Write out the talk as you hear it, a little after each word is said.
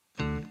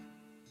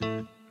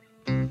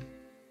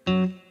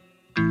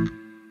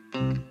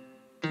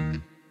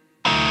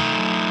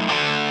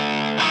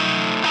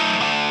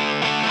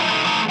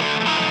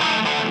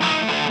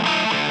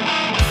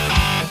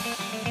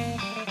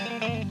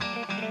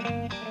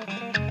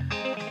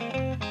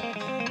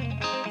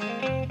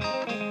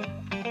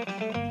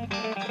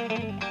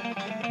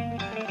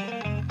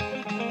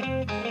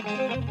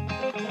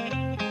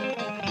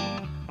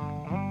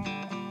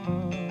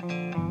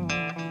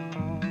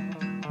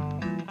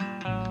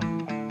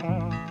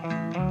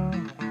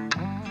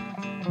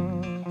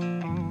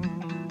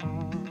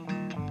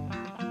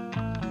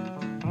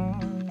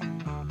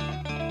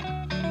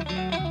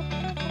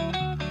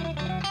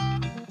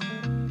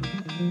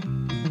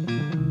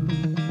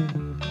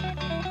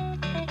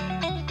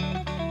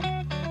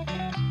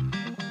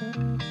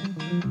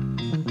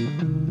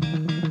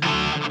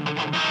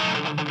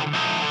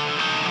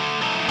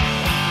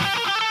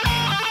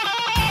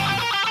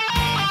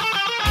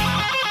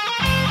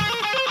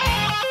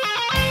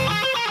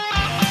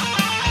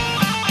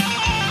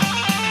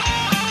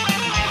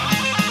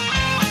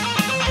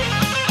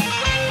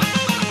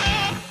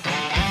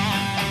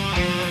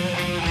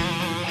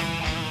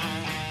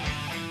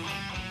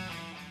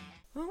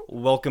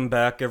Welcome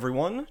back,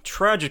 everyone.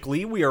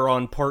 Tragically, we are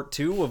on part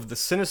 2 of The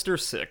Sinister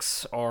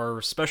Six,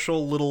 our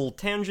special little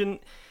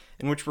tangent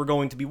in which we're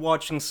going to be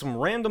watching some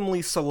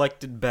randomly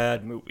selected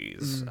bad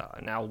movies.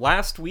 Now,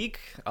 last week,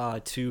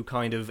 to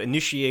kind of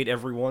initiate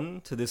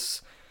everyone to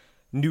this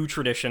new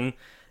tradition,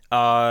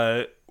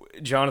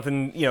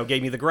 Jonathan,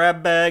 gave me the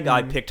grab bag.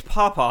 I picked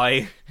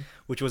Popeye,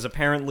 which was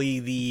apparently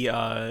the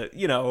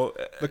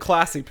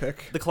classy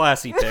pick. The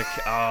classy pick.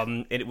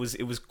 And it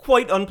was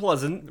quite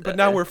unpleasant. But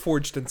now we're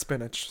forged in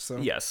spinach, so...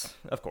 Yes,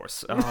 of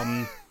course.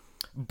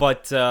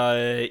 But,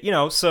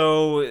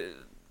 so...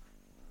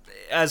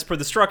 As per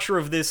the structure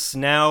of this,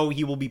 now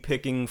he will be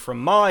picking from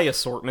my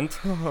assortment,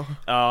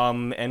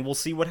 and we'll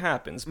see what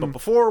happens. But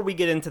before we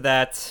get into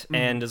that,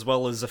 and as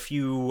well as a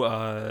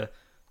few,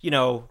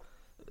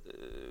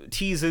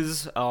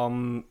 teases,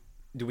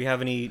 do we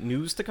have any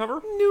news to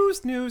cover?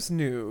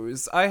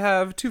 News. I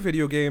have 2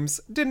 video games.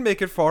 Didn't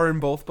make it far in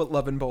both, but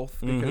love in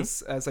both.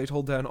 Because, as I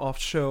told Dan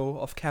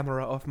off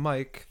camera, off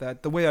mic,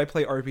 that the way I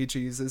play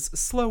RPGs is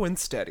slow and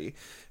steady.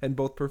 And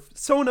both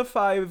Persona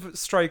 5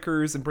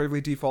 Strikers and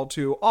Bravely Default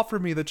 2 offer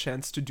me the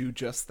chance to do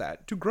just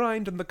that. To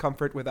grind in the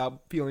comfort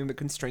without feeling the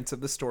constraints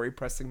of the story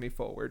pressing me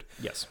forward.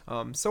 Yes.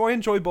 So I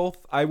enjoy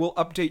both. I will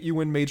update you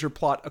when major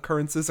plot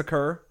occurrences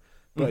occur.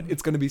 But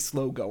it's going to be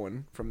slow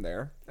going from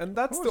there. And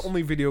that's the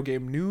only video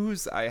game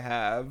news I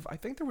have. I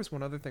think there was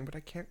one other thing, but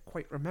I can't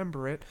quite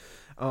remember it.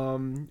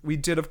 We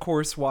did, of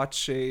course,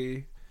 watch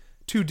 2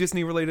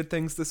 Disney-related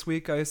things this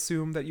week. I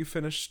assume that you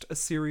finished a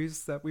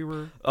series that we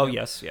were... Oh,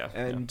 yes, yeah.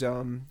 And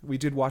we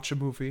did watch a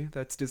movie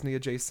that's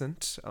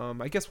Disney-adjacent.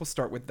 I guess we'll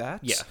start with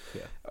that. Yeah.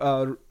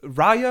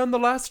 Raya and the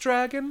Last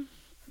Dragon?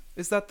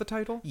 Is that the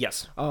title?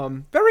 Yes.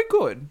 Very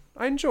good.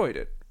 I enjoyed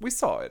it. We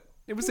saw it.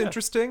 It was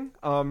interesting.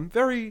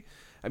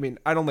 I mean,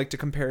 I don't like to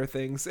compare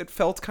things. It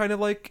felt kind of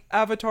like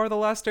Avatar: The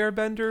Last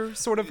Airbender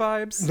sort of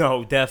vibes.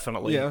 No,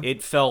 definitely. Yeah.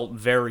 It felt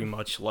very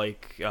much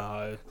like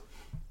an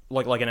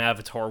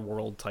Avatar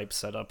world type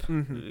setup.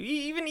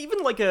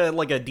 Even like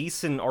a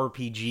decent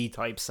RPG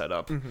type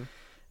setup.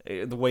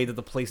 The way that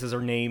the places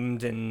are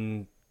named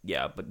and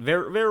but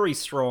very very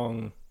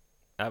strong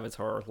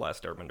Avatar: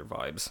 Last Airbender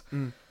vibes.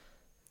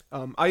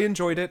 I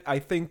enjoyed it. I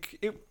think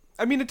it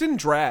didn't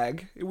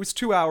drag. It was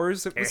 2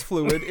 hours. It was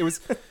fluid. It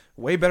was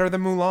way better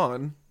than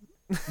Mulan.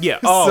 Yeah.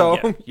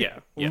 Yeah.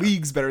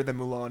 Leagues better than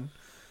Mulan.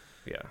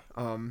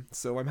 Yeah.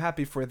 So I'm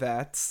happy for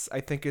that.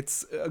 I think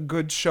it's a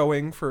good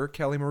showing for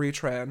Kelly Marie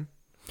Tran,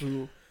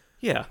 who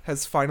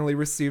has finally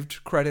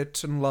received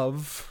credit and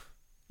love,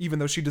 even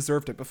though she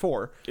deserved it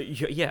before.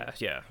 Yeah.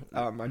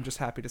 I'm just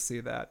happy to see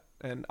that.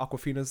 And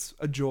Awkwafina's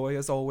a joy,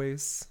 as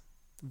always,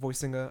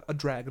 voicing a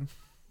dragon.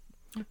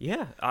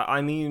 Yeah, I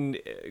mean,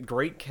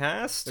 great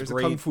cast. There's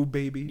great, a kung fu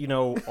baby.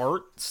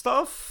 Art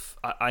stuff.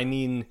 I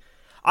mean,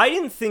 I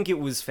didn't think it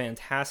was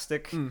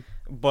fantastic,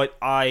 but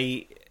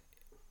I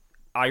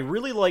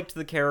really liked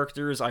the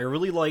characters. I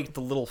really liked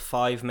the little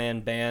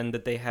 5-man band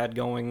that they had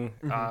going,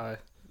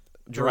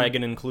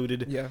 Dragon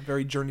included. Yeah,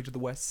 very Journey to the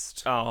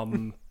West.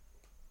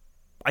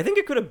 I think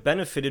it could have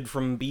benefited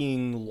from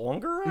being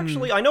longer,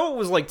 actually. I know it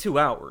was like 2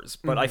 hours,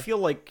 but I feel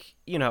like,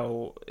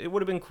 it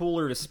would have been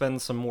cooler to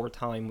spend some more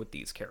time with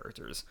these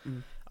characters.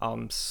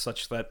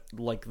 Such that,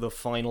 like, the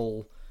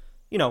final,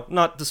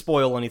 not to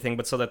spoil anything,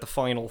 but so that the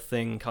final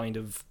thing kind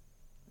of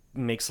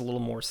makes a little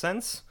more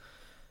sense.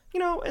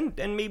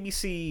 And maybe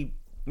see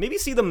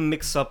them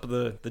mix up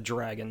the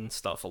dragon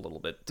stuff a little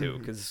bit, too,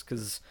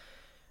 because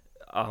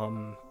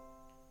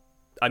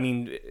I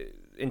mean,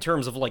 in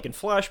terms of, like, in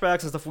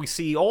flashbacks and stuff, we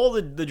see all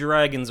the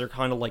dragons are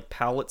kind of like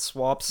palette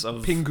swaps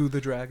of... Pingu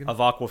the dragon. Of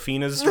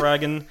Awkwafina's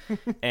dragon.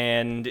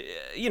 And,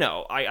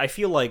 I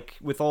feel like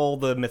with all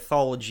the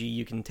mythology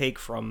you can take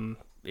from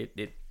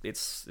it,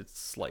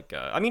 it's like...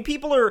 I mean,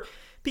 people are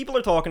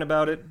talking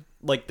about it.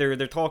 Like, they're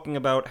talking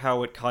about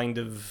how it kind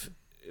of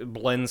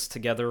blends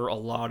together a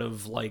lot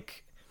of,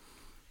 like,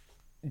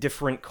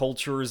 different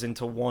cultures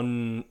into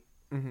one,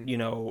 you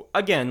know,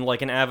 again,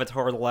 like an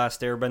Avatar: The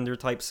Last Airbender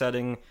type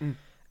setting.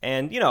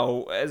 And, you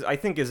know, I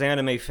think as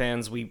anime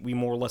fans, we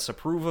more or less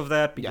approve of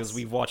that, because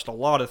we've watched a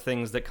lot of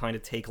things that kind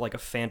of take, like, a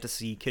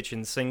fantasy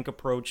kitchen sink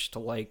approach to,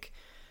 like,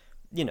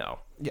 you know.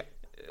 Yeah.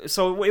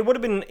 So it would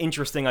have been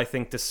interesting, I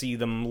think, to see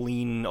them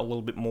lean a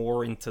little bit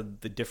more into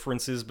the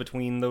differences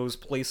between those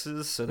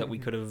places, so that we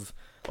could have,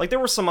 like, there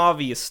were some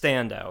obvious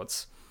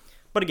standouts.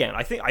 But again,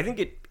 I think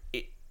it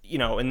you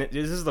know, and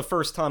this is the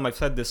first time I've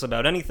said this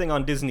about anything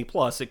on Disney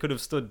Plus, it could have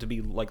stood to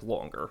be, like,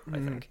 longer, I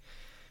think.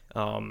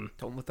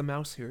 Don't let the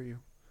mouse hear you.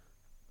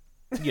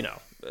 You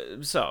know,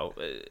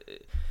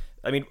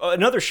 I mean,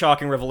 another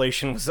shocking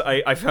revelation was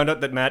I found out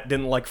that Matt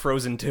didn't like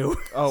Frozen 2.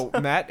 Oh,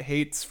 Matt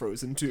hates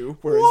Frozen 2,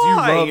 whereas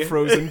Why? you love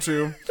Frozen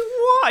 2.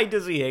 Why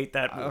does he hate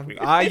that movie?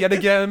 I, yet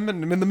again,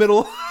 am in the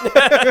middle.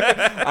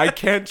 I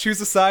can't choose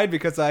a side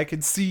because I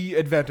can see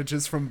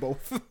advantages from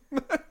both.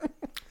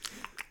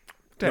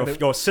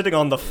 You're sitting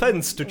on the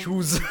fence to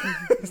choose.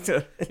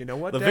 You know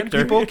what, the Dan?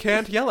 victor. People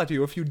can't yell at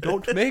you if you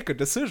don't make a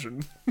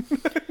decision.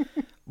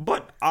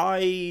 But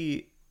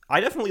I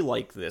definitely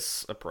like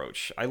this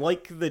approach. I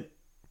like that,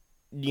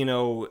 you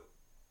know,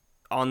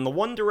 on the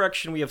one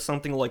direction we have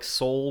something like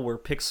Soul, where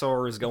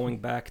Pixar is going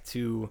back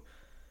to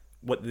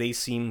what they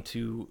seem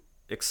to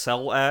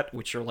excel at,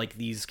 which are, like,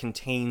 these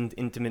contained,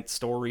 intimate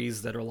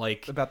stories that are,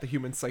 like... About the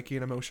human psyche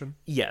and emotion.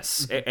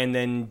 Yes, and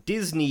then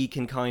Disney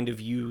can kind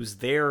of use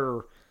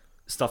their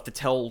stuff to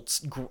tell,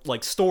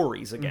 like,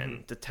 stories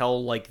again, to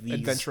tell, like, these...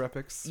 Adventure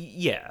epics.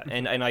 Yeah,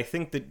 and I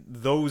think that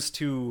those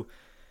two,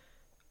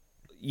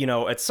 you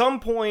know, at some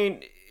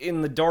point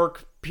in the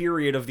dark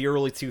period of the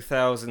early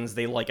 2000s,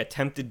 they, like,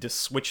 attempted to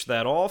switch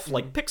that off.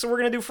 Like, Pixar, we're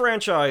gonna do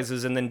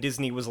franchises, and then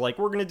Disney was like,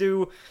 we're gonna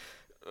do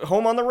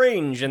Home on the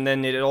Range, and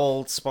then it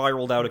all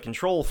spiraled out of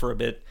control for a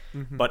bit.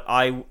 But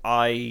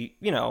I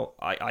you know,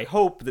 I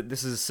hope that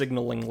this is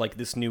signaling, like,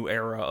 this new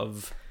era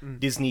of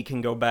Disney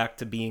can go back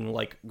to being,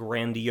 like,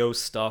 grandiose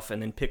stuff,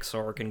 and then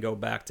Pixar can go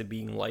back to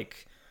being,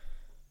 like,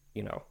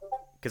 you know,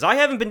 because I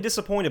haven't been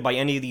disappointed by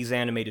any of these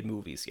animated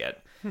movies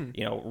yet.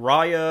 You know,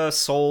 Raya,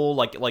 Soul,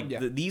 like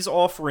these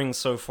offerings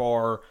so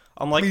far,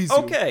 I'm like,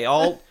 okay,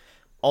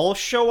 I'll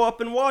show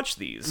up and watch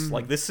these.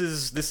 Like, this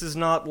is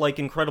not like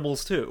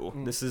Incredibles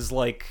 2. This is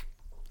like,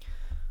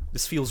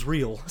 this feels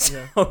real.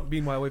 So. Yeah.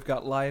 Meanwhile, we've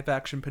got live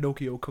action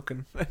Pinocchio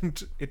cooking,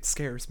 and it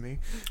scares me.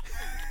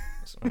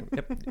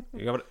 Yep.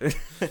 You gotta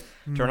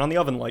turn on the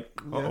oven light.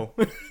 Uh-oh.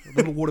 A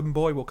little wooden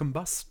boy will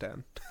combust,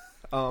 Dan.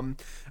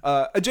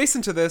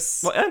 Adjacent to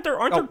this... Well,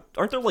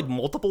 aren't there like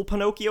multiple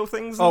Pinocchio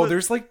things?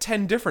 There's like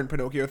 10 different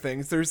Pinocchio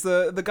things. There's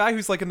the guy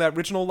who's like in that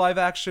original live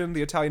action,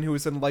 the Italian who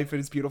was in Life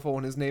is Beautiful,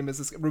 and his name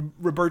is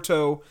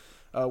Roberto,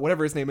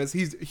 whatever his name is.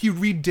 He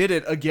redid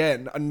it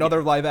again,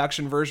 another live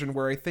action version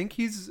where I think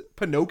he's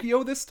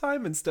Pinocchio this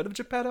time instead of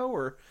Geppetto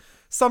or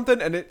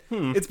something, and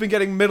it's been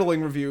getting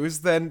middling reviews.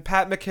 Then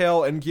Pat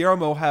McHale and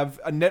Guillermo have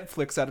a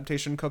Netflix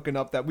adaptation cooking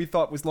up that we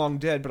thought was long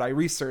dead, but I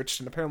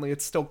researched, and apparently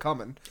it's still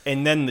coming.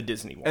 And then the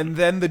Disney one. And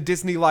then the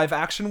Disney live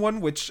action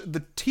one, which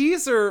the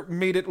teaser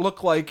made it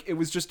look like it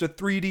was just a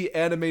 3D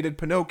animated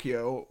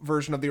Pinocchio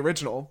version of the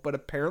original, but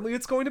apparently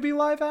it's going to be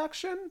live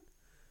action?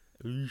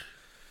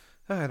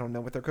 I don't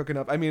know what they're cooking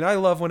up. I mean, I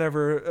love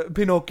whenever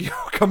Pinocchio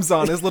comes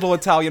on, his little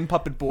Italian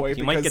puppet boy.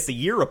 You might get the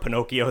year of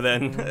Pinocchio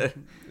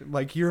then.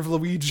 Like Year of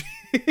Luigi.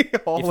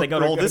 If they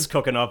got all this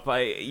cooking up,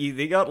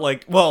 they got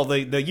like, well,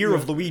 the year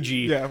of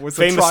Luigi. Yeah, was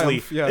famously.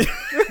 A triumph, yeah.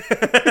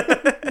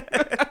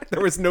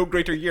 There was no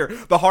greater year.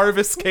 The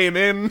harvest came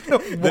in.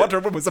 Water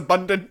was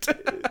abundant.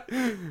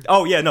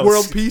 Oh yeah, no.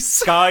 World peace.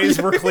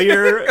 Skies were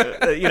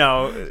clear. You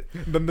know.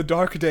 Then the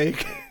dark day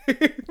came.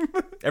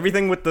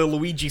 Everything with the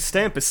Luigi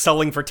stamp is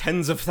selling for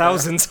tens of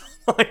thousands.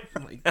 Oh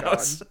my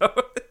God. So.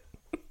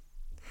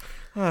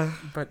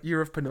 But Year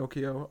of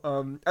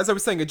Pinocchio. As I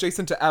was saying,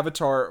 adjacent to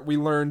Avatar, we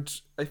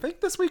learned, I think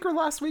this week or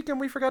last week, and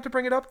we forgot to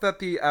bring it up, that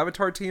the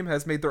Avatar team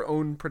has made their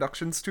own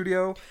production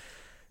studio.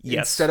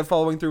 Yes. Instead of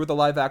following through with the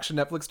live action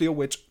Netflix deal,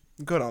 which,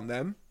 good on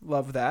them.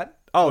 Love that.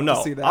 Oh Love no,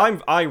 to see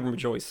that. I'm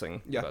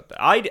rejoicing about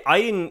that. I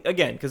didn't,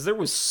 again, because there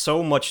was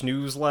so much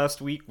news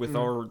last week with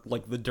our,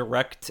 like, the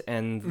Direct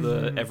and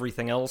the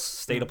everything else,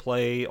 State of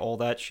Play, all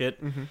that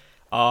shit.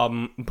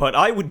 But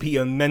I would be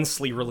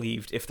immensely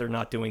relieved if they're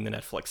not doing the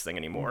Netflix thing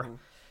anymore.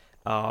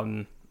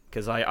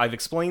 Because I've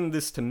explained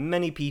this to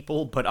many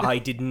people, but I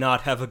did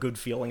not have a good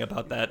feeling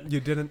about that. You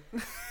didn't?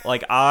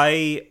 Like,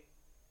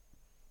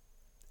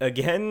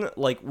 again,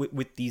 like,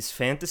 with these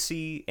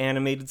fantasy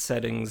animated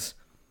settings,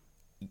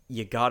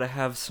 you gotta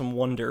have some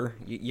wonder.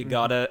 You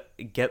gotta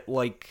get,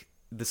 like,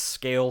 the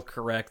scale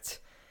correct.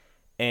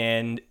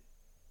 And,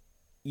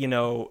 you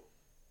know,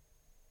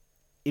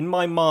 in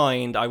my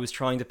mind, I was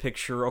trying to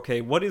picture,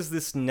 okay, what is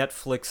this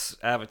Netflix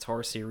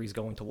Avatar series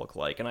going to look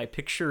like? And I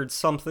pictured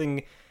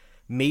something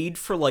made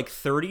for, like,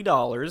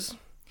 $30.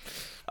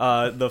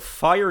 The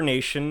Fire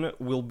Nation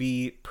will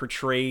be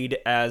portrayed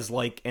as,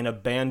 like, an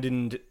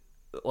abandoned,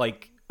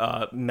 like,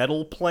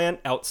 metal plant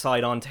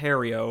outside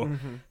Ontario,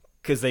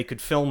 because they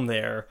could film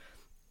there.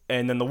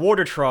 And then the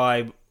Water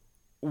Tribe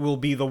will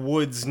be the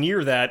woods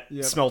near that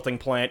Yep. smelting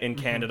plant in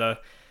Canada.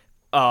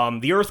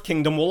 The Earth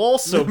Kingdom will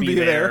also be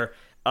there.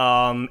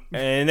 And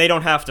they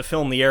don't have to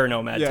film the Air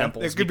Nomad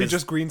temples. It could be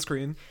just green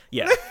screen.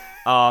 Yeah.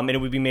 And it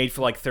would be made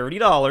for like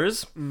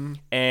 $30.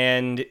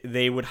 And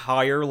they would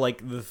hire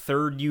like the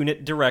 3rd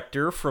unit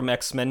director from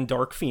X-Men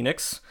Dark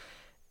Phoenix.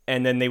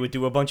 And then they would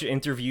do a bunch of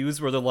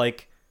interviews where they're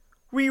like,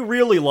 we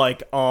really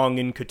like Aang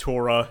and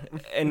Katora,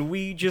 and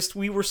we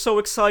were so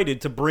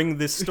excited to bring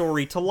this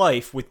story to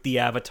life with the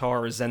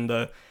avatars and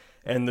the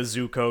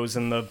Zuko's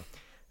and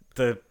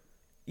the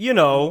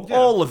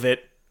all of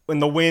it,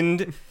 and the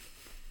wind.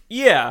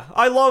 Yeah,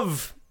 I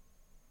love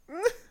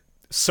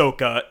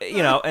Sokka,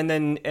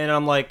 and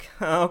I'm like,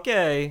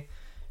 okay.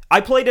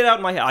 I played it out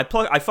in my head.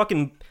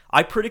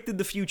 I predicted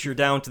the future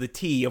down to the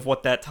T of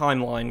what that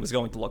timeline was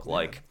going to look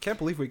like. Can't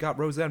believe we got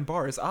Roseanne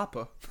Barr as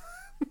Appa.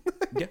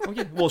 Yeah.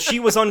 Well, she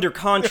was under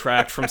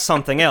contract from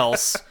something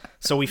else,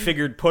 so we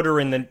figured put her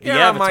in the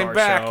Avatar my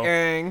back, show.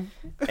 Aang.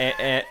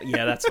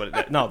 Yeah, that's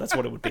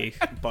what it would be.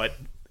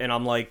 And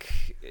I'm like,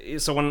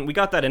 so when we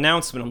got that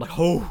announcement, I'm like,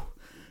 oh,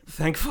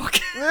 thank fuck.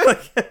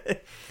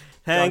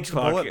 Thank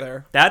fuck.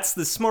 That's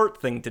the smart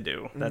thing to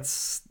do.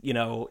 That's,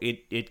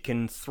 it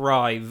can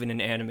thrive in an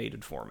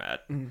animated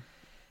format.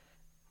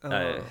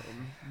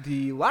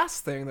 The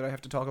last thing that I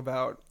have to talk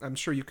about, I'm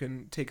sure you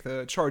can take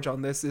the charge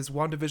on this, is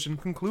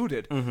WandaVision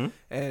concluded.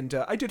 And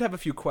I did have a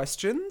few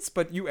questions,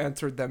 but you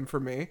answered them for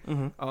me.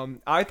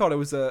 I thought it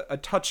was a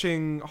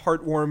touching,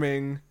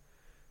 heartwarming,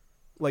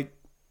 like,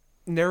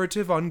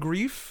 narrative on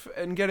grief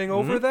and getting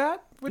over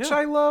that, which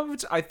I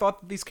loved. I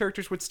thought that these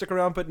characters would stick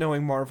around, but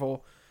knowing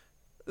Marvel,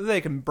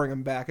 they can bring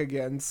them back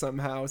again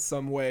somehow,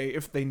 some way,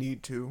 if they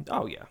need to.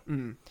 Oh, yeah.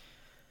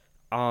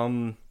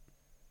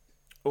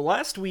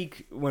 Last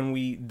week, when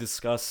we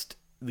discussed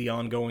the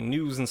ongoing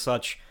news and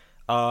such,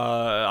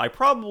 I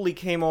probably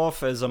came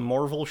off as a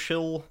Marvel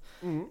shill,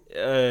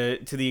 to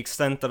the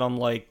extent that I'm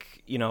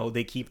like,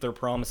 they keep their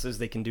promises,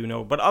 they can do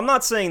no... But I'm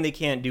not saying they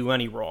can't do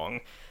any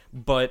wrong,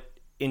 but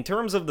in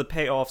terms of the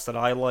payoffs that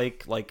I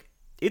like,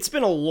 it's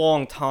been a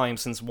long time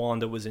since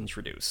Wanda was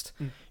introduced.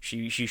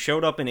 She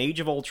showed up in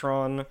Age of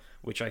Ultron,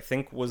 which I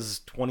think was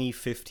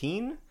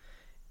 2015,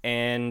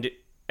 and...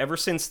 ever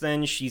since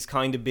then, she's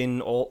kind of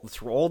been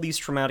through all these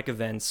traumatic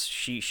events.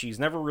 She's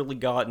never really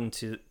gotten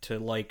to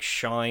like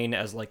shine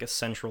as like a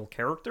central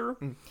character,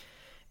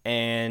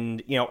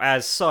 and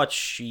as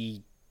such,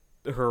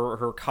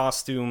 her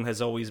costume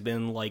has always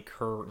been like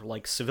her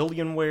like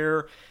civilian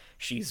wear.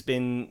 She's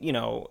been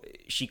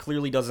she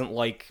clearly doesn't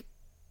like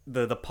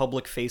the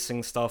public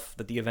facing stuff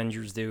that the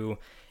Avengers do,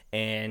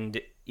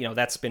 and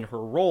that's been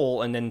her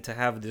role. And then to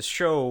have this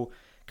show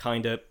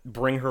kind of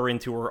bring her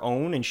into her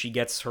own, and she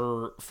gets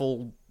her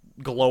full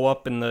glow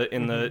up in the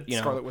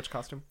Scarlet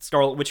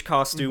Witch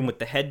costume with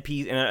the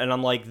headpiece, and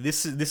I'm like,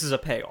 this is a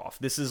payoff.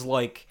 This is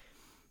like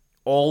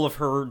all of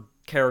her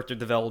character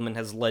development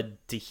has led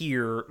to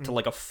here to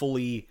like a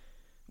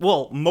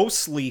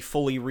mostly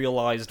fully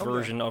realized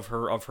version of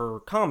her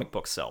comic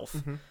book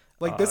self.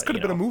 Like this could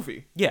have been a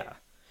movie. Yeah,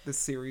 this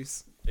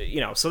series.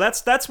 So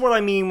that's what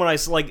I mean when I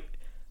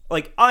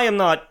like I am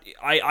not.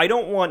 I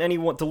don't want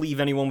anyone to leave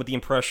anyone with the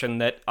impression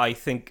that I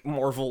think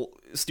Marvel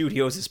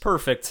Studios is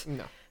perfect.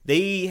 No.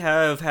 They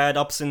have had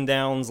ups and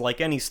downs like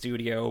any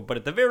studio, but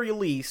at the very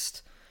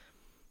least,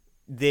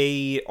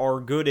 they are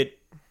good at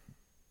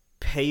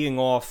paying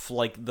off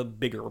like the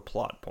bigger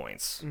plot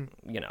points, and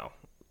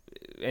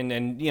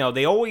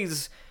they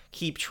always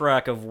keep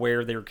track of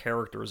where their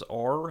characters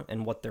are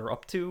and what they're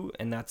up to,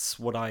 and that's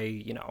what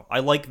I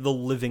like the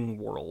living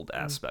world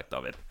aspect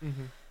of it,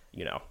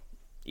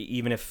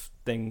 even if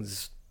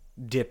things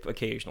dip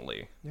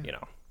occasionally,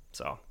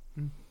 so.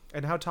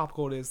 And how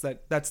topical it is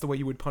that's the way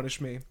you would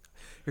punish me.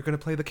 You're going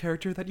to play the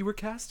character that you were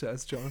cast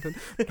as, Jonathan.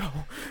 No.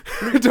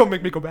 Don't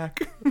make me go back.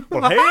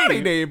 Well, hey!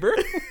 Howdy, neighbor.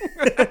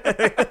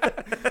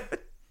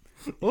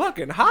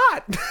 Looking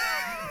hot.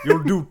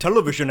 You'll do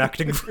television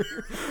acting.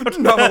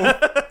 No.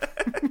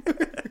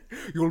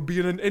 You'll be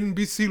in an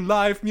NBC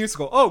Live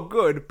musical. Oh,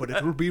 good, but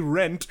it will be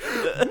Rent.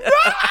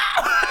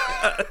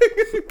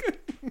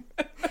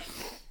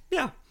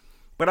 Yeah.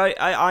 But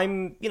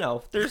I'm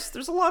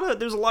there's a lot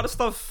of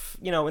stuff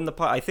in the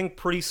I think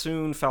pretty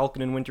soon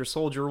Falcon and Winter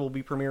Soldier will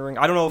be premiering.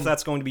 I don't know if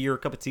that's going to be your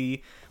cup of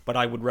tea, but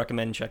I would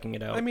recommend checking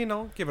it out. I mean,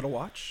 I'll give it a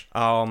watch.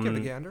 Give it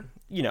a gander.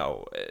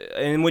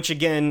 And which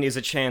again is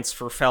a chance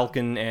for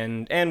Falcon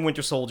and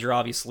Winter Soldier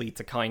obviously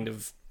to kind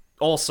of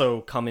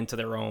also come into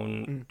their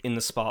own in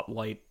the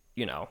spotlight.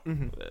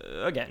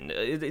 Again,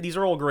 these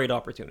are all great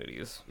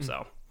opportunities.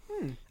 So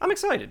I'm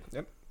excited.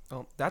 Yep.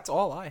 Well, that's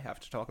all I have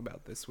to talk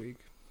about this week.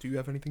 Do you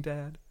have anything to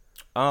add?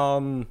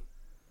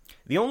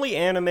 The only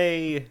anime,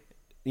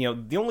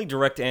 the only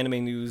direct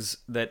anime news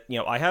that,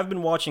 I have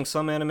been watching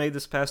some anime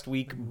this past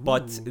week,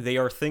 but they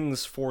are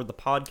things for the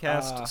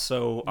podcast,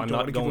 so I'm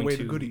not going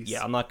to,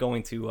 yeah, I'm not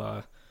going to,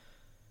 I'm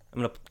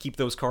going to keep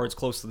those cards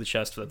close to the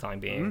chest for the time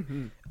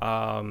being.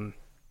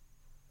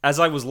 As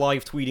I was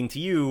live tweeting to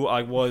you,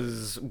 I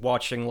was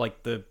watching,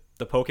 like, the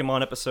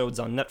Pokemon episodes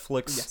on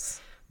Netflix.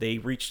 Yes. they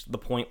reached the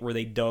point where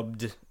they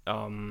dubbed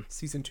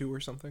Season 2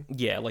 or something.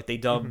 yeah, like they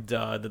dubbed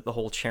the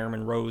whole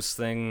Chairman Rose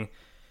thing,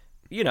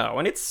 you know,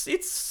 and it's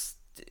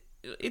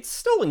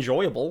still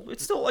enjoyable.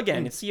 It's still,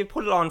 again, it's, you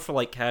put it on for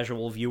like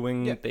casual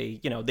viewing. Yeah.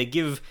 They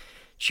give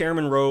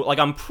Chairman Rose, like,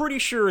 I'm pretty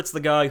sure it's the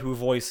guy who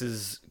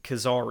voices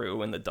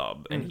Kizaru in the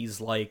dub, and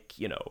he's like,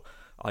 you know,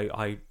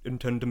 I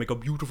intend to make a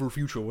beautiful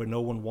future where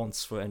no one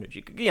wants for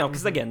energy. You know,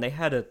 because again, they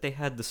had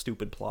the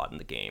stupid plot in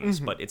the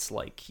games, but it's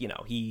like, you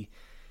know,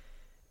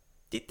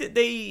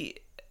 they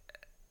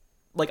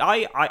like,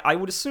 I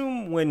would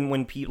assume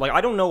when people, like, I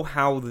don't know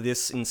how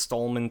this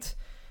installment,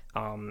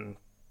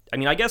 I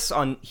mean, I guess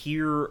on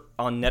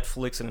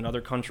Netflix and in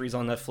other countries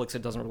on Netflix,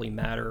 it doesn't really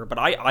matter. But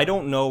I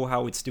don't know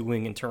how it's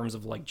doing in terms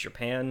of, like,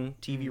 Japan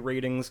TV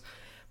ratings.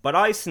 But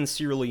I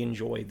sincerely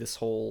enjoy this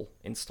whole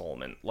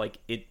installment. Like,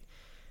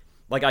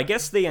 I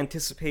guess they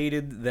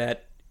anticipated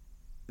that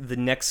the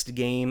next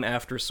game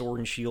after Sword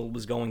and Shield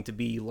was going to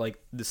be,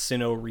 like, the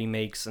Sinnoh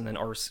remakes and then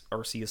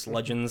Arceus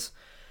Legends,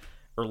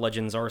 or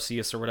Legends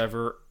Arceus or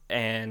whatever.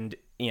 And,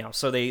 you know,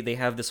 so they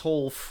have this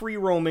whole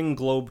free-roaming,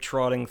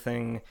 globe-trotting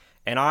thing.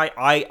 And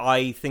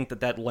I think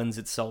that lends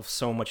itself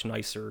so much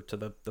nicer to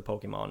the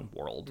Pokemon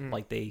world.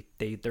 Like,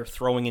 they're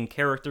throwing in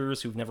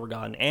characters who've never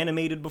gotten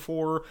animated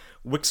before.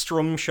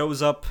 Wickstrom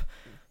shows up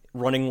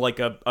running like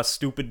a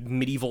stupid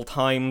medieval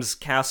times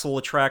castle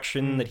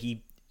attraction that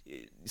he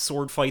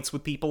sword fights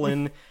with people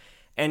in.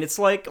 And it's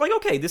like,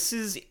 okay, this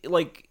is,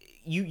 like,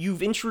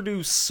 you've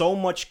introduced so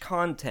much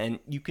content,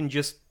 you can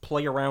just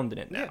play around in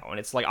it now. And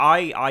it's like,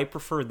 I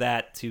prefer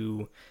that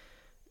to,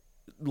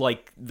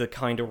 like, the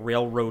kind of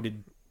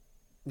railroaded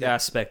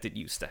aspect it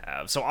used to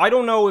have. So I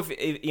don't know if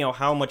you know,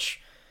 how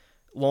much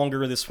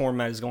longer this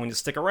format is going to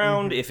stick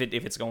around, if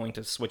it's going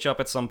to switch up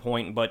at some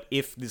point, but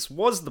if this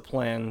was the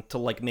plan to,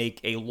 like,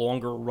 make a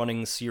longer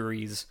running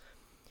series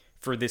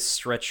for this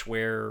stretch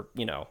where,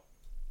 you know,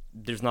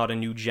 there's not a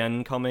new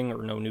gen coming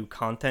or no new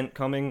content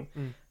coming,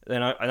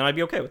 then I'd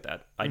be okay with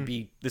that. I'd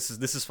be, this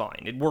is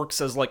fine. It works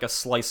as, like, a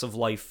slice of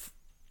life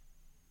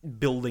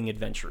building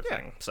adventure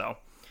thing. So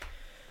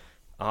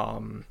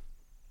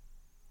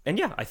and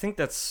yeah, I think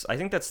that's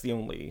the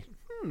only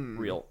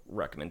real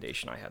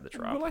recommendation I had to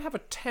drop. Well, I have a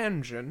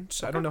tangent.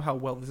 Okay. I don't know how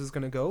well this is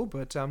going to go,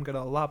 but I'm going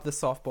to lob the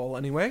softball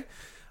anyway.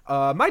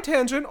 My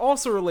tangent,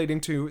 also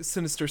relating to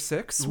Sinister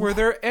Six. Were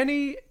there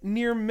any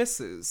near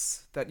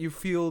misses that you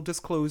feel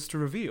disclosed to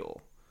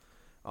reveal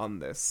on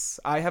this?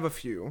 I have a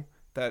few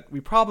that we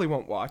probably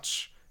won't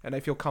watch, and I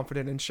feel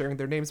confident in sharing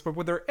their names, but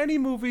were there any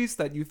movies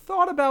that you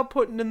thought about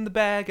putting in the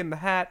bag, in the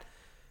hat,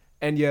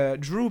 and you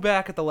drew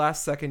back at the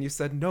last second? You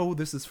said, no,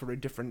 this is for a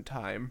different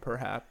time,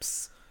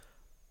 perhaps.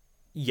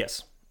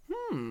 Yes.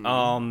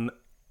 I'm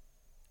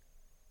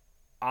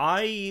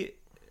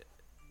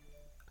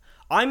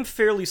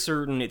fairly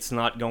certain it's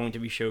not going to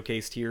be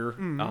showcased here,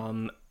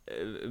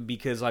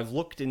 because I've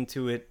looked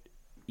into it,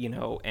 you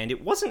know, and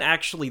it wasn't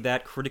actually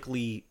that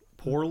critically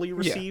poorly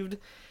received.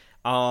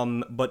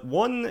 But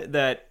one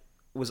that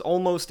was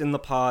almost in the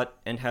pot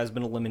and has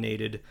been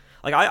eliminated.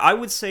 Like, I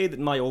would say that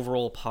my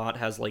overall pot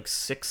has, like,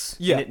 6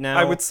 in it now.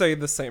 I would say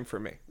the same for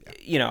me. Yeah.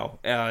 You know,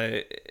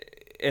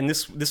 and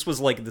this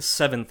was, like, the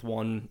 7th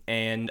one,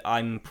 and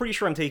I'm pretty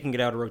sure I'm taking it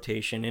out of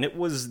rotation, and it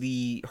was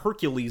the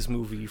Hercules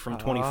movie from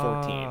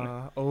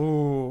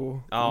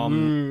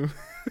 2014.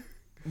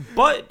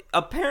 But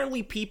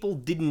apparently people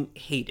didn't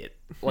hate it.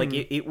 Like,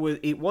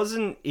 it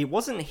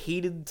wasn't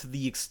hated to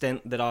the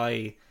extent that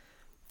I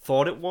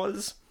thought it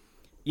was.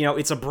 You know,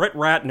 it's a Brett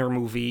Ratner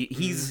movie.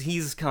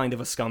 He's kind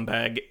of a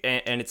scumbag,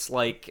 and it's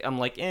like, I'm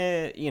like,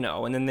 you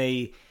know. And then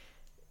they,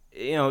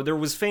 you know, there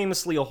was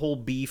famously a whole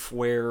beef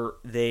where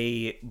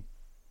they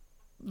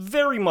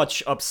very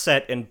much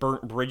upset and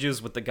burnt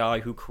bridges with the guy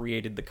who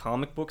created the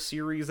comic book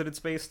series that it's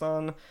based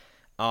on,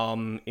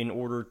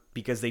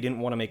 because they didn't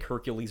want to make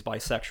Hercules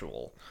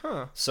bisexual.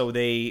 So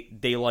they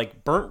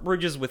like burnt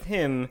bridges with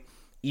him,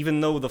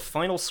 even though the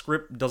final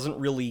script doesn't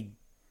really,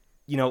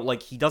 you know,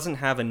 like, he doesn't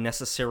have a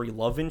necessary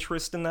love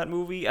interest in that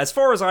movie, as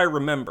far as I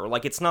remember.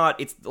 Like, it's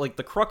like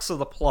the crux of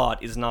the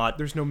plot is not...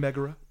 There's no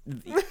Megara?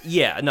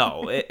 Yeah,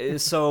 no.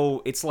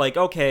 So it's like,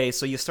 okay,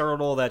 so you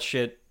started all that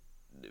shit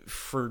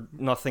for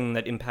nothing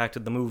that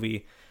impacted the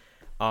movie.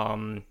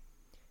 And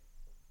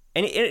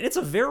it's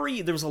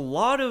there's a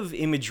lot of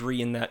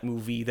imagery in that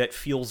movie that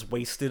feels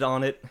wasted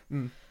on it.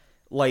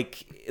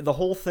 Like, the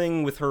whole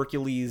thing with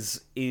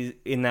Hercules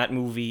in that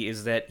movie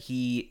is that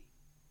he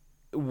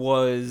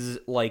was,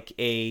 like,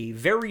 a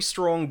very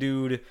strong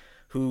dude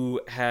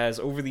who has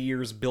over the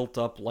years built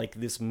up,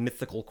 like, this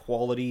mythical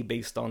quality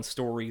based on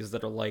stories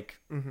that are, like,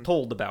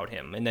 told about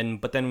him.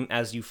 But then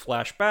as you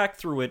flash back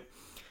through it,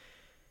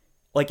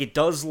 like, it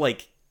does,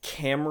 like,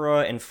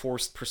 camera and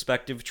forced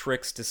perspective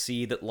tricks to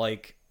see that,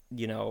 like,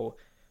 you know,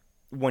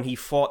 when he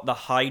fought the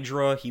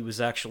Hydra, he was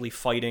actually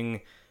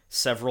fighting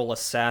several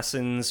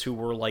assassins who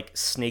were, like,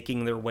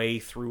 snaking their way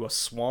through a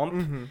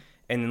swamp.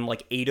 And then,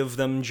 like, 8 of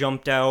them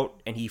jumped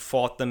out, and he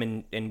fought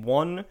them and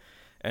won.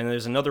 And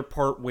there's another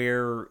part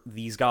where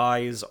these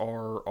guys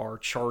are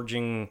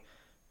charging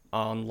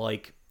on,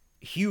 like,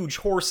 huge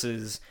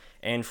horses,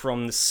 and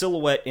from the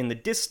silhouette in the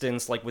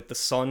distance, like with the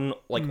sun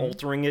like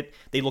altering it,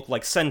 they look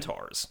like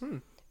centaurs.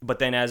 But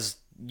then as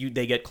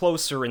they get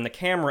closer and the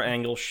camera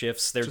angle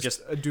shifts, they're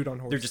just a dude on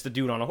horse. they're just a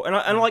dude on a horse.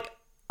 And like,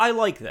 I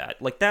like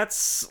that. Like,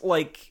 that's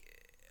like,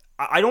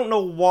 I don't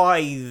know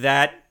why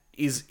that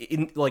is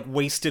like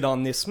wasted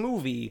on this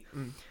movie,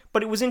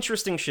 but it was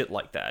interesting shit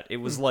like that. It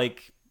was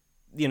like,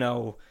 you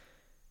know,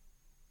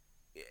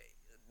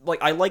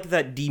 like, I like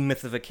that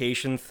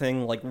demythification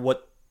thing, like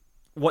what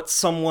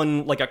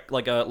someone like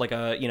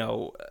a you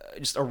know,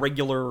 just a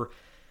regular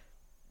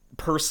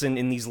person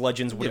in these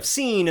legends would have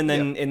seen and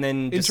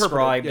then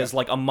described as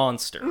like a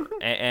monster.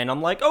 And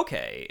I'm like,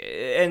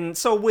 okay. And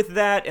so with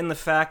that and the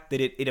fact that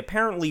it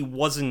apparently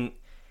wasn't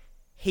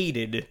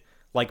hated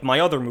like my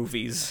other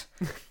movies,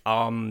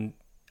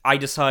 I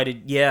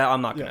decided,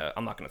 I'm not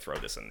gonna throw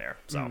this in there.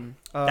 So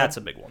that's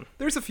a big one.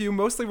 There's a few,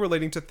 mostly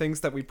relating to things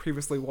that we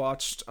previously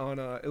watched on,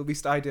 at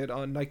least I did,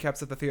 on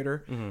Nightcaps at the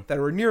Theater, that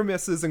were near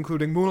misses,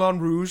 including Moulin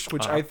Rouge,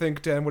 which I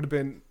think Dan would have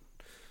been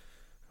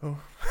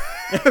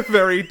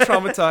very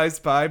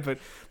traumatized by, but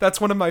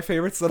that's one of my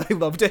favorites that I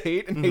love to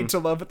hate and hate to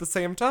love at the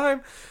same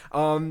time.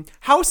 House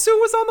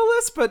was on the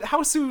list, but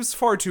House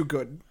far too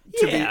good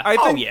to be. I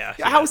think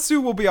House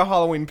will be a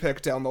Halloween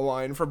pick down the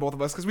line for both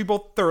of us, because we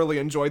both thoroughly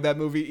enjoyed that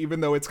movie, even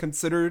though it's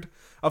considered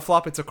a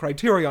flop. It's a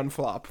Criterion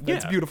flop.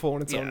 That's beautiful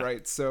in its own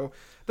right. So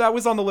that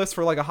was on the list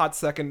for like a hot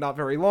second, not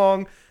very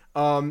long.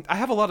 I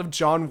have a lot of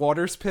John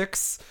Waters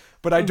picks,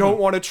 but I don't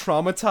want to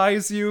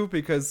traumatize you,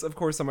 because, of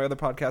course, on my other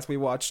podcast, we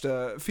watched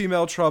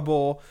Female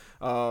Trouble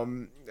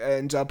and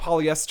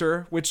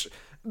Polyester, which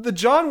the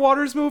John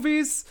Waters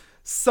movies,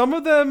 some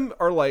of them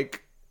are,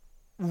 like,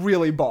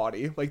 really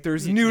bawdy. Like,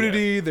 there's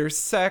nudity, there's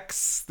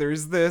sex,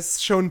 there's this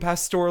shown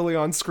pastorally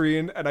on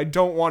screen, and I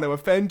don't want to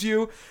offend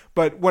you,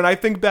 but when I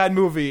think bad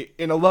movie,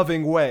 in a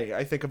loving way,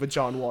 I think of a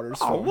John Waters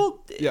film.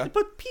 Well,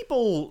 but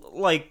people,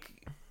 like...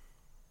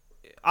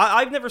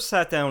 I've never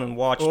sat down and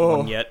watched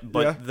one yet,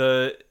 but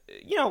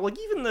you know, like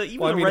even the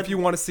if you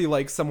want to see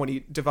like someone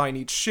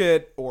eat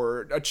shit,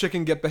 or a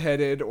chicken get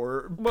beheaded,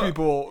 or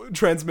people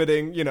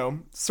transmitting, you know,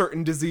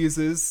 certain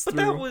diseases. But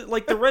that was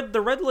like the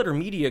Red Letter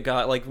Media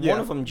guy, like one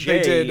of them, Jay.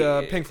 They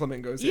did Pink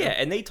Flamingos. Yeah,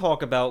 and they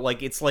talk about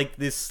like it's like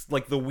this,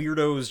 like the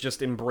weirdos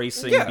just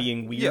embracing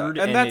being weird.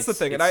 And that's the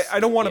thing. And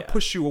I don't want to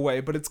push you away,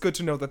 but it's good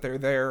to know that they're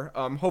there.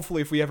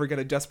 Hopefully, if we ever get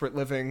a Desperate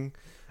Living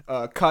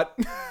cut,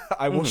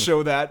 I will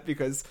show that,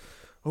 because...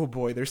 oh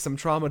boy, there's some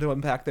trauma to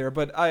unpack there.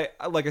 But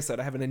like I said,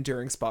 I have an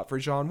endearing spot for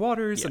John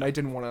Waters, and I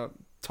didn't want to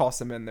toss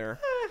him in there.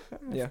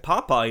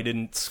 Popeye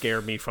didn't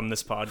scare me from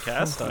this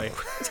podcast.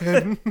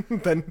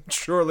 Then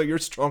surely you're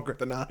stronger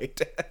than I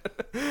did.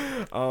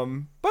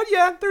 But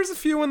yeah, there's a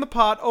few in the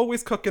pot,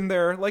 always cooking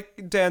there.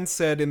 Like Dan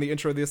said in the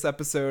intro of this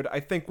episode, I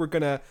think we're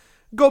gonna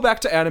go back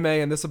to anime,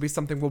 and this will be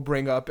something we'll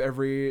bring up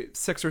every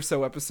 6 or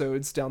so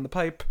episodes down the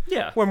pipe.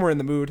 Yeah. When we're in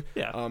the mood.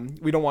 Yeah.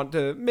 We don't want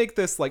to make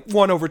this like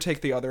one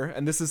overtake the other,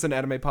 and this is an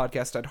anime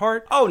podcast at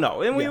heart. Oh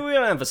no, and we want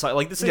to emphasize,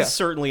 like, this is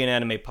certainly an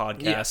anime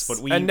podcast, but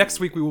and next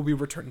week we will be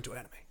returning to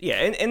anime. Yeah,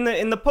 and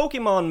in the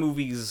Pokemon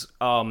movies,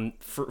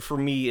 for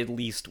me at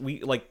least,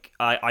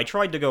 I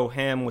tried to go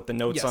ham with the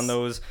notes on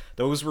those.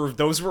 Those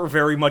were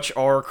very much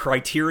our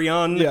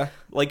Criterion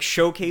like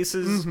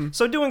showcases.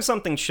 So doing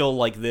something chill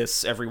like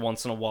this every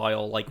once in a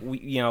while, like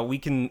we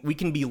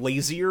can be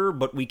lazier,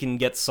 but we can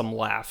get some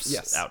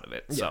laughs out of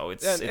it. So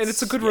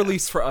it's a good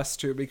release for us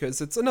too,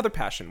 because it's another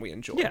passion we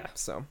enjoy. Yeah.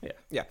 So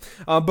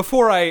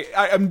before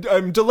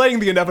I'm delaying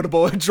the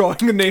inevitable,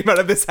 drawing the name out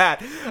of this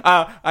hat.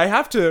 I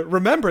have to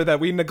remember that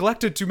we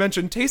neglected to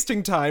mention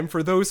tasting time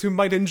for those who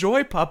might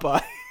enjoy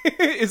Popeye.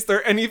 Is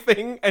there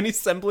any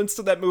semblance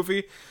to that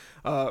movie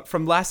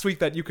from last week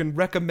that you can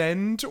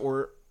recommend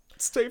or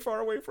stay far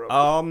away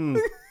from?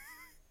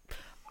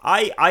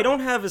 I don't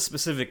have a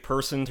specific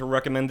person to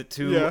recommend it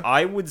to. Yeah.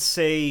 I would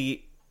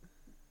say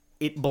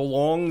it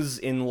belongs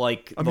in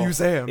like a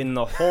museum. In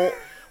the whole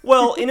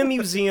well, in a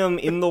museum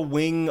in the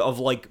wing of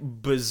like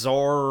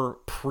bizarre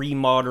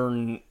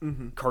pre-modern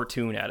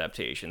cartoon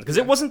adaptations, because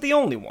it wasn't the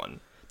only one.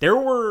 There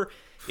were,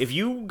 if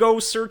you go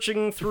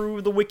searching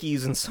through the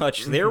wikis and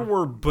such, there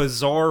were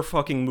bizarre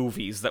fucking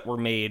movies that were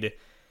made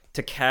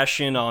to cash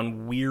in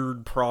on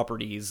weird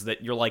properties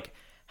that you're like,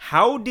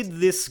 how did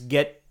this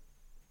get,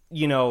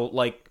 you know,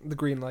 like... the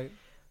green light.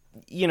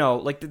 You know,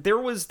 like, there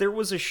was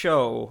a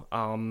show,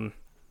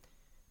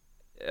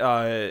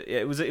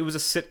 it was a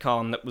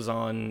sitcom that was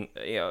on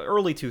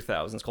early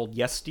 2000s called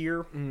Yes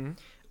Dear.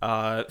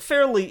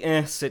 Fairly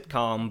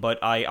sitcom,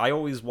 but I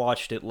always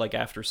watched it, like,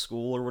 after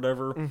school or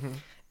whatever.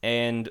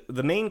 And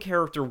the main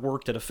character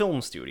worked at a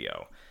film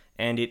studio,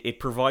 and it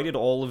provided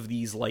all of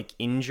these, like,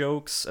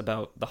 in-jokes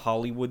about the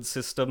Hollywood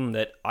system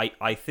that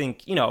I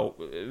think, you know,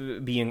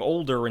 being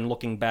older and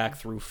looking back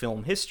through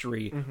film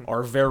history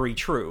are very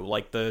true.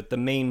 Like, the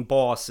main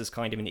boss is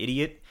kind of an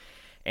idiot,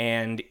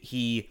 and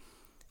he,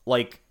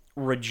 like,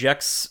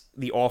 rejects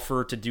the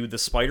offer to do the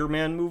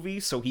Spider-Man movie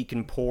so he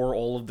can pour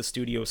all of the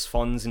studio's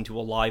funds into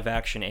a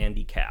live-action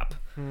Andy Cap.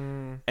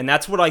 And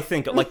that's what I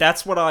think. Like,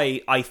 that's what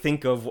I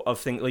think of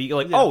things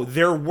like oh,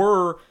 there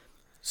were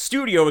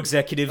studio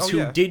executives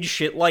who did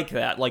shit like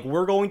that. Like,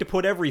 we're going to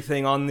put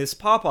everything on this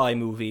Popeye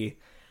movie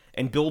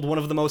and build one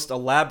of the most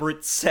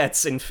elaborate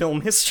sets in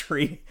film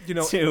history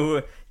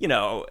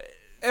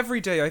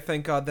Every day I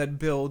thank God that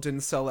Bill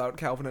didn't sell out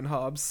Calvin and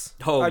Hobbes.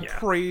 Oh, I yeah.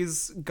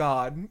 praise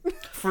God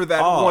for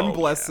that one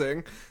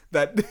blessing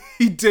that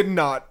he did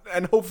not,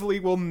 and hopefully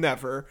will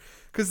never,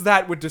 because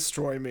that would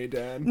destroy me,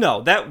 Dan.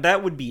 No,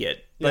 that would be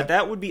it. Yeah.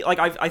 That would be, like,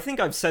 I think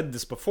I've said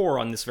this before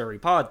on this very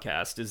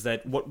podcast, is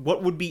that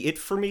what would be it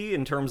for me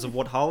in terms of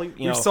what Hollywood...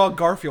 You saw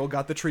Garfield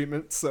got the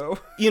treatment, so...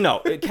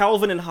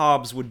 Calvin and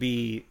Hobbes would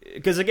be...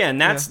 Because, again,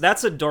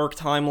 that's a dark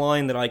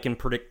timeline that I can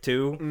predict,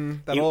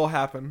 too. That'll all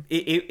happen.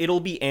 It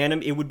would be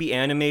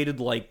animated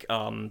like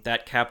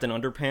that Captain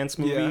Underpants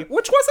movie. Yeah.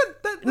 Which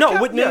wasn't...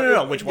 No,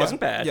 which wasn't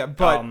bad. Yeah,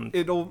 but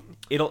it'll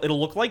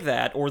look like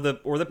that, or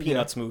the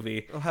Peanuts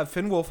movie. It'll have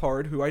Finn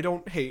Wolfhard, who I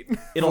don't hate.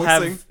 It'll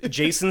have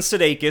Jason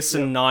Sudeikis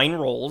in 9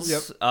 roles.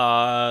 Yep.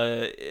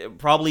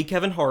 Probably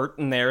Kevin Hart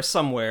in there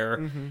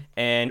somewhere,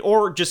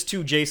 or just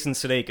 2 Jason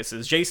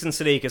Sudeikises. Jason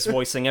Sudeikis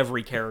voicing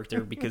every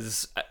character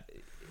because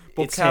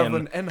both it's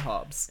Calvin him. And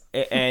Hobbes.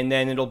 And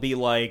then it'll be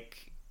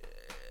like,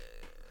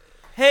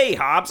 "Hey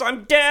Hobbes,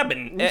 I'm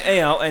dabbing,"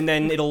 and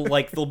then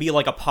there'll be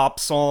like a pop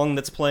song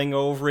that's playing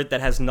over it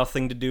that has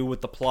nothing to do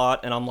with the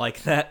plot, and I'm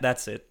like,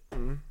 that's it.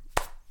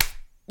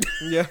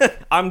 Yeah.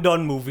 I'm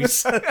done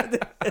movies.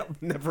 I'll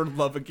never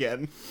love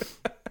again.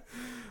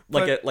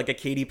 like a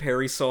Katy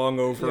Perry song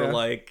over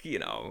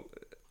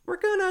we're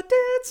gonna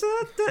dance,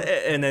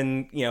 and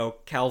then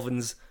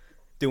Calvin's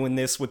doing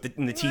this with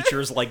the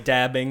teachers like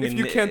dabbing. If and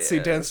you can't see,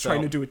 Dan's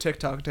trying to do a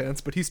TikTok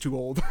dance, but he's too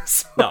old.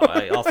 So. No,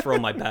 I'll throw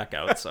my back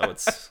out. So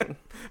it's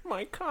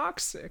my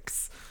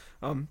coccyx.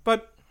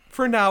 But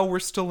for now, we're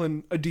still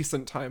in a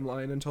decent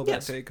timeline until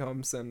that day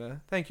comes.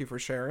 And thank you for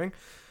sharing.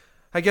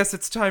 I guess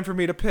it's time for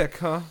me to pick,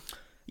 huh?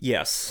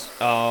 Yes.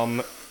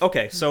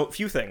 Okay, so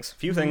few things.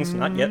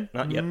 Not yet.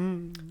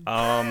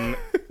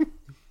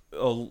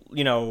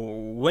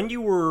 When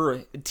you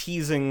were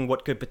teasing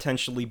what could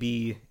potentially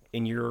be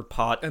in your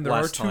pot and there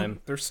last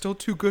time, there's still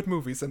 2 good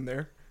movies in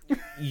there.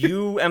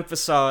 You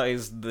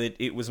emphasized that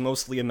it was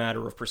mostly a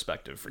matter of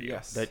perspective for you.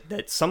 Yes.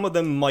 That some of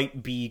them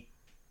might be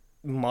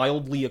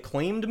mildly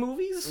acclaimed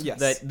movies.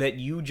 Yes. That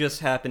you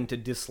just happen to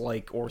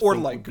dislike or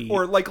like would be...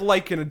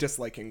 like in a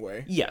disliking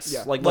way. Yes.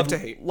 Yeah. Like love to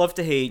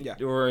hate. Yeah.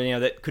 Or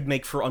that could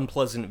make for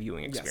unpleasant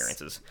viewing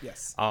experiences.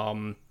 Yes.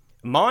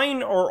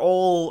 Mine are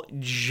all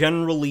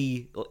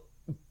generally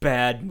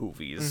bad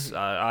movies.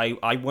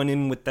 I went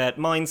in with that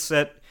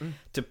mindset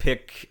to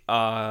pick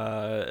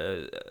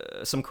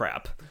some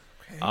crap.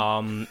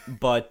 Okay.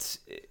 But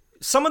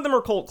some of them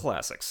are cult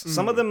classics.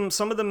 Some of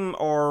them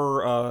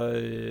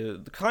are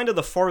kind of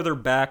the farther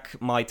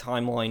back my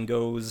timeline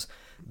goes,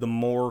 the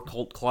more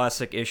cult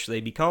classic-ish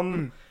they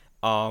become.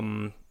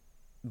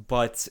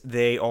 But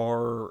they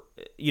are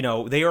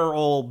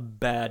all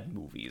bad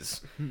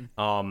movies.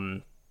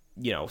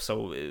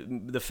 So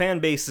the fan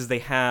bases they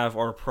have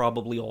are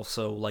probably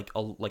also like a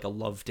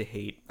love to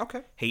hate,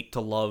 hate to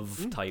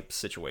love type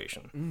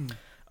situation.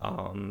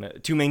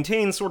 To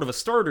maintain sort of a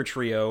starter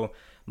trio,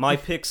 my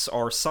picks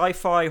are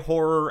sci-fi,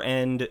 horror,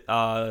 and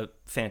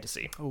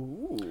fantasy.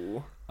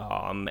 Ooh.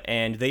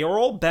 And they are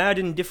all bad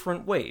in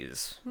different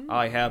ways.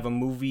 I have a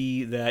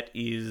movie that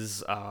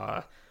is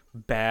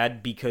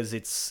bad because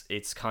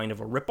it's kind of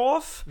a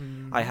ripoff.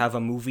 I have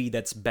a movie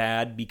that's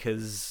bad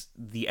because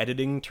the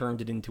editing turned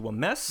it into a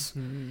mess.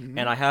 And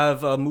I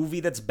have a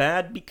movie that's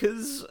bad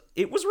because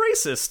it was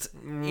racist,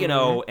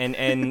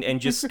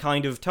 and just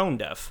kind of tone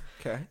deaf.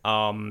 Okay.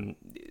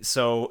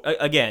 So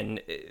again,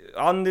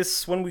 on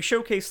this, when we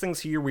showcase things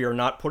here, we are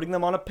not putting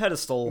them on a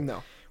pedestal.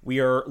 No. We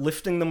are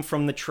lifting them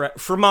from the trash.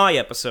 For my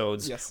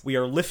episodes, yes. We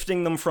are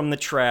lifting them from the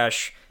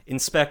trash,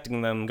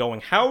 inspecting them, going,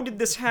 how did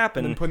this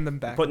happen? And putting them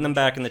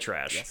back in the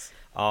trash. Yes.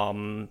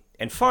 And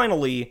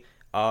finally,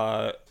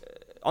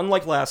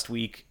 unlike last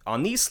week,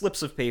 on these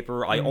slips of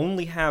paper, I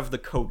only have the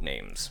code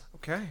names.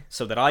 Okay.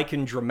 So that I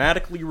can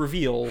dramatically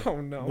reveal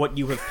what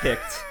you have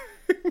picked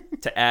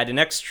to add an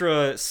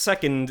extra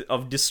second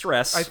of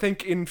distress. I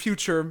think in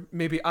future,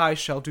 maybe I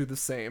shall do the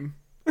same.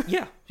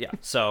 Yeah.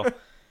 So,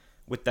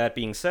 with that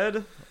being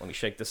said, let me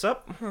shake this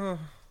up. All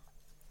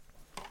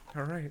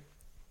right.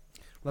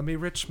 Let me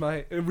reach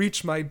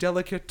my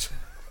delicate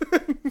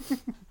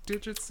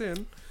digits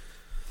in.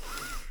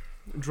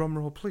 Drum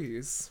roll,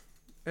 please.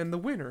 And the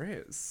winner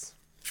is...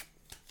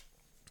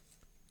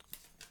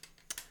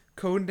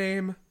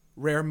 Codename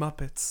Rare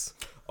Muppets.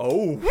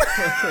 Oh.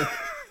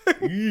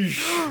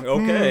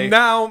 Okay.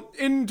 Now,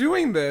 in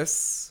doing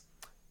this,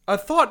 a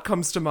thought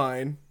comes to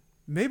mind.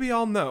 Maybe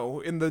I'll know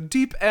in the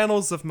deep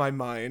annals of my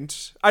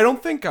mind. I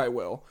don't think I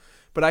will,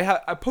 but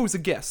I pose a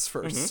guess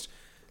first.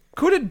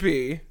 Could it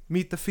be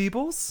Meet the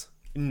Feebles?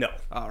 No.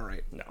 All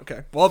right. No.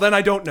 Okay. Well, then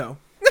I don't know.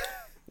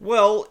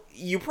 Well,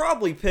 you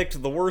probably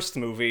picked the worst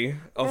movie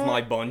of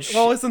my bunch.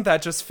 Well, isn't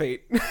that just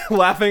fate?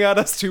 Laughing at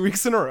us 2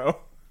 weeks in a row.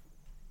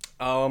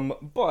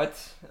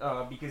 But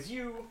because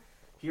you,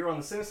 here on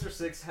the Sinister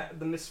Six, had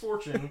the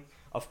misfortune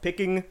of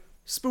picking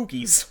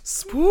Spookies.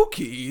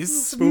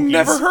 Spookies?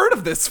 Never heard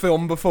of this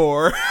film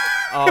before.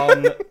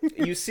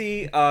 You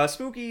see,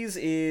 Spookies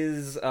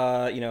is,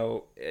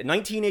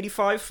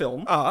 1985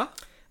 film.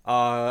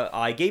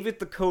 I gave it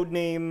the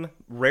codename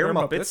Rare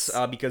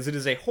Muppets, because it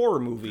is a horror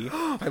movie.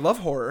 I love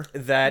horror.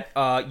 That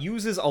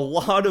uses a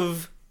lot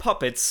of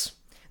puppets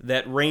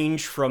that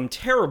range from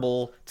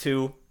terrible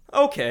to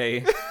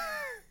okay.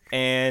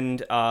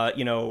 And,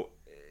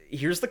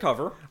 here's the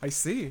cover. I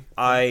see.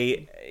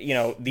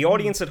 The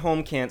audience at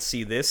home can't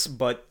see this,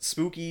 but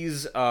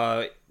Spookies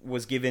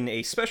was given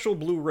a special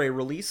Blu-ray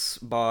release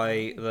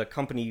by the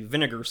company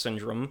Vinegar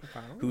Syndrome,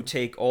 who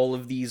take all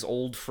of these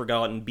old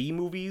forgotten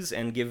B-movies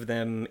and give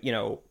them,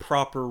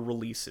 proper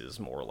releases,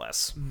 more or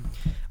less.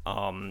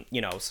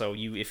 So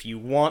if you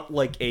want,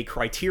 like, a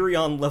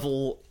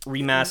Criterion-level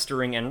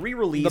remastering and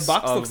re-release The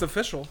box looks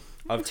official.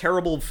 Of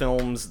terrible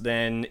films,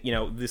 then,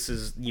 this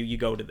is, you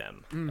go to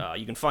them.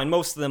 You can find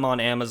most of them on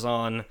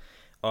Amazon,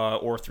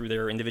 or through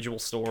their individual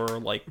store.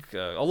 Like,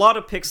 a lot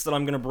of picks that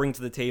I'm going to bring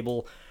to the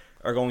table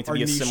are going to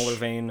be a similar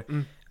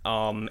vein.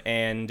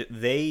 And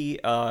they,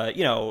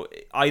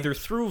 either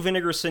through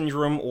Vinegar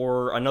Syndrome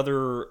or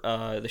another,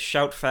 the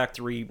Shout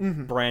Factory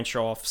branch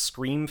off,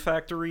 Scream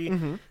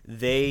Factory,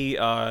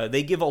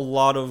 they give a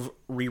lot of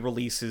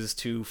re-releases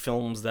to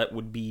films that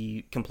would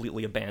be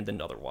completely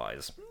abandoned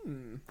otherwise.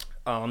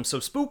 So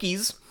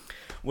Spookies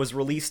was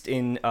released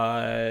in,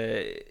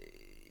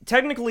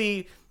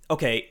 technically...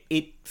 Okay,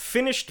 it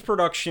finished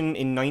production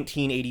in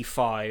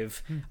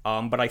 1985,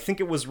 but I think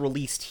it was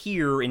released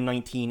here in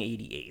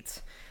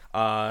 1988.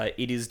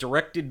 It is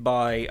directed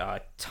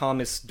by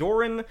Thomas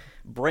Doran,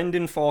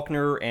 Brendan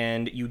Faulkner,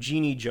 and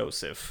Eugenie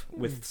Joseph,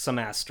 with some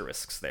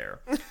asterisks there.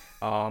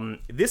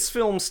 This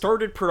film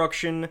started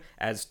production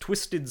as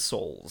Twisted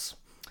Souls.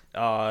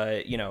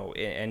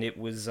 And it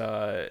was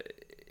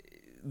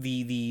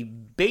the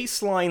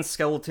baseline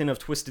skeleton of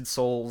Twisted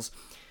Souls.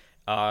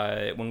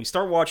 When we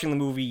start watching the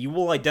movie, you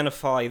will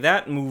identify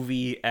that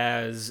movie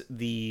as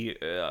the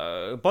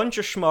bunch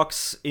of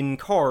schmucks in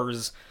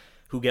cars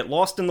who get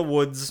lost in the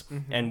woods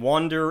and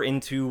wander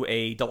into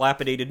a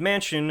dilapidated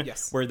mansion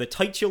where the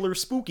titular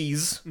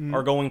Spookies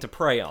are going to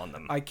prey on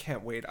them. I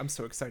can't wait. I'm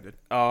so excited.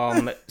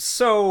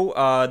 So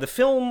the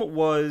film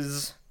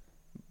was...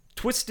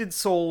 Twisted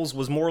Souls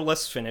was more or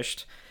less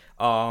finished,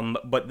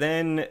 but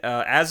then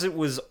as it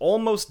was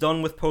almost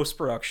done with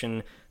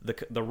post-production...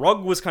 The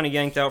rug was kind of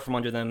yanked out from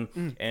under them,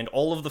 and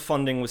all of the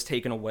funding was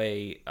taken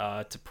away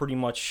to pretty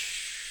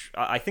much...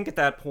 I think at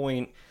that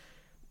point,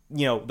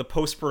 the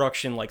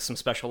post-production, like some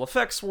special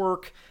effects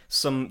work,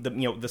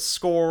 the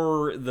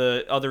score,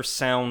 the other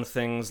sound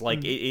things,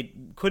 like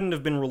it couldn't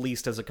have been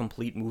released as a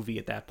complete movie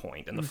at that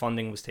point, and the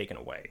funding was taken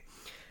away.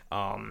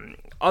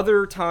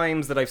 Other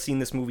times that I've seen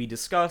this movie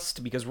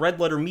discussed, because Red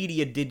Letter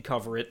Media did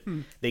cover it,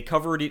 they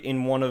covered it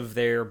in one of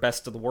their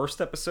Best of the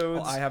Worst episodes.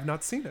 Well, I have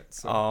not seen it.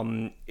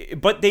 So.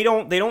 But they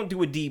don't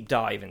do a deep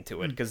dive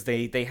into it, because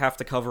they have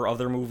to cover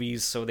other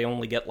movies, so they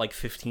only get like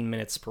 15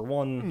 minutes per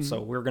one.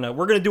 So we're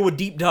gonna do a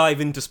deep dive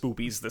into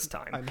Spookies this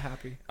time. I'm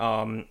happy.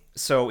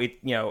 So it,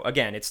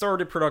 again, it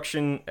started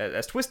production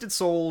as Twisted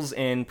Souls,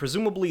 and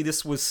presumably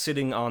this was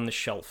sitting on the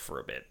shelf for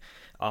a bit.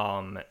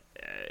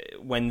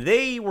 When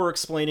they were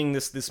explaining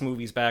this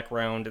movie's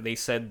background, they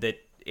said that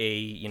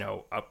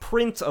a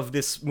print of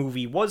this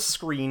movie was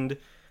screened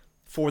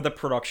for the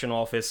production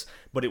office,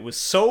 but it was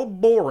so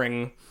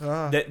boring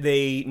that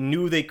they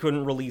knew they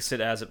couldn't release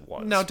it as it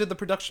was. Now, did the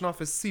production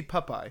office see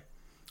Popeye?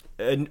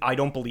 I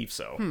don't believe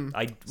so.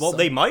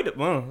 They might.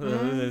 Well,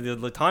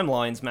 the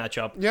timelines match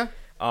up. Yeah.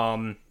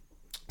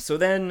 So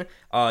then,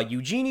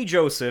 Eugenie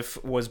Joseph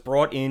was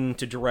brought in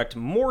to direct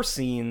more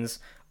scenes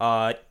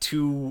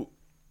to,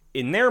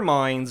 in their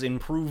minds,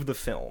 improve the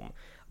film.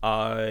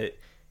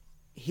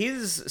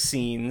 His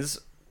scenes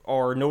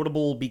are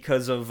notable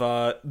because of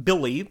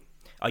Billy,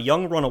 a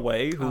young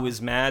runaway who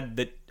is mad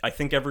that I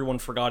think everyone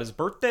forgot his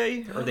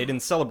birthday, or they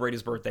didn't celebrate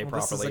his birthday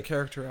properly. This is a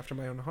character after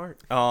my own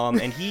heart.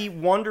 And he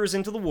wanders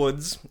into the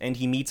woods, and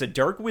he meets a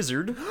dark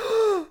wizard,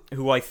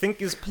 who I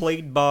think is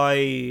played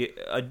by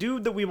a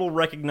dude that we will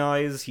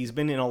recognize. He's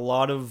been in a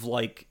lot of,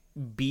 like,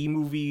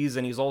 B-movies,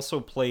 and he's also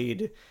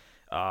played...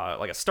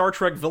 like a Star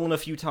Trek villain a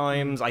few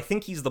times. I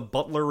think he's the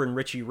butler in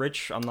Richie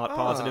Rich. I'm not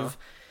positive.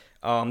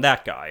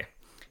 That guy.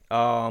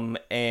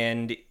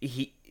 And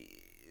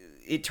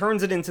it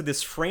turns it into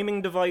this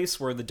framing device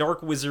where the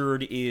Dark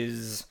Wizard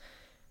is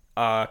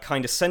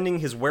kind of sending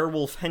his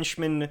werewolf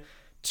henchmen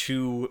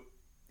to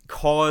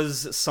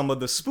cause some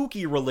of the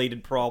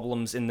spooky-related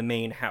problems in the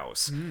main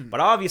house. But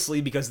obviously,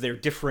 because they're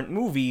different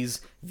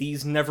movies,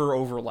 these never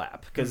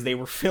overlap, because they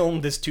were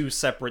filmed as two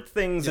separate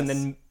things, and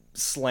then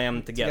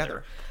slammed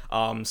together.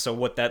 So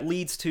what that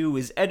leads to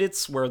is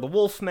edits where the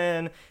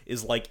Wolfman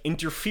is like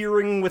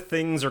interfering with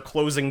things or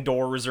closing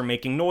doors or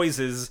making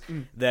noises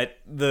that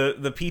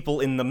the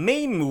people in the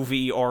main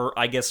movie are,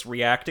 I guess,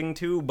 reacting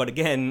to. But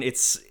again,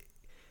 it's,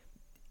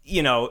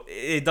 you know,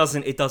 it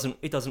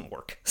doesn't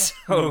work.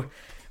 So,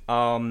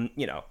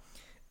 you know.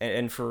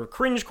 And for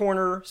Cringe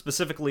Corner,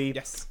 specifically,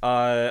 Yes.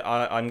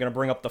 I'm going to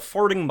bring up the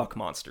Farting Muck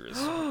Monsters.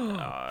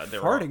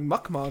 Farting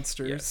muck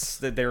monsters. Yes,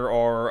 there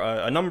are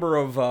a number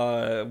of...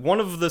 one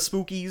of the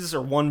spookies,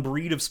 or one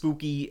breed of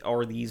spooky,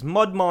 are these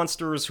mud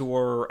monsters who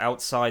are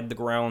outside the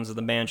grounds of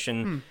the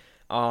mansion.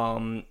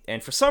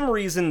 And for some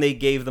reason, they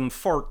gave them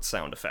fart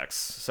sound effects.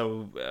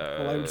 So,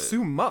 Well, I would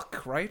assume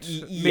muck, right?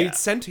 yeah. Made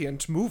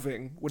sentient,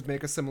 moving, would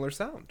make a similar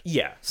sound.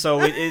 yeah,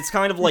 so it's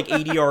kind of like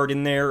ADR'd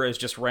in there as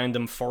just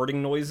random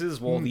farting noises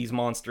while these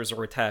monsters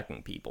are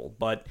attacking people.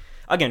 But,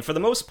 again, for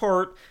the most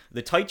part,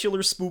 the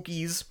titular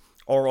spookies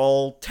are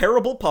all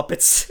terrible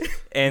puppets,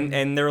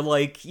 and they're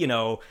like, you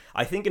know,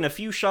 I think in a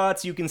few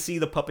shots you can see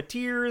the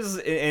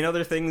puppeteers and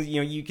other things, you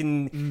know, you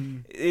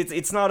can,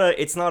 it's not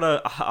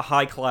a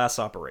high class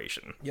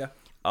operation. Yeah.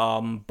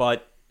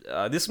 But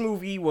this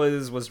movie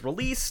was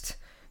released,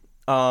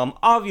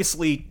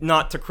 obviously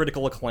not to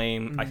critical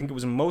acclaim. I think it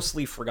was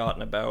mostly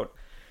forgotten about,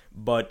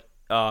 but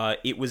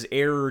it was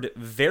aired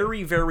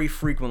very, very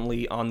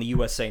frequently on the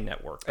USA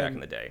Network back in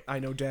the day. I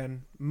know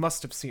Dan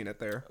must have seen it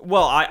there.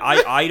 Well,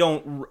 I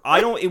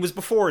don't, it was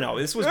before, no,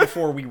 this was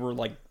before we were,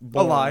 like,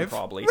 born, Alive.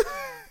 probably.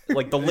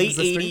 Like, the late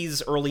Existing.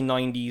 80s, early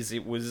 90s,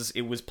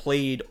 it was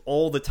played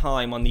all the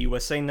time on the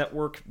USA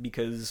Network,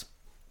 because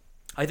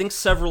I think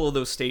several of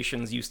those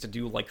stations used to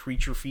do, like,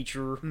 creature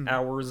feature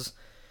hours,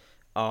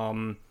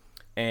 and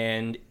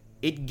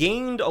it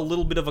gained a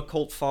little bit of a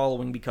cult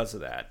following because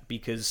of that,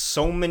 because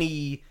so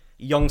many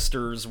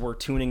youngsters were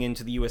tuning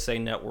into the USA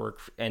Network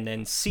and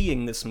then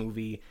seeing this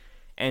movie,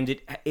 and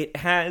it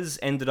has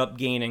ended up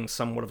gaining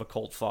somewhat of a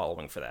cult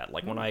following for that.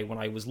 Like when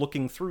I was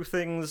looking through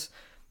things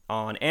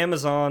on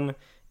Amazon,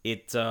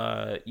 it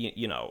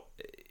you know,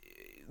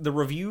 the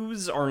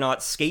reviews are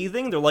not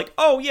scathing. They're like,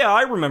 oh yeah,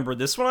 I remember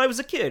this when I was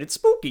a kid. It's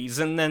Spookies,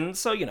 and then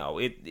so you know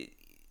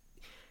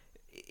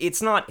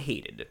it's not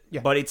hated,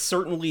 but it's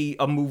certainly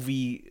a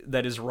movie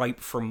that is ripe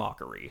for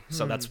mockery.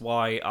 So that's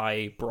why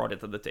I brought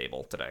it to the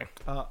table today.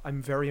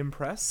 I'm very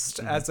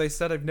impressed. As I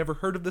said, I've never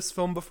heard of this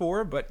film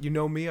before, but you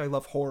know me, I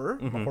love horror.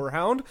 I'm a horror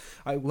hound.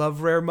 I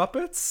love rare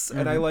Muppets,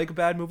 and I like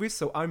bad movies,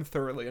 so I'm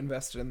thoroughly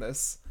invested in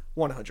this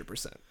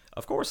 100%.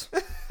 Of course.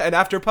 And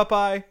after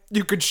Popeye,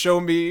 you could show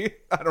me,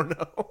 I don't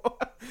know,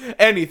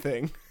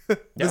 anything.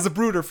 There's a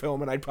Brooder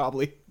film, and I'd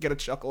probably get a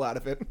chuckle out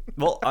of it.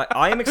 Well,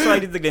 I am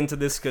excited to get into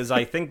this because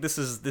I think this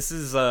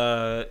is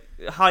a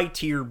high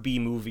tier B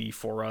movie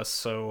for us.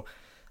 So,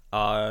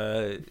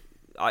 I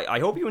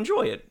hope you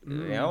enjoy it.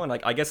 You know, and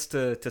I guess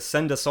to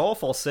send us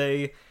off, I'll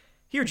say,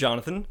 here,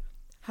 Jonathan,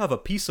 have a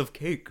piece of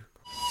cake.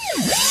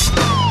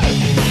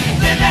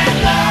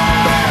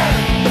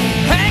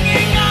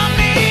 Hanging on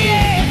the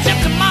edge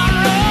of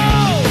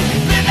tomorrow.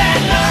 Live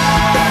and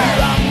learn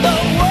from the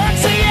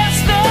works of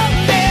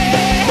yesterday.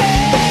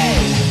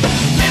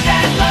 Live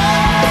and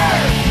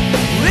learn.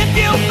 If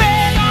you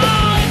beg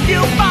or if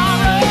you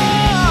borrow.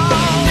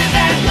 Live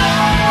and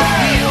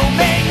learn. You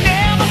may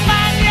never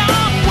find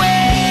your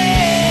way.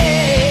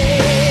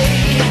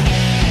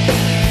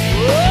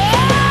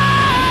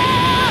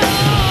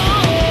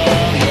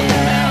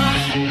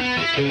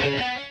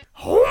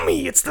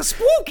 Homie, it's the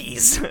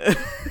Spookies!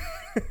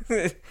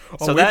 It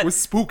was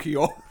spooky,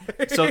 all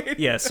right.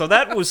 So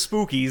that was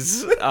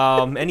Spookies.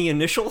 Any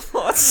initial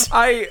thoughts?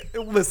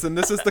 Listen,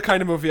 this is the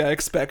kind of movie I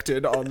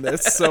expected on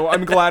this, so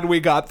I'm glad we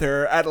got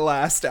there at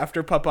last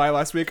after Popeye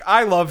last week.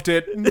 I loved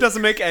it. It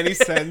doesn't make any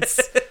sense.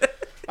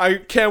 I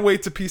can't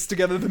wait to piece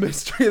together the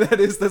mystery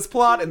that is this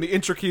plot and the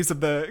intricacies of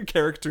the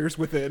characters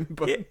within.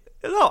 But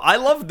No, I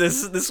love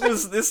this.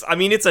 This. I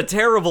mean, it's a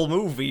terrible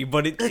movie,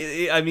 but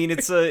I mean,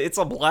 it's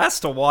a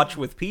blast to watch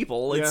with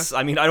people. It's. Yeah.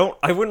 I mean,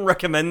 I wouldn't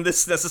recommend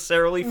this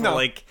necessarily for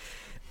like,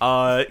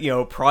 you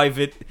know,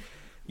 private,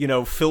 you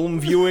know, film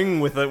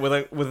viewing with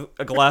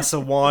a glass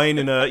of wine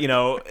in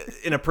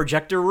a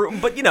projector room.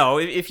 But you know,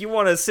 if you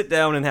want to sit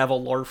down and have a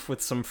larf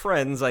with some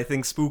friends, I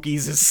think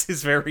Spookies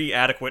is very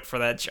adequate for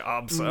that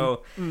job.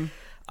 So,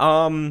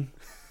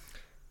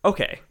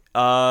 okay.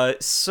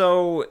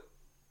 So.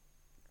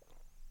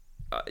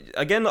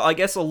 Again, I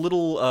guess a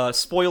little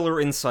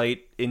spoiler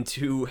insight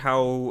into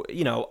how,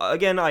 you know,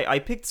 again, I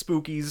picked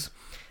Spookies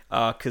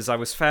because I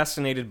was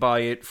fascinated by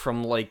it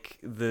from, like,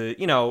 the,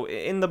 you know,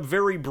 in the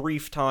very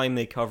brief time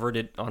they covered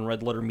it on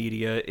Red Letter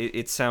Media,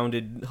 it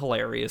sounded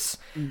hilarious.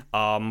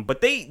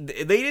 But they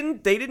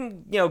didn't,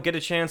 you know, get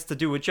a chance to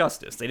do it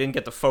justice. They didn't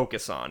get to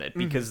focus on it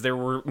because there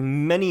were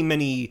many,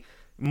 many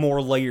more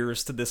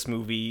layers to this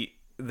movie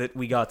that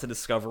we got to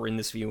discover in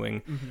this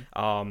viewing.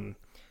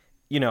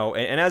 You know,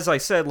 and as I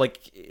said,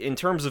 like, in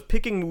terms of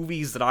picking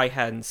movies that I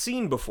hadn't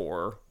seen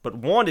before, but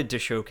wanted to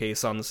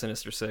showcase on the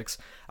Sinister Six,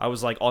 I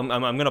was like, I'm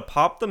going to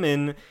pop them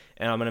in,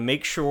 and I'm going to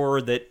make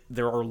sure that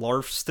there are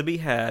larfs to be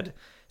had.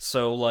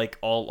 So like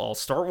I'll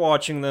start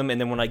watching them, and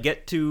then when I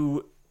get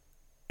to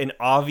an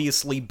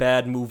obviously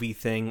bad movie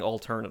thing, I'll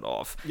turn it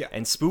off. Yeah.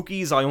 And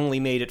Spookies, I only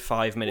made it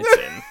 5 minutes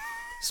in.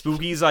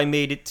 Spookies, I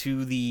made it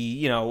to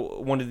the,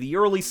 one of the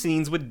early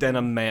scenes with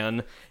Denim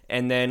Man,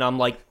 and then I'm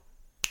like,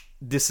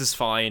 this is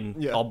fine.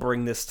 Yeah. I'll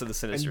bring this to the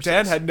Sinister And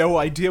Dan Six. had no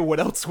idea what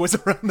else was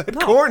around that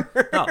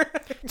corner. No.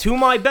 To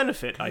my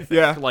benefit, I think.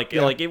 Yeah, Like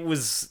yeah. it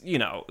was,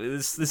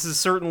 this is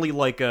certainly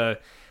like a,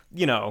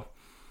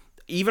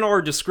 even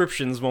our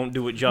descriptions won't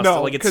do it justice.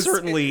 No, like it's 'cause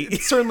certainly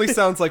it certainly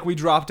sounds like we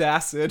dropped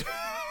acid.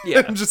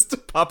 Yeah. and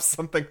just pop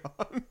something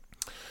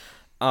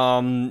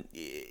on.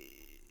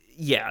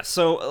 Yeah,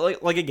 so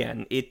like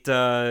again, it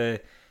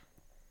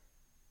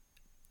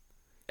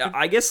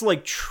I guess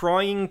like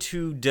trying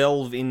to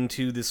delve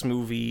into this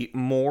movie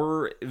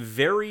more,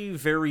 very,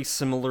 very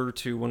similar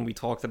to when we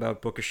talked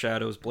about Book of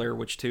Shadows, Blair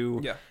Witch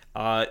 2. Yeah.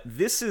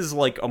 This is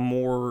like a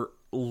more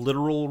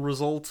literal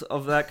result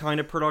of that kind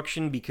of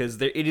production, because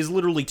it is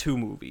literally 2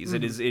 movies.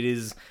 Mm-hmm. It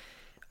is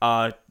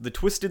the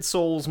Twisted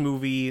Souls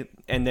movie,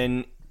 and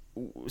then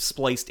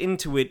spliced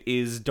into it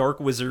is Dark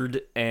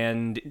Wizard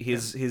and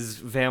his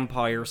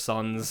vampire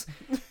sons,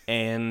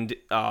 and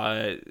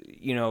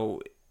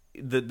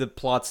the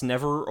plots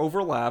never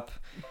overlap.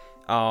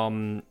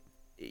 So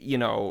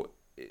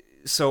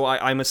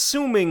I'm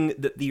assuming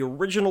that the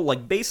original,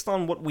 like based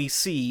on what we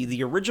see,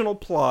 the original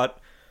plot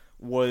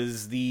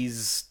was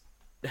these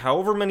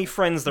however many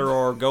friends there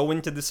are go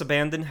into this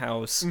abandoned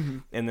house,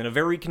 and then a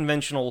very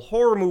conventional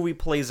horror movie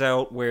plays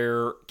out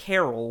where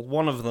Carol,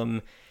 one of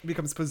them,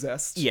 Becomes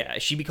possessed. yeah,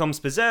 she becomes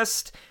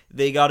possessed.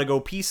 They gotta go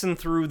piecing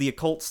through the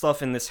occult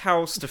stuff in this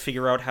house to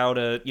figure out how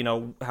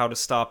to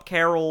stop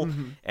Carol.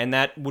 And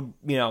that would,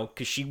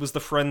 because she was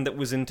the friend that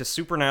was into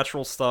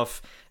supernatural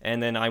stuff.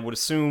 And then I would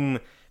assume,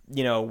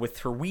 with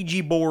her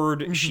Ouija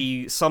board,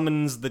 she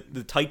summons the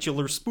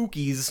titular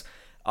spookies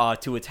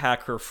to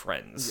attack her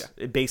friends.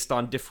 Yeah. Based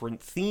on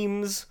different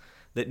themes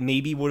that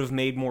maybe would have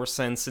made more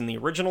sense in the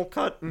original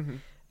cut.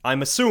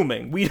 I'm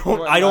assuming.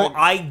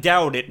 I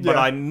doubt it, but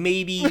Yeah.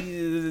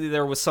 maybe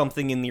there was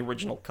something in the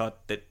original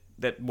cut that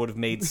would have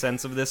made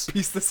sense of this.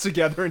 Piece this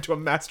together into a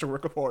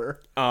masterwork of horror.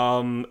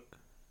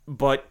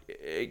 But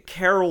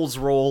Carol's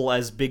role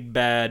as Big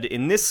Bad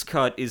in this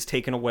cut is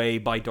taken away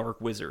by Dark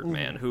Wizard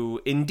Man,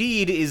 who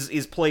indeed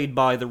is played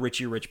by the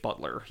Richie Rich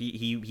butler.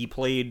 He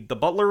played the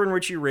butler in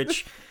Richie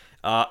Rich.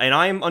 And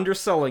I am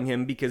underselling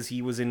him because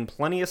he was in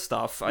plenty of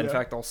stuff. In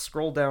fact, I'll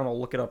scroll down. I'll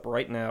look it up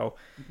right now.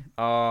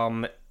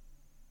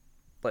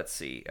 Let's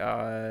see.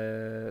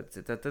 Who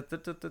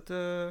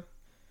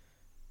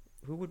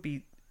would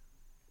be...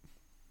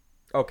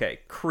 Okay,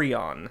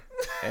 Creon.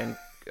 And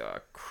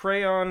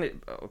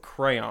Crayon...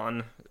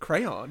 Crayon.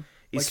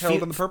 Is Like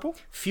Harold and the Purple?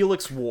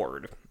 Felix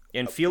Ward.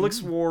 And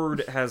Felix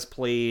Ward has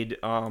played,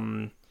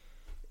 again,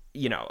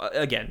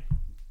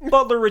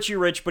 Butler Richie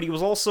Rich, but he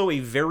was also a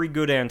very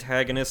good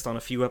antagonist on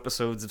a few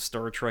episodes of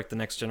Star Trek: The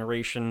Next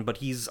Generation. But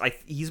he's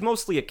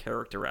mostly a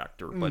character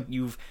actor. But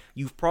you've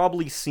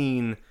probably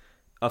seen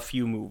a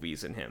few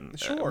movies in him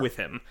with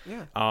him.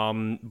 Yeah.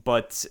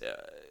 But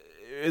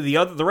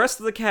the rest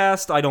of the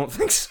cast, I don't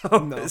think so.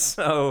 No.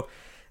 So.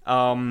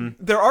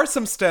 There are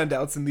some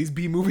standouts in these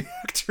B-movie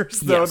actors,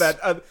 though, Yes.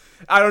 that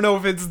I don't know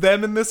if it's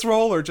them in this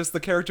role or just the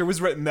character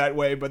was written that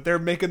way, but they're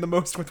making the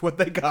most with what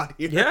they got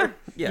here.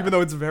 Yeah. Even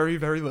though it's very,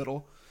 very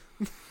little.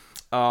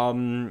 So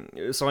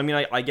I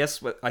mean, I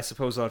guess I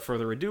suppose without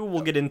further ado,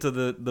 we'll get into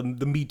the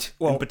meat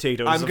and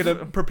potatoes. I'm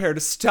gonna prepare to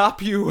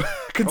stop you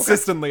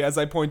consistently as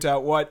I point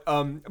out what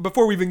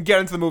before we even get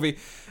into the movie,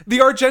 the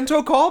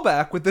Argento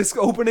callback with this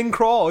opening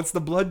crawl. It's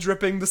the blood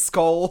dripping the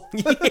skull.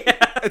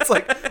 It's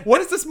like, what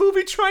is this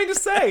movie trying to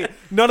say?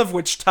 None of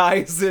which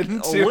ties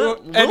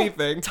into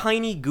anything.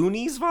 Tiny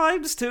Goonies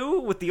vibes too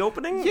with the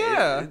opening.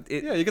 Yeah,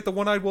 It- yeah. You get the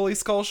one-eyed Wooly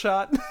skull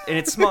shot. and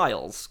it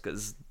smiles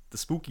because the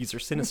spookies are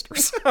sinister.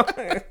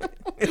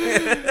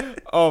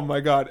 Oh my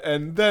god.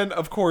 And then,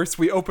 of course,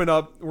 we open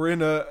up. We're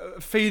in a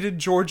faded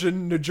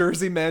Georgian, New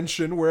Jersey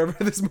mansion,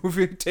 wherever this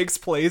movie takes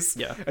place.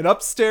 Yeah. And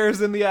upstairs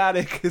in the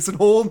attic is an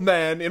old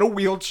man in a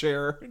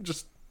wheelchair,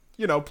 just,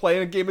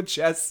 playing a game of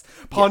chess,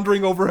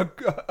 pondering over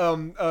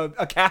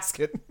a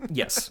casket.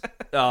 Yes.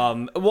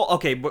 Well,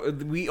 okay, but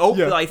we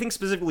open. Yeah. I think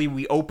specifically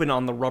we open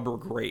on the rubber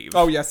grave.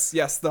 Oh, yes,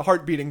 the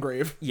heart-beating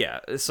grave.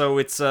 Yeah. So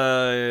it's which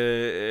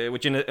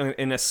in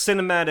a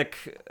cinematic,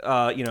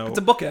 It's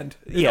a bookend.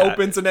 It Yeah.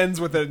 opens and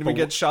ends with it, and we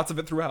get shots of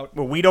it throughout.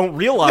 well, we don't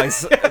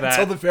realize that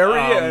Until the very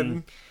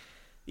end.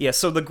 Yeah,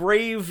 so the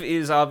grave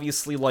is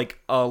obviously like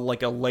a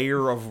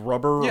layer of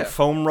rubber, Yeah.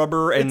 foam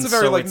rubber, and It's a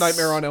very, so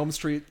Nightmare on Elm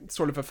Street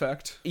sort of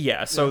effect.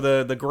 Yeah, so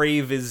the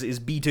grave is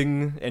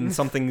beating and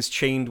something's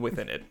chained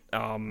within it.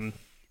 And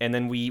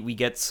then we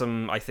get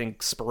some, I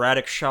think,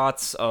 sporadic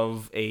shots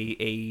of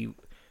a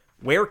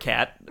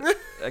werecat,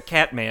 a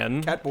cat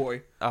man,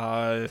 Catboy.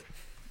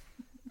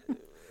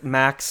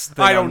 Max.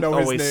 The I don't know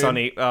his Always name.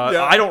 Sunny.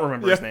 Yeah. I don't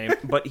remember his Yeah. name,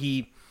 but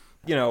he,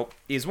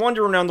 is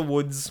wandering around the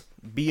woods,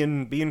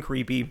 being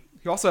creepy,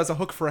 He also has a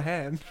hook for a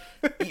hand.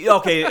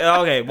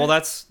 Okay. Well,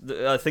 that's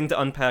a thing to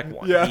unpack.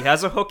 One. Yeah. He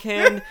has a hook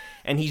hand,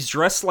 and he's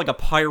dressed like a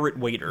pirate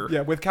waiter.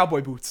 Yeah, with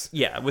cowboy boots.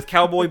 Yeah, with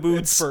cowboy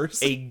boots,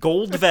 furs. a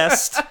gold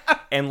vest,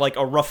 and like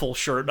a ruffle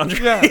shirt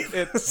underneath. Yeah,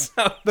 it's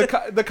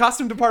the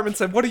costume department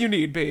said, "What do you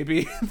need,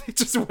 baby?" They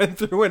just went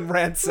through and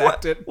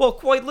ransacked it. Well,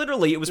 quite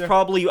literally, it was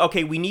probably,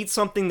 okay, we need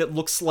something that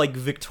looks like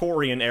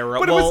Victorian era.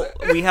 But it well,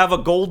 was- we have a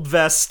gold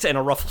vest and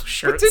a ruffle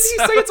shirt. But didn't he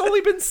say it's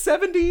only been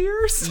 70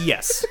 years?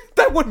 Yes.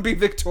 That wouldn't be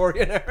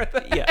Victorian era.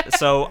 Yeah,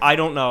 so I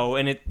don't know.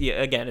 And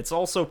again, it's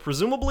also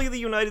presumably the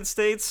United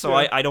States, so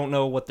Yeah. I don't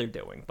know what they're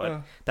doing,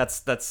 but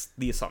that's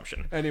the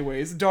assumption.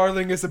 Anyways,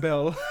 darling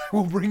Isabel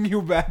will bring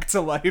you back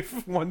to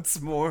life once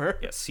more.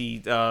 Yes,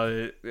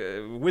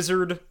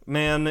 Wizard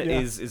Man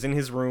is in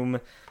his room.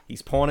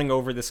 He's pawning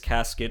over this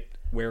casket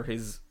where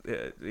his,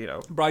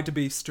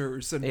 Bride-to-be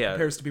stirs and Yeah.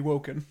 prepares to be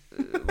woken.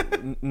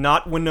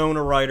 not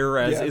Winona Ryder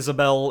as Yeah.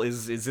 Isabel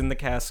is in the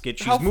casket.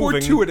 She's How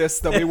moving. fortuitous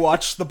that we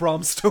watched the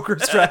Bram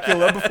Stoker's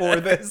Dracula before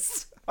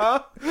this.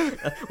 Huh?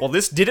 Well,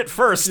 this did it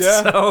first.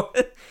 Yeah. So,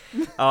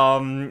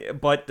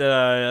 but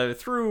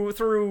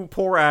through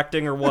poor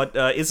acting or what,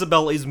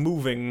 Isabel is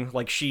moving.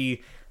 Like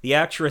the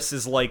actress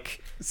is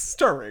like,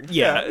 Stirring.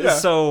 yeah.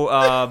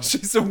 So,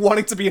 She's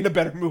wanting to be in a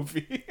better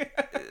movie.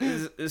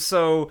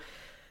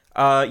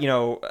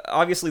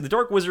 obviously the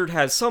Dark Wizard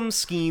has some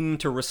scheme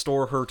to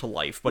restore her to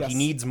life, but he Yes.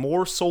 needs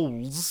more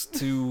souls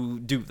to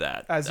do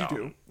that. As you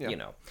do,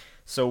 yeah.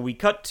 So we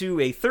cut to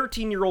a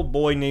 13-year-old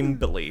boy named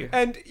Billy.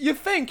 And you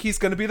think he's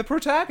going to be the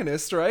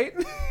protagonist, right?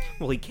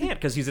 Well, he can't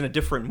because he's in a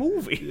different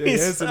movie. He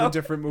is in a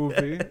different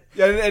movie.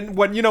 Yeah, and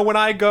when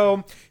I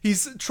go,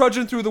 he's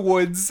trudging through the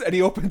woods and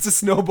he opens a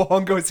snowball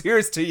and goes,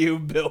 "Here's to you,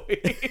 Billy."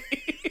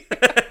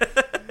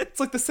 It's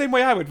like the same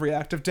way I would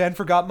react if Dan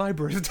forgot my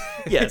birthday.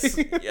 Yes.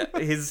 Yeah.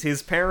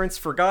 His parents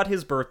forgot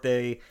his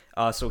birthday,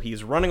 so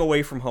he's running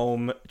away from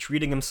home,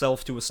 treating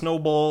himself to a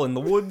snowball in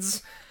the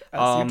woods.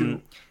 As you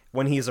do.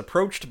 When he is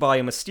approached by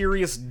a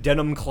mysterious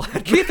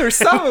denim-clad Peter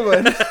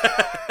Sullivan.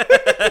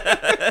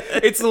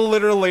 It's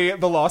literally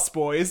the Lost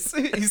Boys.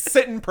 He's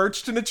sitting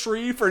perched in a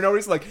tree for no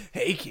reason, like,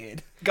 "Hey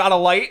kid, got a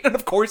light?" And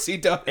of course he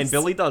does. And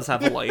Billy does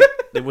have a light.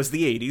 It was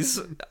the 80s.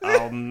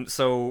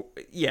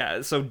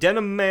 So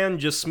Denim Man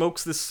just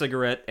smokes this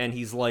cigarette, and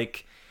he's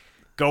like,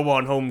 "Go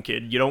on home,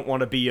 kid. You don't want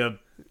to be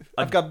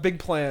I've got big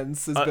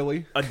plans, says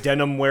Billy. a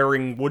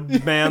denim-wearing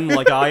woodman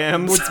like I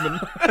am." Woodsman.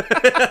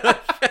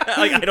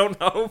 Like, I don't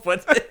know,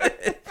 but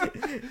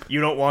you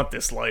don't want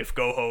this life.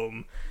 Go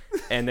home.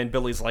 And then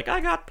Billy's like,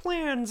 "I got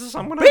plans.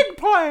 I'm gonna Big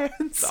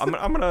plans. I'm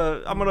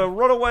gonna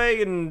run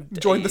away and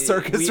Join the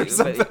circus or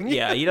something."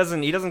 Yeah, he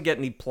doesn't get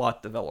any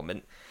plot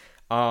development.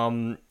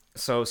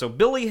 So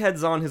Billy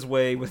heads on his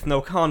way with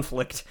no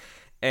conflict,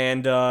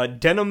 and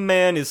Denim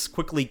Man is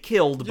quickly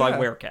killed by Yeah.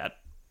 Werecat.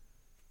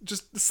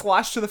 Just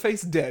slashed to the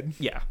face, dead.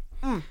 Yeah.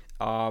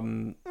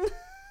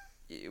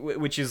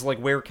 Which is like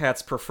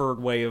Werecat's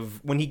preferred way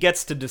of, when he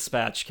gets to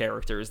dispatch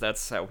characters,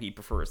 that's how he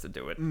prefers to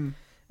do it.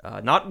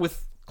 Not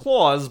with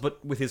claws,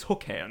 but with his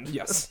hook hand.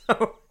 Yes.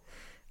 So,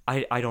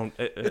 I don't...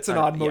 It's an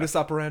odd modus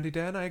operandi,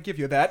 Dan. I give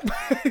you that.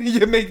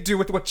 You make do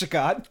with what you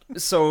got.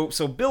 So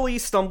Billy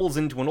stumbles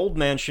into an old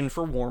mansion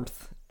for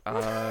warmth.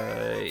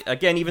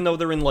 Again, even though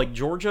they're in like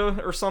Georgia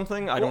or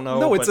something, I don't know.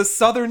 No, it's but a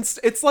southern.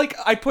 It's like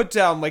I put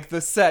down like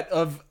the set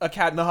of A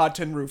Cat in a Hot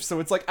Tin Roof, so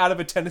it's like out of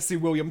a Tennessee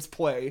Williams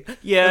play.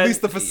 Yeah, at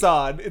least the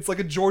facade. It's like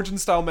a Georgian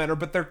style manor,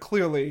 but they're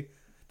clearly.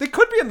 They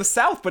could be in the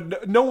South,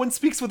 but no one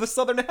speaks with a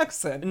Southern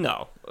accent.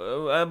 No,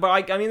 but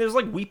I mean, there's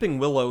like weeping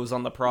willows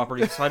on the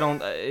property, so I don't.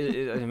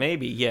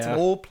 Maybe, yeah. It's an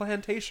old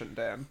plantation,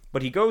 Dan.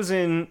 But he goes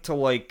in to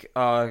like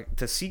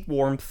to seek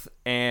warmth,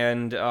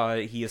 and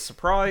he is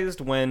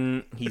surprised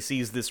when he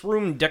sees this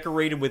room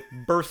decorated with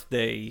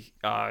birthday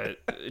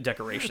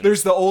decorations.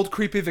 There's the old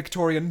creepy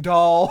Victorian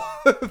doll.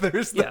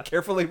 There's the Yeah.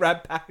 carefully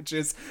wrapped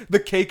packages, the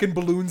cake and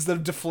balloons that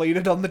are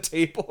deflated on the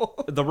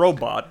table. the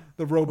robot.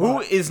 The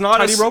robot. Who is not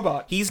Tiny a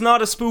robot. He's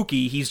not a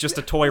spooky. He's just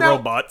a toy Now,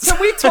 robot. Can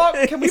we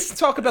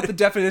talk about the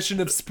definition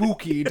of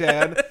spooky,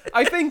 Dan?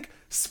 I think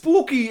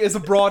spooky is a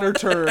broader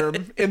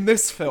term in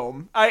this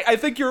film. I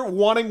think you're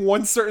wanting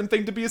one certain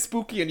thing to be a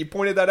spooky, and you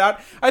pointed that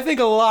out. I think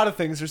a lot of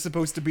things are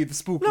supposed to be the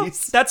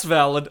spookies. That's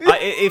valid.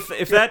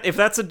 If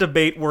that's a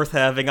debate worth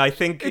having, I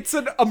think It's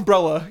an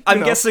umbrella. you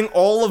I'm know. guessing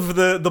all of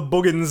the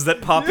boogans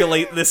that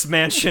populate this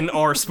mansion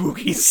are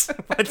spookies.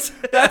 But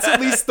That's at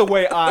least the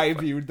way I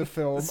viewed the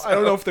film. I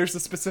don't know if there's a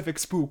specific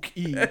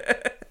spook-y.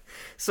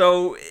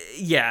 so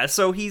yeah,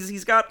 so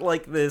he's got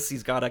like this.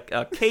 He's got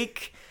a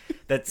cake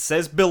that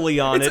says Billy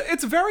on it.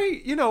 It's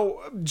very,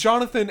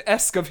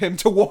 Jonathan-esque of him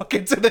to walk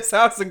into this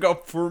house and go,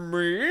 "For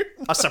me?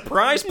 A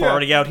surprise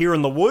party out here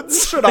in the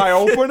woods. Should I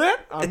open it?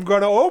 I'm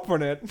gonna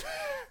open it."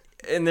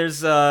 And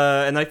there's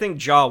and I think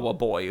Jawa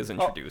Boy is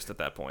introduced at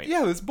that point.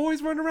 Yeah, this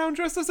boy's running around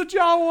dressed as a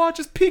Jawa,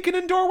 just peeking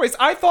in doorways.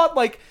 I thought,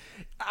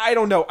 I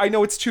don't know. I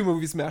know it's two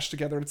movies mashed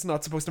together and it's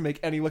not supposed to make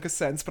any lick of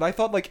sense, but I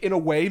thought, like, in a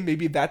way,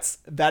 maybe that's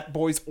that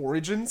boy's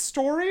origin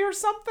story or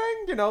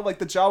something. You know, like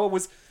the Jawa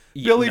was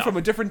Billy no. from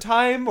a different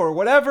time or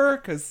whatever,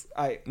 because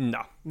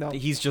No. No.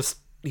 He's just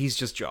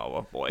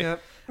Jawa Boy.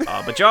 Yep.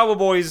 But Jawa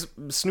Boy's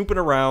snooping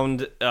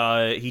around.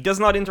 He does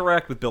not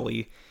interact with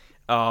Billy.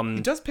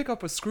 He does pick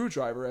up a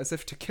screwdriver as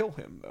if to kill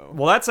him, though.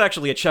 Well, that's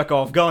actually a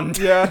Chekhov gun.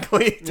 Yeah.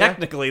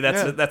 Technically,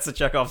 Yeah. that's a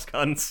Chekhov's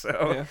gun.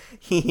 So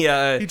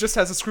Yeah. He just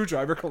has a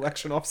screwdriver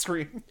collection off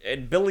screen.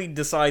 and Billy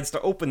decides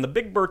to open the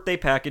big birthday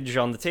package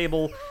on the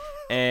table,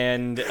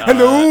 and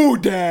Hello,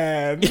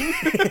 Dad.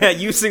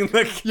 using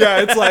the Yeah,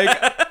 it's like,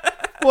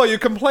 well, you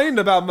complained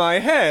about my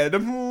head.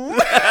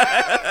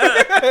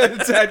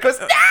 Dad goes,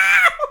 no!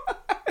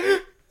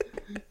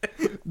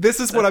 This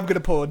is what I'm going to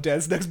pull on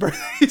Dad's next birthday.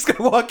 He's going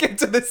to walk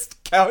into this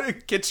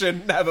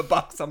kitchen and have a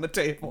box on the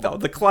table.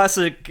 the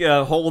classic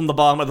hole in the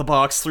bottom of the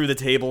box through the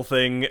table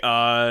thing.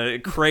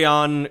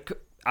 Crayon.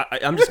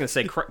 I'm just gonna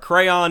say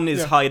Crayon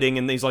is hiding,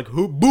 and he's like,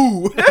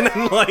 "Boo!" and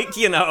then, like,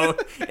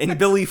 and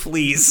Billy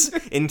flees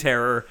in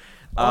terror.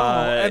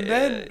 And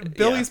then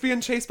Billy's being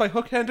chased by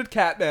hook-handed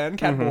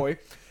Catboy.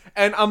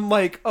 And I'm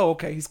like, oh,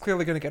 okay, he's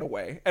clearly going to get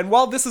away. And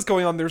while this is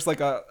going on, there's like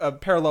a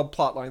parallel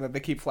plot line that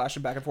they keep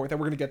flashing back and forth that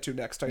we're going to get to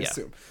next, I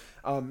assume.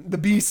 The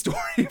B story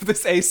of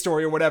this A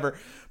story or whatever.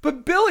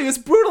 But Billy is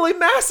brutally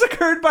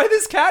massacred by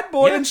this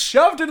Catboy and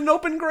shoved in an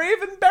open grave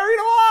and buried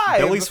alive.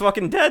 Billy's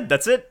fucking dead.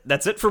 That's it.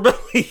 That's it for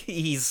Billy.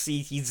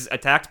 He's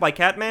attacked by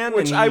Catman,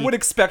 Which I would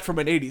expect from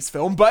an 80s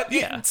film, but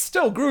Yeah. it's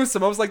still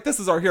gruesome. I was like, this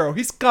is our hero.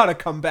 He's got to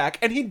come back.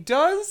 And he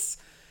does.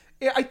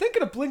 I think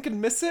in a blink and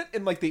miss it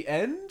in like the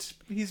end,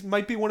 he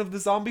might be one of the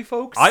zombie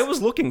folks. I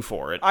was looking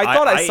for it. I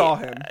thought I saw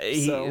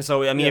him.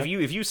 So I mean,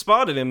 if you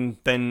spotted him,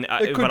 then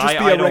it could but just I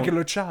be a don't-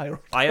 regular child.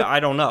 I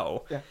don't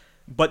know. Yeah.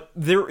 But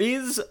there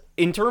is,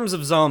 in terms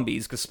of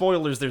zombies, because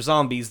spoilers, they're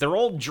zombies, they're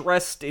all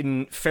dressed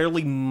in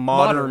fairly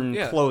modern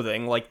yeah.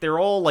 clothing. Like, they're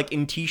all, like,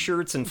 in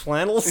t-shirts and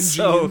flannels. And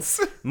so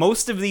jeans.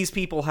 most of these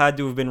people had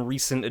to have been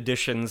recent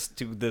additions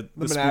to the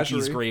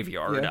menagerie. Spookies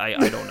graveyard. Yeah.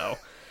 I don't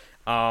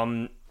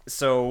know.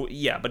 So,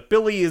 yeah, but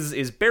Billy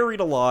is buried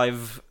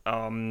alive.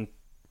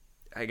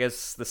 I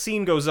guess the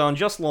scene goes on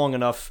just long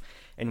enough,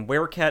 and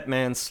Werecat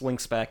Man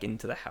slinks back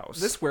into the house.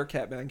 This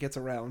Werecat Man gets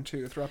around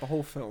too throughout the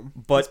whole film.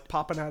 But- He's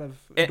popping out of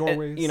And-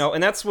 doorways.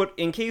 and that's what,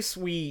 in case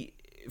we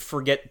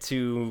forget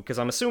to, because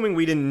I'm assuming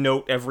we didn't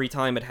note every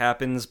time it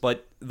happens,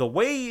 but the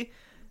way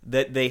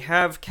that they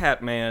have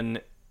Catman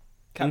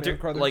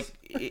Crothers.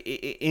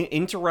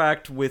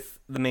 interact with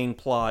the main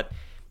plot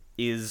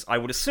is, I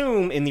would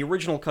assume, in the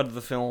original cut of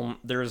the film,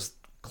 there's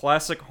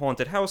classic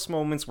haunted house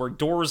moments where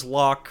doors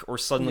lock or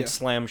suddenly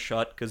slam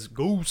shut because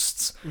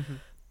ghosts. Mm-hmm.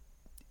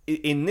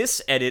 In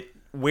this edit,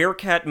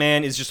 Werecat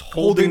Man is just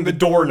holding the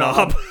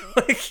doorknob.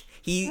 Like,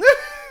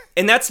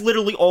 and that's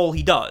literally all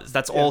he does.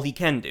 That's all he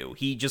can do.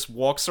 He just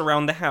walks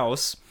around the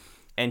house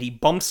and he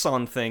bumps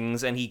on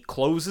things and he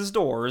closes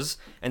doors,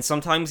 and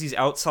sometimes he's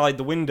outside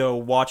the window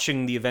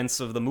watching the events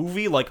of the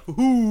movie, like,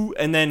 whoo,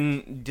 and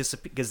then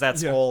disappear, because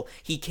that's all.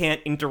 He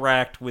can't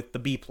interact with the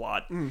B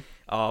plot.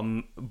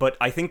 But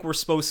I think we're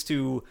supposed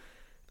to,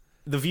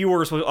 the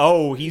viewers,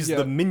 he's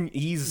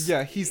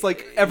he's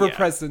like ever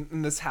present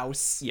in this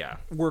house. Yeah.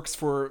 Works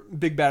for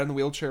Big Bad in the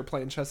wheelchair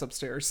playing chess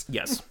upstairs.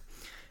 Yes.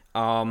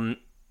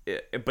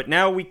 But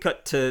now we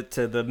cut to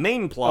the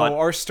main plot. Oh,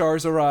 our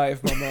stars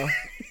arrive, Mama.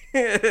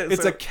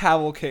 It's a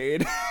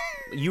cavalcade.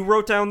 You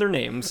wrote down their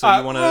names, so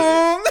you want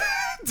to...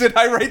 Did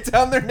I write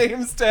down their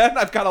names, Dan?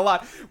 I've got a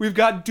lot. We've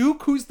got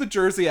Duke, who's the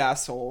Jersey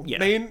asshole. Yeah.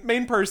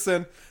 Main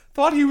person.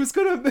 Thought he was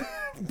gonna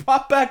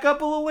pop back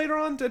up a little later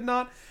on, did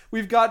not.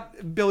 We've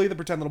got Billy, the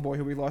pretend little boy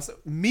who we lost.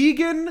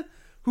 Megan,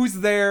 who's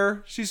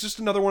there. She's just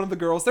another one of the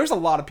girls. There's a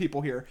lot of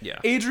people here. Yeah.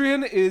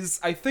 Adrian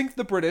is, I think,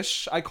 the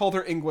British. I called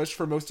her English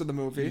for most of the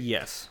movie.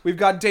 Yes. We've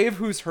got Dave,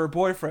 who's her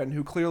boyfriend,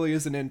 who clearly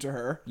isn't into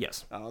her.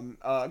 Yes.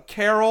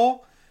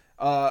 Carol,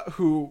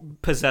 who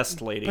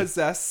Possessed lady.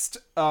 possessed.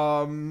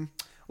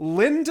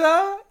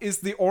 Linda is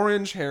the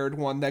orange-haired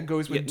one that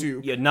goes with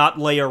Duke. Yeah, not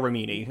Leia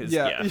Ramini.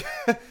 Yeah.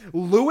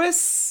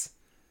 Lewis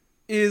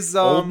is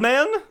Old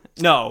man?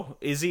 No.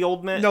 Is he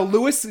old man? No,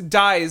 Lewis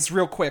dies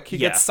real quick. He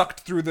Yeah. gets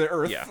sucked through the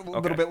earth Yeah, a little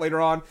okay. bit later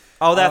on.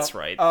 Oh, that's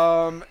right.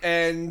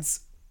 And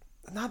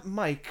not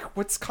Mike.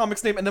 What's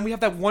comic's name? And then we have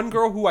that one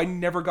girl who I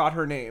never got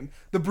her name.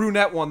 The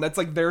brunette one that's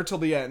like there till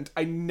the end.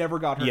 I never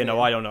got her name. No,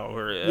 I don't know.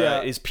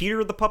 Yeah. Is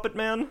Peter the puppet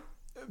man?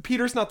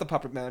 Peter's not the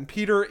puppet man.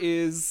 Peter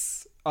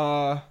is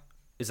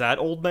Is that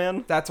old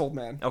man? that's old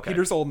man. Okay.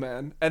 Peter's old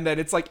man. And then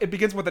it's like it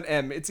begins with an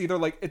M. It's either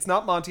like it's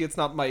not Monty, it's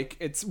not Mike,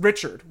 it's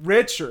Richard.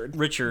 Richard.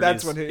 is,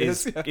 That's what it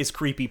is. is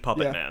creepy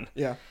puppet Yeah. man.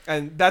 Yeah.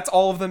 And that's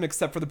all of them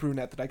except for the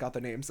brunette that I got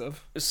the names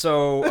of.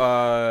 So,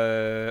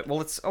 well,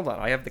 let's hold on.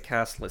 I have the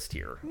cast list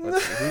here.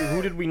 Let's see.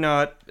 Who did we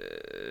not?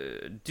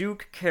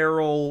 Duke,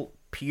 Carol,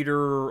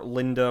 Peter,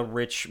 Linda,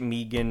 Rich,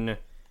 Megan,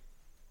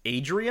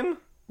 Adrian,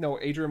 No,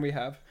 Adrian we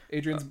have.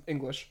 Adrian's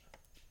English.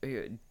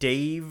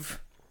 Dave.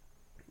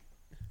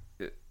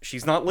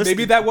 She's not listed.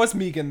 Maybe that was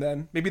Megan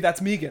then. Maybe that's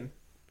Megan.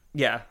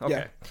 Yeah.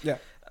 Okay. Yeah.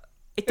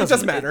 It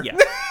doesn't matter. Yeah.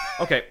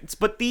 Okay,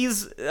 but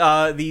these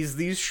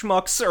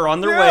schmucks are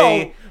on their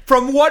way.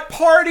 From what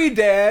party,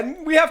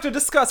 Dan? We have to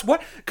discuss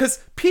what,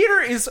 because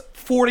Peter is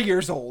 40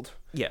 years old.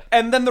 Yeah.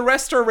 And then the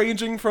rest are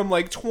ranging from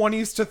like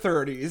 20s to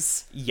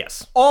 30s.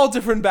 Yes. All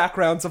different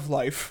backgrounds of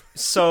life.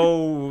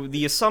 So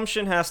the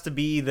assumption has to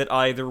be that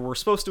either we're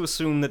supposed to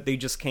assume that they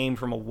just came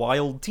from a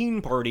wild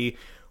teen party,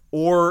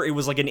 or it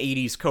was like an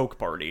 80s Coke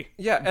party.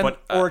 Yeah, and,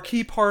 or a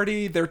key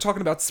party. They were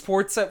talking about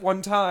sports at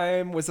one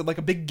time. Was it like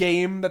a big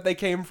game that they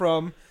came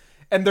from?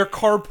 And they're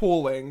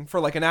carpooling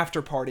for like an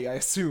after party, I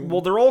assume.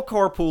 Well, they're all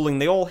carpooling.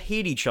 They all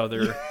hate each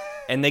other.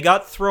 And they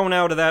got thrown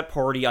out of that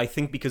party, I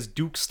think, because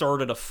Duke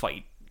started a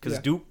fight. Because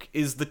Duke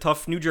is the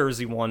tough New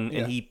Jersey one,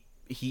 and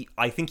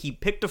I think he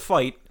picked a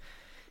fight.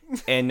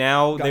 And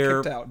now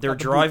they're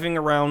driving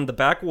around the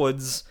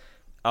backwoods,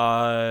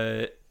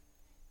 carpooling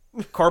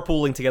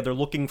together,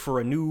 looking for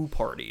a new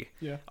party.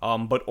 Yeah.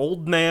 But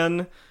old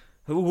man,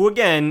 who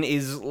again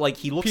is like,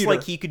 he looks Peter.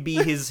 like he could be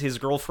his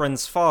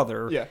girlfriend's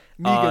father. Yeah,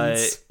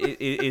 Negan's.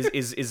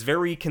 is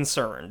very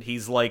concerned.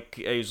 He's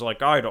like I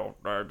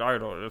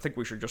think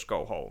we should just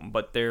go home.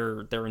 But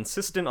they're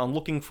insistent on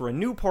looking for a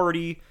new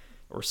party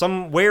or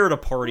somewhere to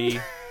party.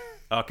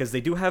 Because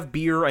they do have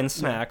beer and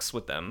snacks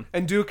with them.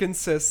 And Duke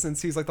insists,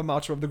 since he's like the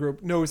macho of the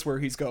group, knows where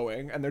he's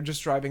going. And they're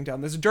just driving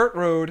down this dirt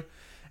road.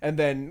 And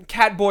then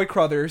Catboy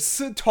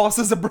Crothers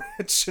tosses a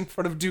branch in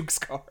front of Duke's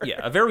car.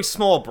 Yeah, a very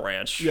small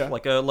branch. Yeah.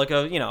 Like a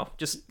you know,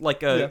 just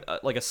like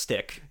a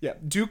stick. Yeah,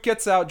 Duke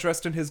gets out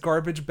dressed in his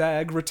garbage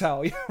bag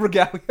regalia.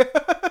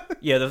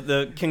 Yeah,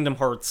 the Kingdom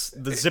Hearts,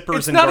 the zippers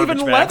It's and not garbage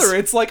even bags. leather,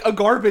 it's like a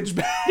garbage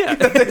bag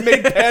that they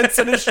made pants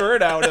and a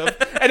shirt out of.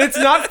 And it's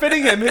not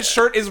fitting him. His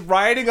shirt is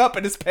riding up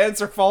and his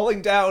pants are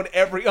falling down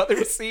every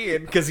other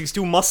scene. Because he's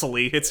too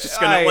muscly. It's just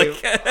gonna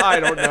I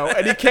don't know.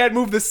 And he can't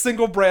move this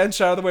single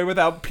branch out of the way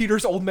without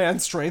Peter's old man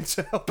strength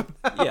to help him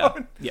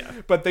out. Yeah.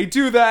 But they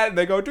do that and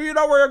they go, "Do you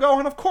know where you're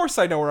going?" "Of course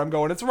I know where I'm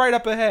going. It's right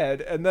up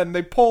ahead." And then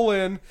they pull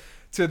in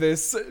to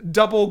this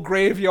double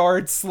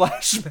graveyard /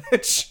 mansion.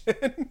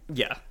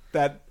 Yeah.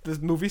 That the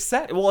movie's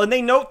set. Well, and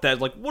they note that,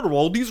 like, what are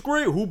all these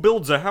graves? Who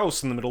builds a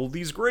house in the middle of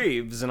these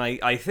graves? And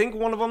I think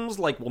one of them's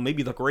like, well,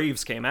 maybe the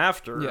graves came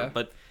after. Yeah.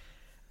 But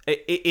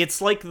it's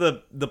like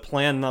the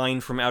Plan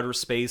 9 from outer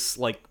space,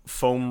 like,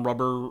 foam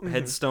rubber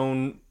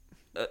headstone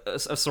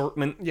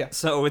assortment. Yeah.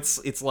 So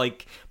it's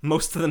like,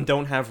 most of them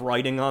don't have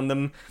writing on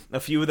them. A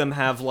few of them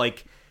have,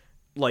 like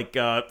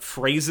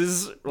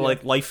phrases,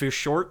 like, life is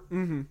short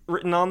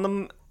written on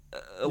them.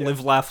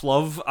 Live, laugh,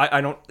 love.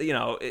 I don't, you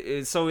know,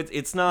 so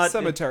it's not...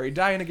 Cemetery,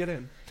 dying to get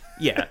in.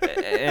 Yeah,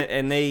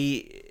 and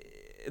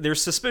they're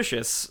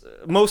suspicious.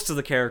 Most of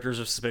the characters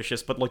are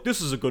suspicious, but, like, this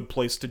is a good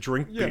place to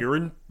drink beer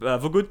and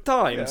have a good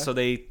time. Yeah. So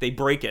they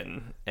break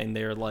in, and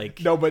they're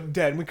like... No, but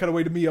Dan, we cut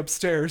away to me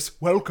upstairs.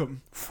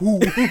 Welcome,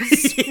 fools.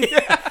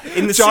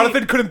 In the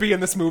Jonathan couldn't be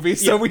in this movie,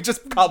 so we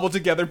just cobbled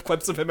together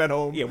clips of him at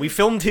home. Yeah, we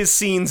filmed his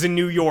scenes in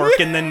New York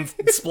and then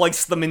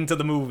spliced them into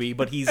the movie,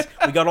 but we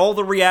got all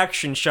the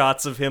reaction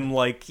shots of him,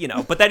 like, you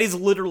know, but that is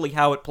literally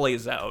how it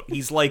plays out.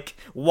 He's, like,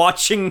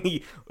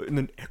 watching and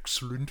then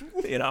excellent,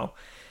 you know.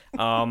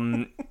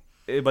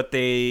 But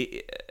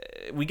we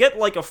get,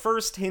 like, a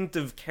first hint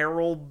of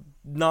Carol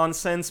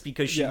nonsense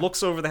because she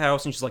looks over the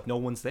house and she's like, no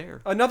one's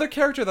there. Another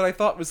character that I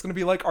thought was going to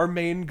be like our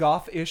main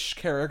goth-ish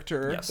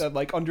character that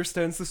like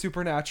understands the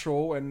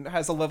supernatural and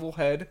has a level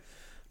head.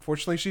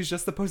 Unfortunately, she's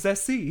just the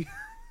possessee.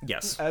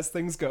 Yes. As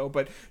things go,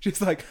 but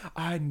she's like,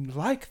 I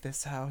like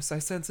this house. I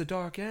sense a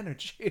dark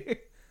energy.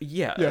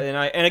 Yeah.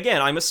 And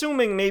again, I'm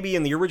assuming maybe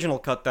in the original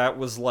cut that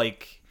was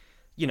like,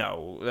 you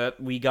know, that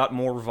we got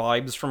more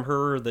vibes from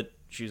her, that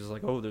she's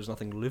like, oh, there's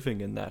nothing living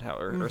in that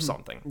house or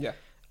something. Yeah.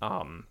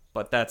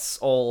 But that's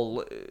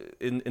all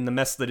in the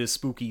mess that is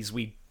Spookies.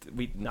 We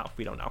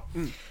don't know.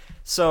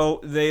 So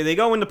they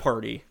go into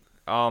party.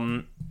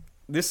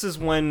 This is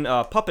when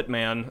Puppet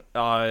Man.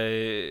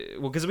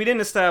 Well, because we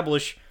didn't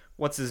establish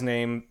what's his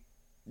name.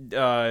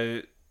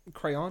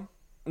 Crayon?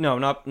 No.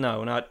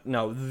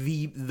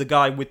 The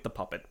guy with the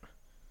puppet.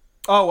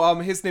 Oh,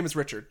 his name is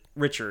Richard.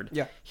 Richard.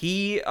 Yeah.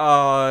 He,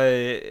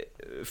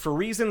 for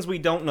reasons we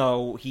don't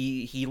know,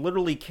 he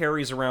literally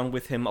carries around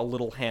with him a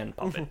little hand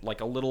puppet,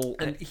 like a little.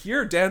 And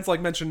here, Dan's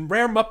like mentioned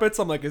rare Muppets.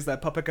 I'm like, is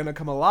that puppet gonna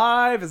come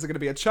alive? Is it gonna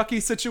be a Chucky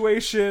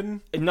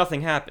situation? And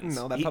nothing happens.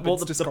 No, that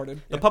puppet's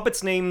discarded. The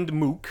puppet's named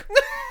Mook,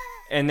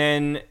 and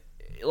then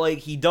like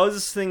he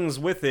does things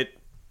with it,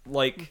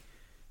 like.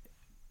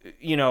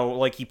 You know,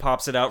 like he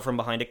pops it out from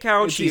behind a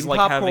couch. He's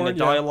like having a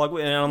dialogue,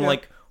 and I'm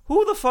like,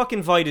 who the fuck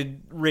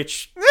invited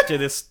Rich to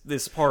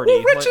this party?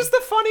 Well, Rich is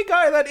the funny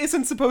guy that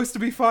isn't supposed to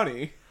be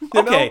funny.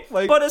 You know?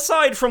 Like, but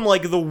aside from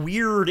like the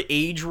weird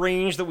age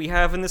range that we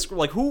have in this,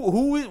 like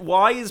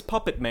why is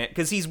Puppet Man?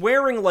 Because he's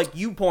wearing, like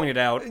you pointed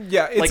out,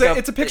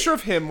 it's a picture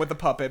of him with a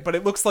puppet, but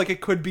it looks like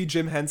it could be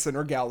Jim Henson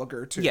or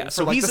Gallagher too. Yeah,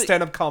 so like he's the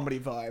stand-up comedy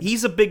vibe.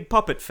 He's a big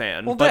puppet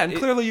fan. Well, Dan,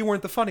 clearly you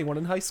weren't the funny one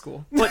in high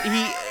school. But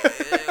he.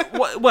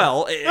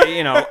 Well,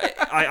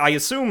 I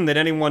assume that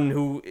anyone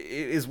who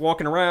is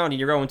walking around and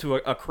you're going to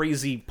a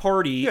crazy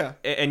party,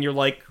 and you're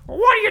like,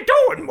 "What are you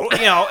doing?"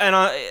 And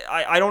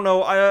I don't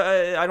know.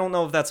 I don't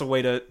know if that's a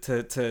way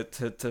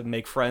to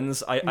make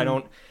friends. I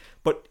don't.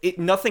 But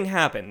nothing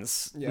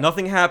happens. Yeah.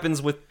 Nothing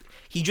happens with.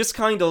 He just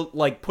kind of,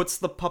 like, puts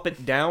the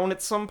puppet down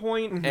at some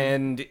point,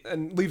 and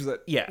leaves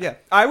it. Yeah.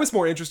 I was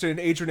more interested in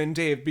Adrian and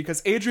Dave,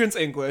 because Adrian's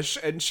English,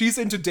 and she's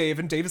into Dave,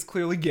 and Dave is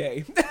clearly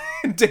gay.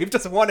 And Dave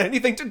doesn't want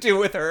anything to do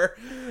with her.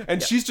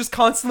 And she's just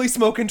constantly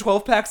smoking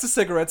 12 packs of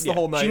cigarettes the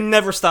whole night. She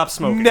never stops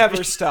smoking.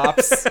 Never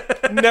stops.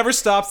 Never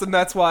stops, and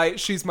that's why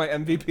she's my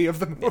MVP of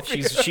the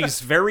movie.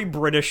 She's very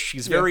British.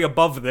 She's very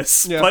above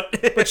this. Yeah.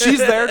 But she's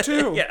there,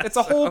 too. Yeah, it's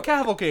a whole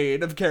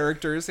cavalcade of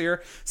characters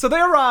here. So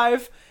they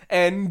arrive,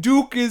 and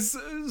Duke is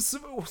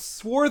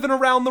swarthing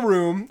around the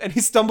room, and he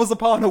stumbles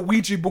upon a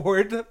Ouija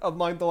board of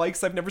the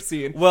likes I've never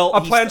seen. Well,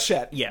 a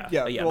planchette. Yeah.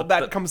 Well,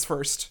 that comes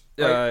first.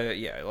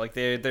 Right? Like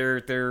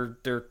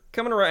they're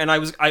coming around,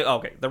 and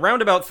okay. The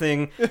roundabout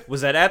thing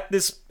was that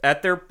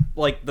at their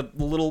like the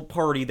little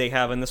party they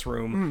have in this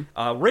room,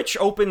 Rich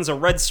opens a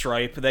red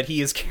stripe that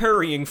he is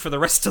carrying for the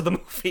rest of the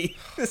movie.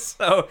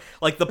 So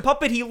like the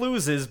puppet he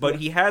loses, but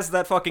he has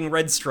that fucking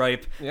red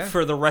stripe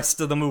for the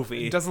rest of the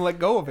movie. He doesn't let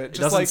go of it.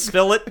 Just doesn't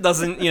spill it.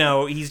 Doesn't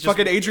he's just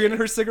fucking Adrian and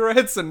her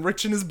cigarettes and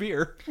Rich and his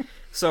beer.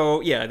 So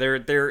yeah,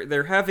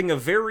 they're having a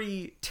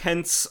very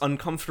tense,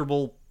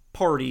 uncomfortable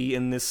party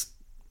in this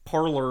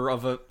parlor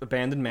of a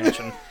abandoned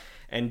mansion.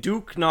 And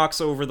Duke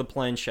knocks over the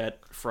planchette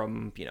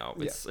from,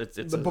 it's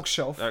the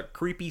bookshelf. A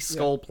creepy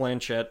skull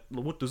planchette.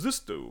 What does this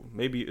do?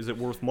 Maybe, is it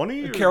worth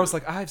money? Carol's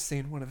like, I've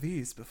seen one of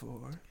these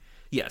before.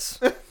 Yes.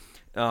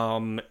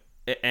 And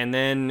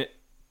then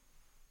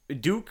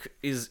Duke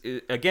is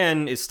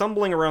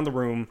stumbling around the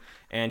room,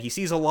 and he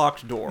sees a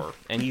locked door,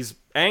 and he's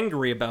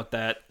angry about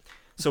that,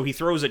 so he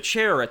throws a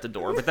chair at the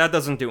door, but that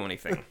doesn't do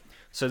anything.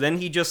 So then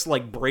he just,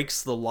 like,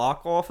 breaks the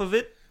lock off of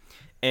it,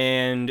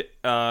 and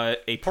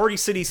a Party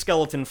City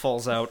skeleton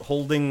falls out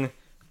holding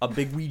a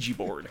big Ouija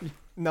board.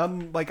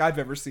 None like I've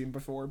ever seen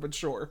before, but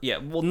sure. Yeah,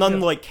 well,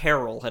 none like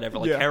Carol had ever.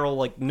 Like,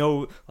 Carol,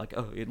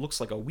 it looks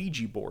like a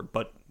Ouija board,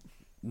 but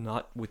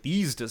not with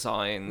these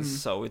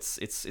designs, so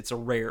it's a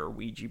rare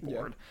Ouija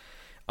board.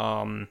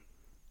 And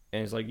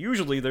it's like,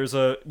 usually there's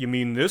you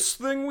mean this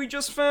thing we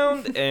just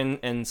found?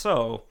 and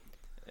so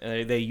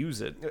they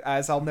use it.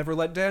 As I'll never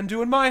let Dan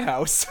do in my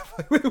house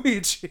with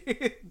Ouija.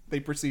 They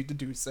proceed to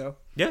do so.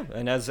 Yeah,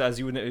 and as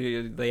you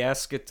would, they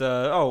ask it,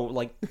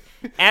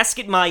 ask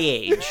it my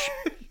age.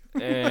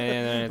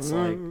 And it's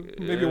like...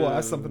 maybe we'll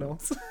ask something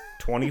else.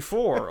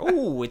 24.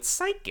 Oh, it's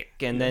psychic.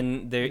 And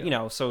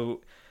then,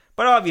 so...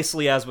 But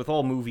obviously, as with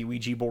all movie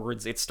Ouija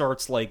boards, it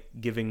starts, like,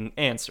 giving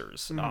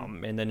answers.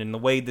 And then in the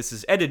way this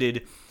is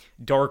edited...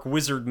 Dark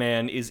Wizard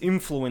Man is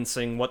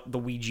influencing what the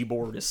Ouija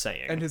board is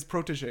saying. And his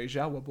protege,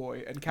 Jawa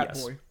Boy and Cat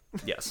Boy.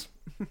 Yes.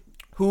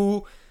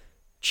 Who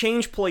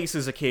change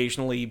places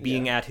occasionally,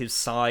 being at his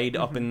side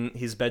up in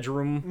his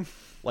bedroom.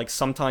 Like,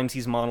 sometimes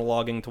he's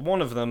monologuing to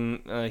one of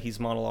them, he's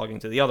monologuing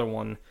to the other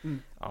one.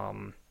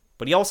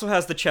 But he also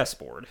has the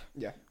chessboard.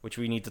 Yeah. Which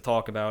we need to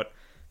talk about.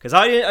 Because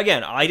I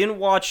didn't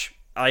watch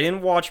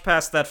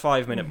past that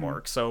 5-minute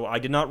mark, so I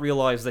did not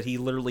realize that he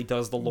literally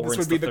does the Lawrence III.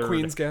 This would be the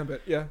Queen's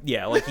Gambit, yeah.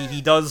 Yeah, like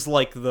he does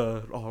like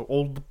the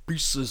all the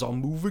pieces are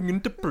moving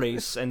into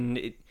place,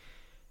 and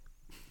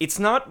it's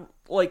not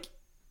like,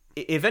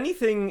 if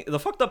anything, the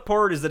fucked up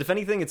part is that if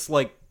anything, it's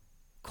like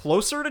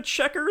closer to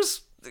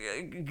checkers,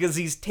 because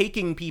he's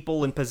taking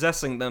people and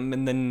possessing them,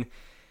 and then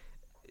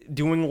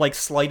doing like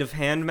sleight of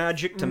hand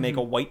magic to make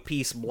a white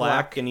piece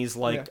black. And he's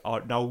like,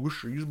 now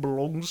she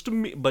belongs to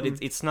me, but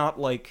it's not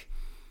like.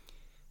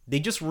 They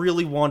just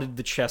really wanted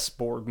the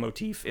chessboard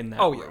motif in that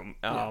room.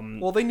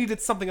 Well, they needed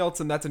something else,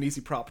 and that's an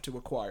easy prop to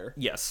acquire.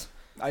 Yes.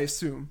 I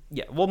assume.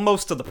 Yeah, well,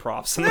 most of the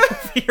props in the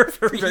movie are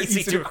very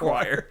easy to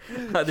acquire.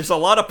 There's a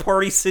lot of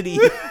Party City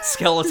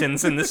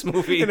skeletons in this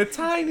movie. In a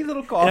tiny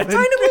little coffin.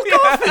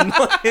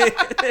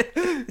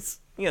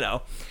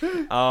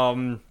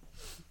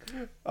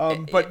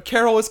 But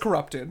Carol is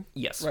corrupted.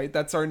 Yes. Right?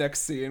 That's our next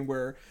scene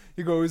where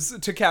he goes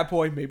to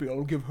Catboy, maybe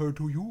I'll give her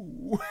to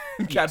you.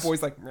 And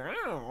Catboy's like,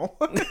 meow.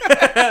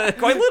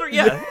 Quite literally,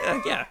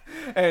 yeah.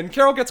 And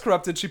Carol gets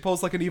corrupted. She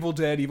pulls like an Evil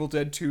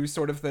Dead 2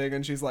 sort of thing.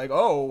 And she's like,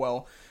 oh,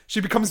 well, she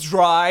becomes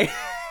dry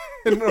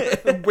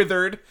and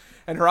withered.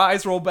 And her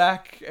eyes roll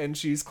back. And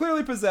she's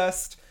clearly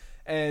possessed.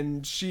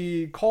 And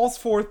she calls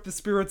forth the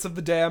spirits of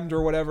the damned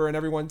or whatever, and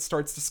everyone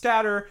starts to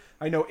scatter.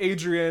 I know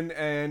Adrian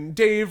and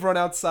Dave run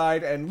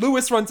outside, and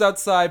Lewis runs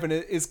outside and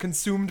is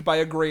consumed by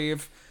a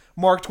grave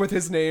marked with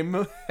his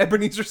name,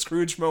 Ebenezer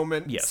Scrooge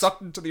moment,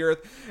 sucked into the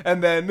earth.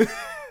 And then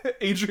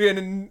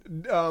Adrian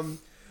and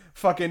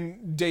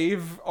fucking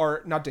Dave,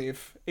 or not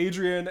Dave,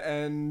 Adrian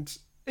and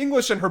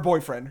English and her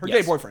boyfriend, her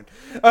gay boyfriend,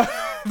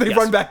 they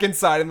run back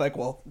inside and like,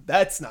 well,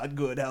 that's not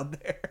good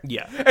out there.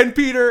 Yeah. And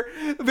Peter,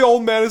 the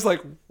old man, is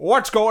like,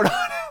 what's going on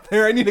out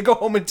there? I need to go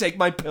home and take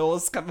my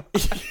pills. Come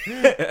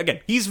on.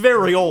 Again, he's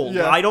very old.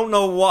 Yeah. I don't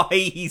know why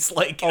he's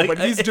like... Oh, but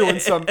he's doing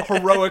some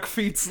heroic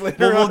feats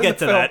later we'll get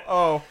to that.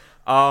 Oh.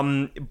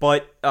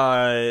 But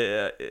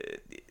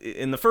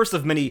in the first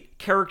of many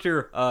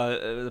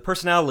the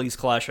personalities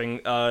clashing,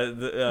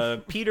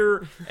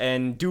 Peter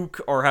and Duke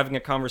are having a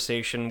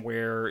conversation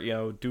where,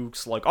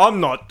 Duke's like,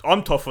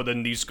 I'm tougher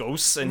than these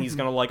ghosts, and he's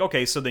gonna like,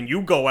 okay, so then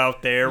you go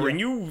out there and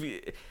you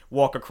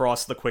walk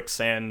across the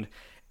quicksand,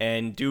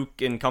 and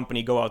Duke and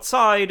company go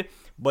outside,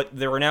 but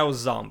there are now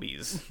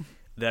zombies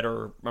that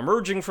are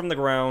emerging from the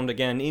ground,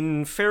 again,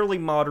 in fairly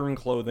modern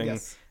clothing,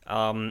 Yes.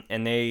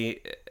 and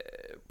they...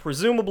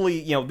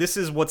 presumably, this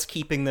is what's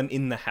keeping them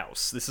in the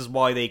house. This is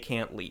why they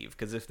can't leave,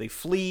 because if they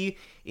flee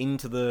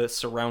into the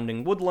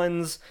surrounding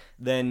woodlands,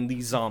 then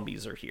these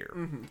zombies are here.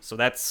 So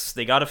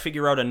they gotta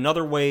figure out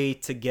another way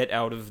to get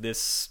out of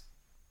this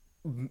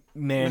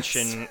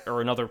mansion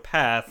or another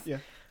path. Yeah.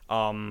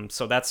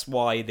 So that's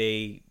why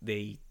they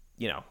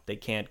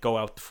can't go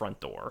out the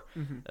front door.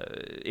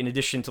 In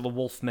addition to the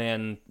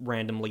Wolfman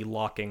randomly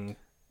locking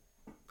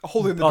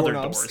Holding the other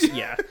doorknobs. doors.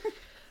 Yeah.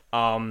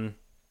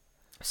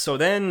 So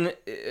then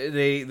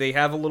they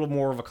have a little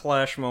more of a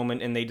clash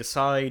moment, and they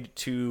decide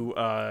to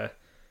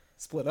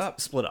Split up.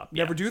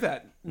 Yeah. Never do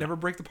that. Never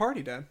break the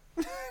party, Dan.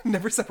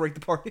 Never separate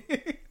the party.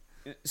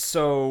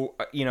 So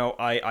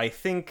I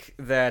think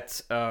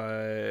that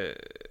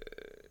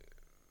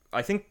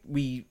I think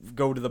we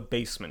go to the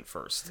basement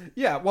first.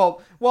 Yeah,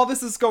 well, while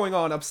this is going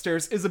on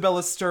upstairs,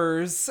 Isabella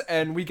stirs,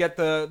 and we get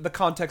the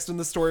context in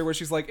the story where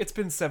she's like, it's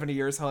been 70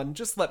 years, hun,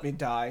 just let me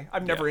die.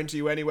 I'm never into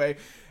you anyway.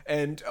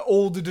 And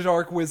old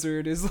Dark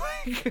Wizard is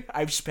like,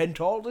 I've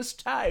spent all this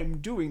time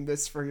doing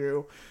this for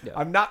you. Yeah.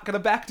 I'm not gonna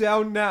back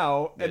down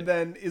now. And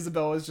then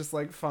Isabella's just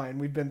like, fine,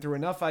 we've been through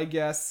enough, I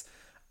guess.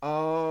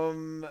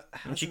 And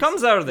she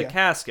comes out of the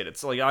casket.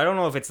 It's like, I don't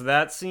know if it's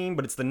that scene,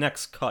 but it's the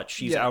next cut.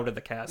 She's out of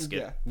the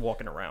casket,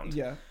 walking around.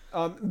 Yeah.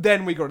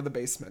 Then we go to the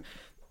basement.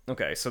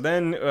 Okay, so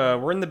then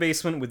we're in the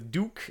basement with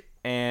Duke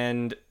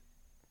and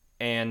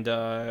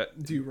Do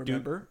you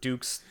remember?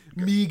 Duke's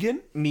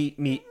Megan?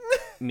 Megan?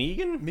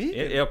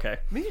 Megan. Okay.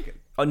 Megan.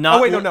 Not,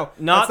 oh wait, no, not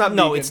that's not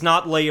no, Megan. it's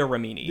not Leia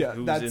Remini Yeah,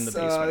 who's that's in the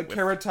basement. With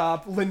Carrot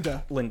Top,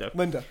 Linda.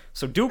 Linda.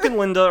 So Duke and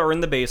Linda are in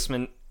the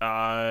basement.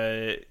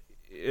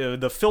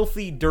 The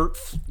filthy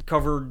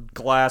dirt-covered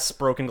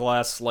broken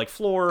glass like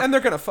floor, And they're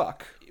gonna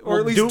fuck.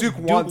 Or at least Duke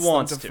wants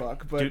them to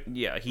fuck. But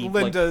he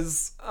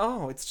Linda's,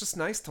 it's just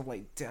nice to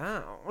lay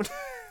down.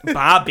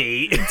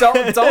 Bobby.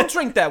 don't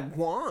drink that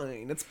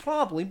wine. It's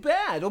probably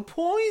bad. It'll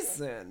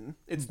poison.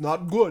 It's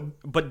not good.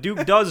 But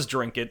Duke does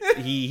drink it.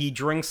 He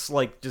drinks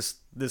like just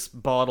this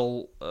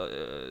bottle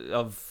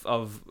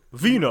of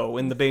vino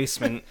in the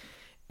basement,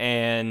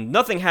 and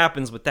nothing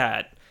happens with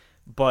that.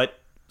 But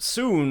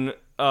soon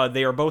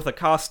they are both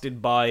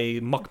accosted by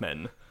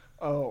muckmen.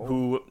 Oh.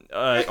 Who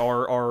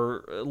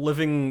are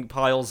living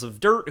piles of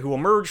dirt who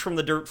emerge from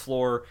the dirt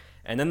floor,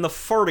 and then the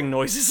farting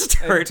noises And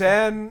start.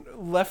 Dan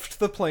left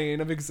the plane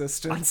of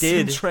existence. I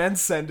did. And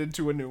transcended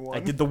to a new one.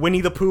 I did the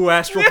Winnie the Pooh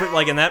astral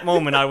like in that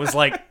moment I was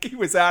like, He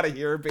was out of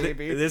here,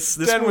 baby. this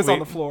Dan was movie- on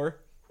the floor.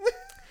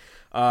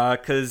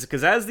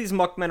 Because as these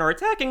muckmen are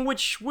attacking,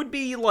 which would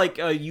be like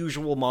a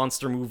usual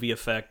monster movie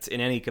effect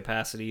in any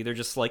capacity, they're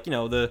just like,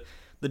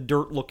 the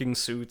dirt-looking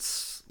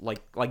suits,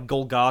 like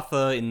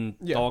Golgotha in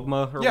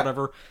Dogma or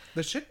whatever.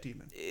 The shit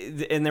demon.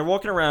 And they're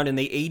walking around and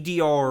they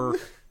ADR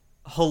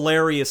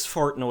hilarious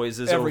fart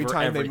noises Every over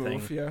time everything. they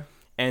move, yeah.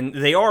 And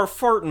they are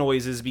fart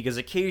noises because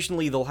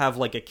occasionally they'll have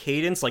like a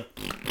cadence, like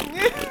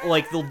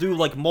they'll do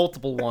like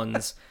multiple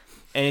ones.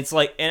 And it's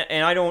like,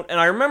 and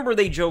I remember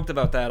they joked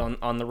about that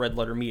on the Red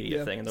Letter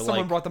Media thing. And they're Someone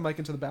like, brought the mic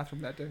into the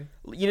bathroom that day.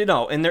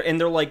 and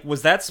they're like,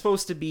 was that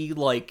supposed to be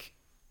like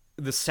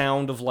the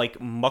sound of like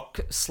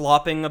muck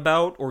slopping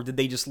about, or did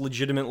they just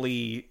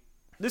legitimately,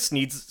 this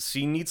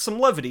scene needs some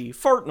levity,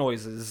 fart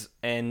noises,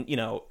 and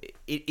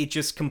it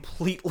just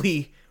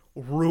completely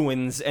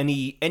ruins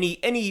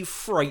any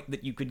fright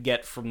that you could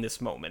get from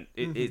this moment.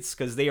 It's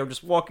because they are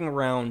just walking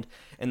around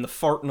and the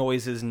fart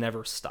noises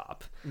never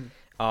stop.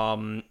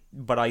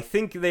 But I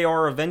think they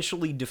are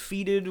eventually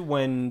defeated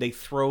when they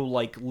throw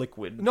like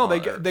liquid. No,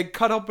 they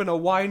cut open a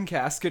wine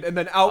casket and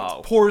then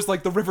out pours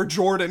like the River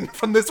Jordan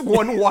from this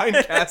one wine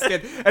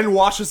casket and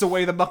washes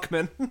away the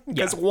muckmen.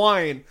 Because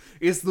wine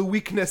is the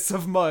weakness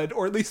of mud,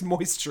 or at least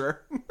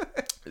moisture.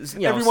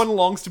 Everyone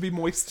longs to be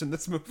moist in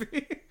this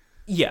movie.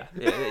 Yeah,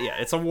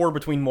 it's a war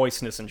between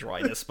moistness and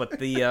dryness, but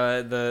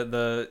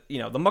the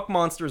muck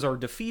monsters are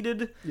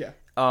defeated. Yeah.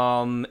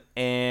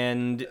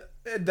 And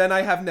then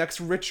I have next,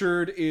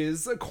 Richard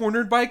is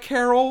cornered by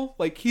Carol.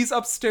 Like, he's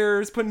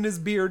upstairs putting his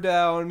beer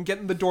down,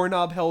 getting the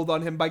doorknob held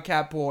on him by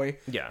Catboy.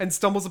 Yeah. And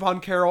stumbles upon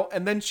Carol,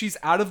 and then she's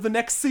out of the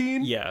next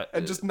scene. Yeah.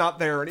 And just not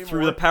there anymore.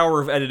 Through the power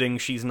of editing,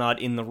 she's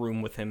not in the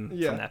room with him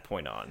from that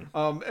point on.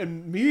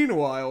 And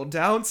meanwhile,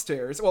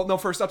 downstairs,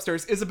 first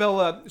upstairs,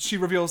 Isabella, she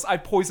reveals, I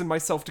poisoned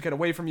myself to get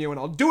away from you, and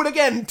I'll do it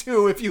again,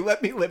 too, if you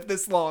let me live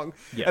this long.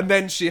 Yeah. And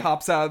then she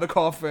hops out of the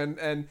coffin,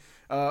 and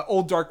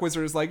old Dark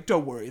Wizard is like,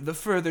 don't worry, the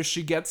further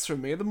she gets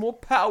from me, the more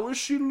power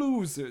she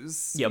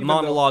loses. Yeah,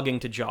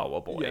 monologuing to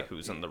Jawa Boy,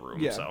 who's in the room.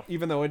 Yeah, so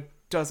even though it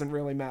doesn't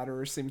really matter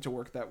or seem to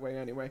work that way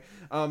anyway.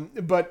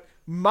 But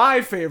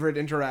my favorite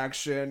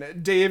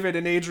interaction, David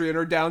and Adrian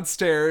are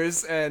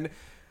downstairs, and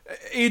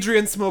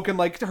Adrian's smoking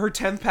like her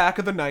 10th pack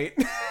of the night.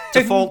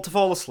 To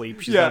fall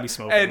asleep, she's gotta be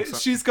smoking. And so.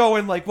 she's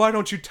going like, why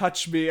don't you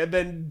touch me? And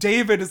then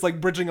David is like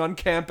bridging on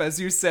camp, as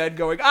you said,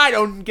 going, I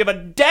don't give a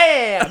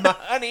damn,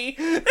 honey.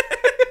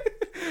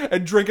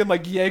 And drinking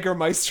like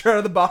Jägermeister out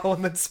of the bottle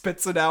and then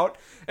spits it out.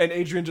 And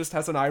Adrian just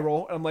has an eye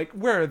roll. And I'm like,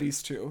 where are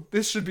these two?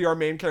 This should be our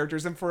main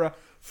characters. And for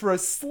a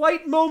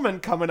slight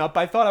moment coming up,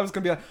 I thought I was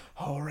going to be like,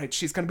 oh, right,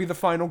 she's going to be the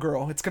final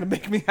girl. It's going to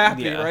make me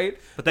happy, right?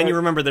 But then you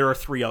remember there are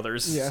 3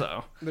 others, Yeah,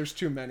 so. there's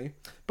too many.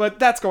 But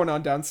that's going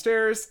on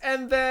downstairs.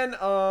 And then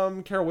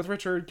Carol with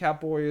Richard,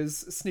 Catboy is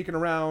sneaking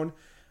around.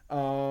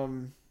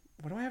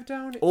 What do I have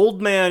down? Old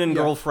man and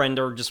girlfriend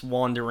are just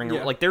wandering.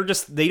 Yeah. Like,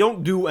 they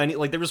don't do any,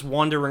 like, they're just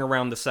wandering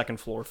around the second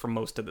floor for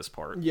most of this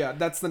part. Yeah,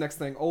 that's the next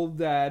thing. Old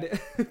dad,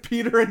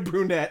 Peter and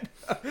Brunette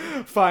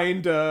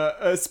find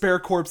a spare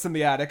corpse in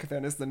the attic,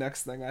 then is the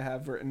next thing I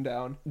have written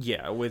down.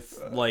 Yeah,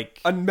 with, like,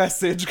 A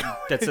message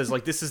that says,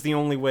 like, this is the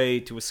only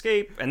way to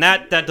escape, and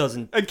that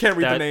doesn't... I can't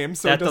read that, the name,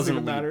 so that it doesn't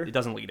even lead, matter. It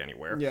doesn't lead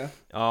anywhere. Yeah.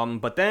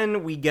 But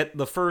then we get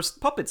the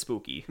first puppet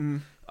spooky.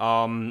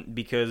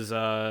 Because,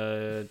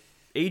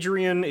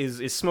 Adrian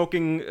is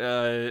smoking.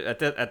 At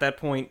that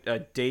point,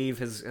 Dave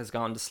has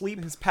gone to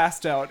sleep. He's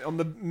passed out on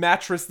the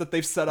mattress that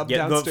they've set up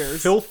Yeah, downstairs. the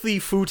filthy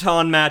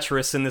futon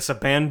mattress in this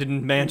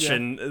abandoned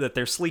mansion that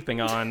they're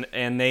sleeping on,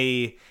 and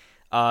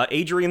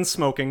Adrian's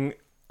smoking,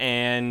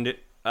 and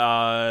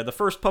the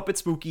first puppet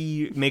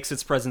spooky makes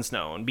its presence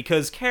known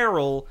because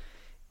Carol.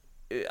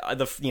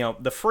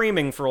 The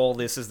framing for all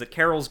this is that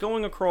Carol's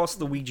going across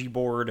the Ouija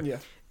board,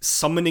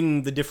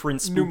 summoning the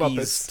different New spookies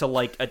Muppets. to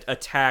like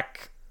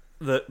attack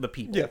the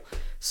people. Yeah.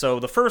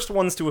 So the first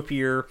ones to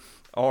appear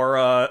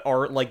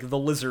are like the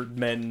lizard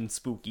men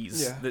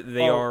spookies. Yeah.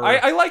 They are.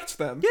 I liked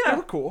them. Yeah. They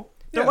were cool.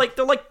 They're like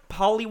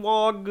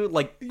pollywog,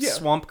 like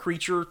swamp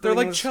creature things. They're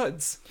like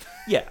chuds.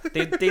 Yeah,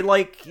 they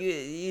like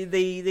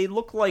they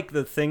look like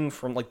the thing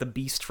from like the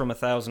Beast from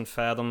 1,000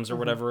 Fathoms or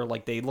whatever.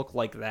 Like they look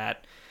like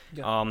that.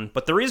 Yeah.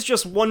 But there is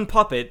just one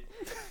puppet,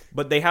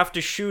 but they have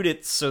to shoot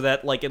it so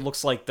that like it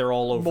looks like they're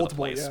all over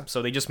Multiple, the place. yeah.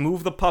 So they just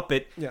move the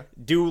puppet,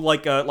 do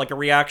like a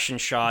reaction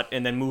shot,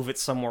 and then move it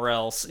somewhere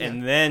else,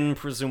 and then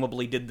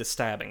presumably did the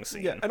stabbing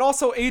scene. Yeah, and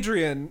also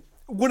Adrian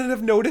wouldn't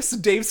have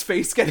noticed Dave's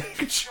face getting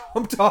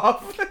chomped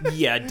off.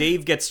 Yeah,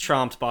 Dave gets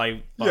chomped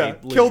by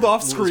killed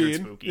off lizard screen.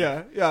 spooky.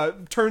 Yeah,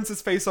 turns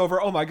his face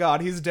over. Oh my god,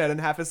 he's dead and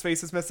half his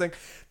face is missing.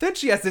 Then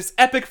she has this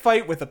epic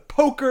fight with a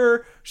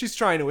poker. She's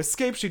trying to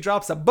escape. She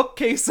drops a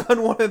bookcase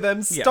on one of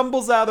them,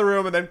 stumbles out of the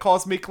room, and then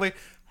calls meekly,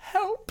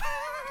 "Help!"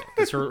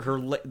 Because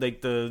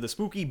the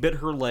spooky bit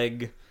her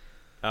leg.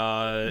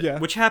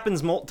 Which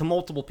happens to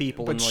multiple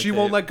people. But she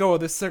won't let go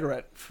of this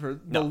cigarette for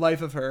the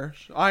life of her.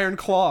 Iron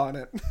claw on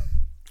it.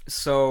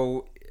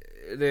 So,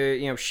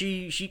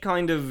 she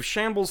kind of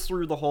shambles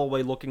through the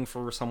hallway looking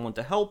for someone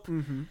to help,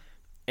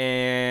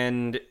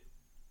 and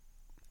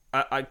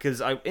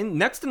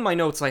next in my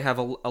notes I have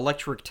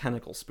electric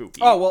tentacle spooky.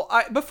 Oh well,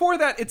 before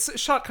that, it's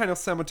shot kind of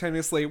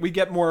simultaneously. We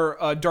get more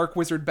Dark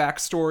Wizard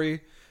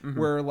backstory,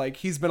 where like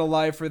he's been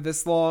alive for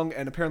this long,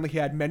 and apparently he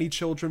had many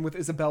children with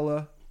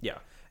Isabella. Yeah.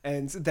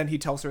 And then he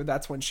tells her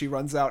that's when she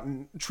runs out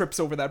and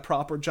trips over that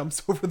prop or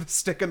jumps over the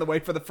stick in the way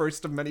for the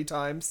first of many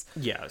times.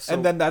 Yeah. So,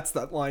 and then that's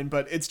that line,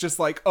 but it's just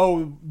like,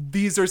 oh,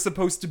 these are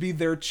supposed to be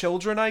their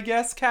children, I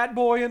guess,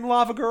 Catboy and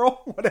Lava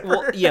Girl, whatever.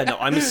 Well, yeah, no,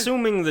 I'm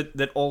assuming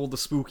that all the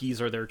spookies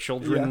are their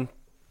children,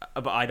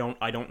 but I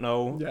don't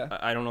know. Yeah.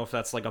 I don't know if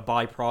that's like a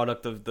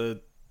byproduct of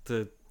the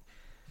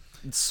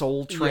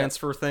soul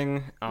transfer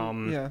thing.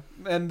 And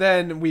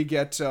then we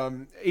get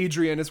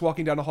Adrian is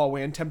walking down a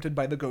hallway and tempted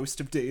by the ghost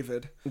of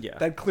David. Yeah.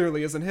 That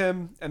clearly isn't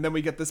him. And then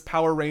we get this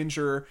Power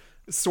Ranger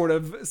sort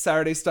of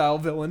Saturday style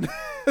villain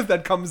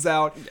that comes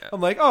out. Yeah.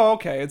 I'm like, oh,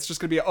 okay, it's just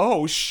gonna be,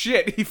 oh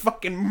shit, he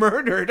fucking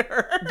murdered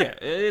her. Yeah,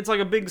 it's like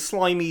a big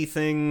slimy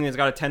thing. It's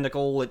got a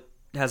tentacle. It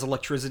has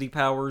electricity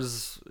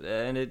powers,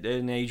 and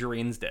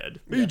Adrian's dead.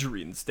 Yeah.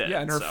 Adrian's dead.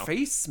 Yeah, and her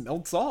face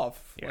melts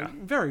off. Yeah.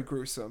 Like, very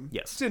gruesome.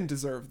 Yes. Didn't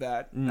deserve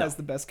that as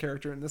the best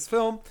character in this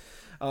film.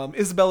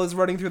 Isabella's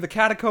running through the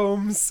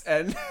catacombs,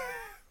 and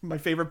my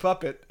favorite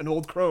puppet, an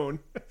old crone.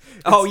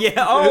 Oh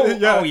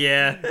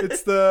yeah.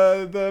 It's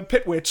the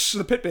pit witch,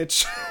 the pit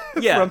bitch.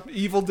 Yeah. From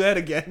Evil Dead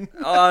again.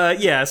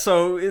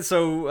 So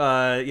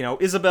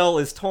Isabel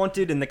is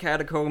taunted in the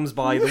catacombs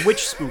by the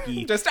witch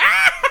spooky. Just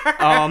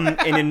and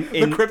in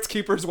the crypt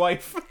keeper's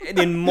wife. And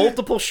in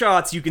multiple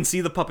shots you can see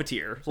the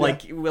puppeteer.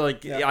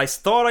 I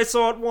thought I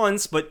saw it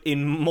once, but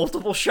in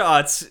multiple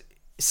shots,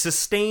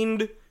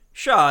 sustained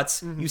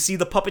shots, you see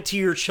the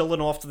puppeteer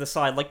chilling off to the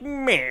side like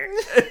meh.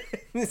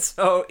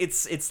 So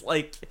it's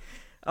like,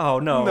 oh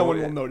no. No one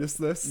will notice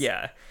this.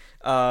 Yeah.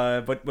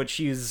 But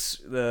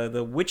she's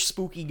the witch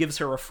spooky gives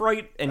her a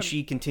fright, and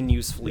she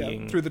continues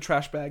fleeing through the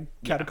trash bag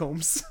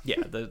catacombs.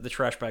 Yeah, the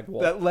trash bag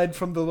wall that led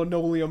from the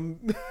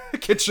linoleum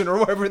kitchen or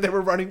wherever they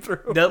were running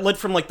through. That led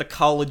from like the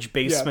college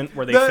basement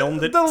where they The-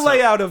 filmed it. The so-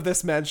 layout of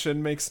this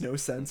mansion makes no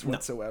sense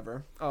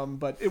whatsoever.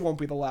 But it won't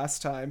be the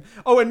last time.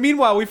 Oh, and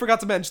meanwhile, we forgot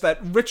to mention that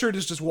Richard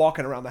is just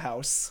walking around the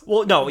house.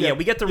 Well, no, yeah,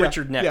 we get to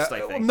Richard next, yeah.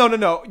 I think.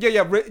 No.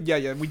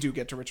 Yeah, we do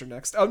get to Richard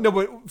next. Oh, no,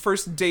 but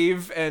first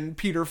Dave and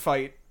Peter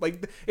fight.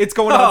 Like, it's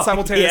going on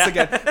simultaneous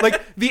again.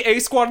 Like, the A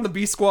squad and the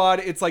B squad,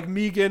 it's like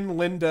Megan,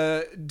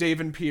 Linda, Dave,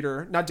 and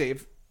Peter. Not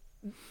Dave.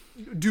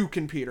 Duke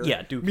and Peter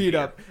meet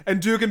up,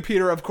 and Duke and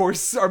Peter, of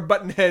course, are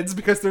button heads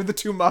because they're the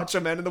two macho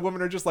men, and the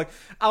women are just like,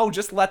 "Oh,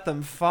 just let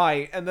them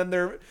fight." And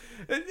then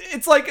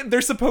it's like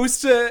he's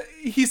supposed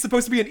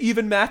to be an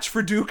even match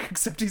for Duke,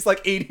 except he's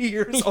like 80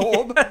 years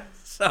old.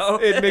 So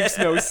It makes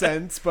no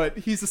sense, but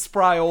he's a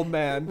spry old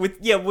man.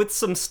 with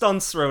some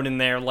stunts thrown in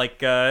there, like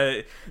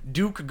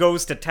Duke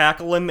goes to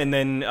tackle him, and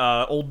then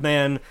old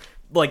man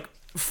like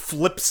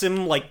flips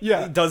him, like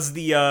does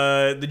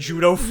the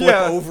judo flip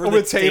over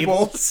the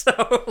table.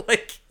 So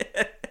like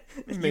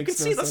you can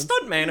see the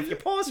stunt man if you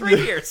pause right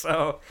here.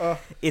 So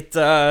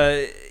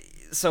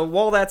so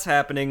while that's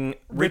happening,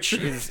 Rich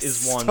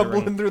is wandering.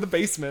 Stumbling through the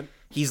basement.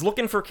 He's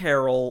looking for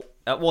Carol.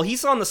 Well,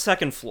 he's on the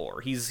second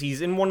floor.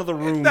 He's in one of the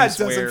rooms. That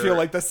doesn't feel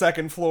like the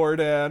second floor,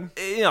 Dan.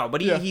 No,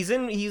 but he's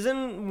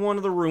in one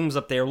of the rooms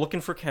up there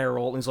looking for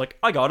Carol, and he's like,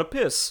 I gotta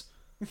piss.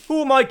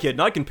 Who am I kidding?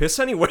 I can piss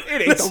anywhere.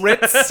 It ain't the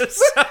Ritz.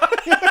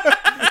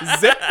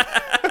 Zip.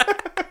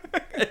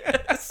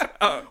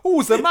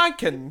 Who's am I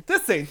kidding?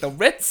 This ain't the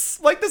Ritz.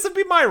 Like, this would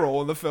be my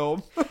role in the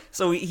film.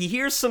 So he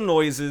hears some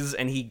noises,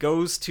 and he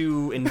goes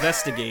to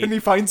investigate. And he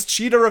finds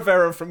Cheetah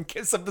Rivera from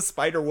Kiss of the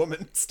Spider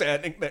Woman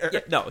standing there.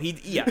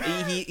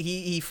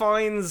 He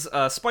finds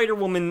Spider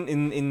Woman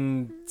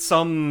in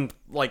some,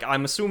 like,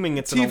 I'm assuming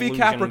it's an TV illusion,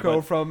 Caprico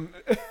but- from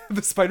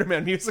the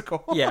Spider-Man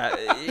musical.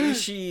 Yeah,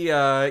 she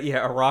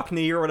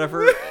Arachne or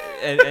whatever,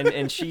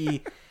 and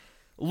she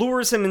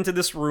lures him into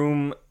this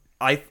room.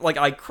 I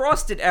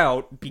crossed it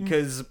out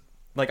because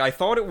like I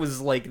thought it was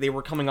like they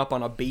were coming up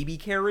on a baby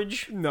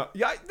carriage. No,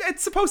 yeah,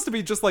 it's supposed to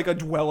be just like a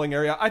dwelling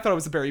area. I thought it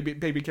was a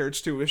baby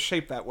carriage too. It was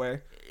shaped that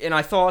way. And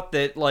I thought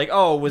that like,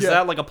 oh, was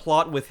that like a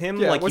plot with him?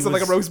 Yeah, like was it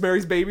like a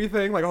Rosemary's Baby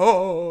thing? Like,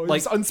 oh, like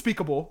it's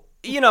unspeakable.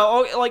 You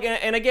know, like,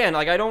 and again,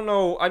 like I don't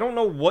know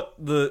what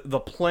the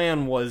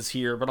plan was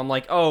here, but I'm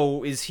like,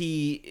 oh, is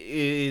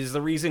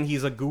the reason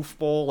he's a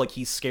goofball, like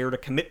he's scared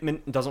of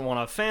commitment and doesn't want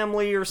a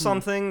family or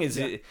something?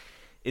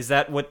 Is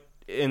that what?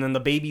 And then the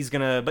baby's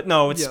gonna, but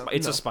no, it's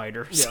a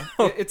spider. Yeah,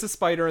 So. it's a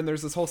spider, and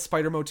there's this whole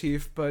spider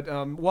motif. But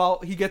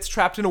while he gets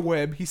trapped in a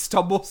web, he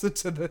stumbles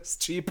into this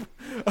cheap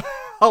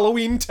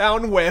Halloween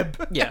Town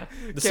web. Yeah,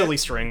 the silly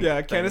string. Yeah,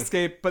 can't thing.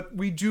 escape. But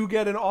we do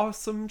get an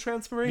awesome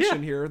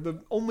transformation here. The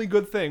only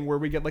good thing where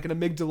we get like an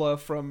amygdala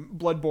from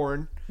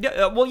Bloodborne.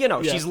 Yeah, well, you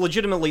know, she's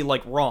legitimately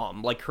like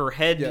Rom, like her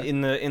head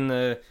in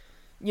the,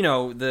 you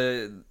know,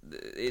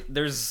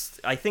 there's,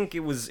 I think it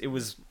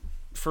was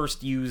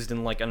first used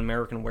in like An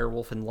American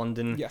Werewolf in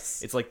London.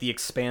 Yes. It's like the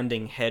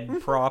expanding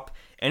head prop,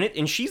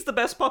 and she's the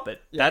best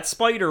puppet. That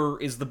spider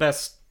is the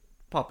best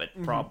puppet,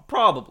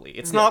 probably.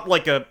 It's not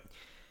like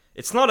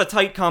it's not a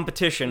tight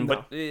competition,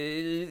 but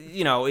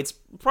you know, it's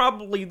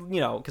probably, you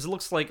know, because it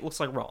looks like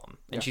Rom,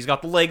 and she's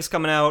got the legs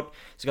coming out.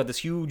 She's got this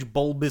huge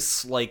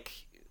bulbous like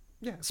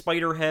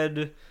spider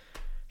head.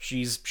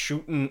 She's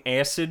shooting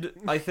acid,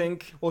 I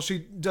think. Well, she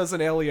does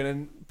an alien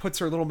and puts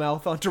her little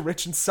mouth onto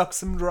Rich and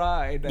sucks him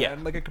dry,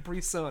 and like a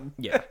Capri Sun.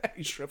 Yeah.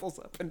 He shrivels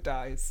up and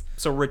dies.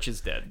 So Rich is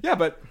dead. Yeah,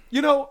 but,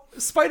 you know,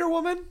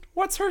 Spider-Woman,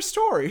 what's her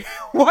story?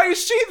 Why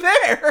is she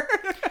there?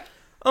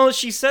 Oh,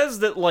 she says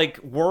that, like,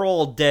 we're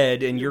all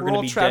dead and you're We're going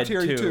all to be trapped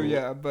dead here too.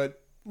 yeah, but,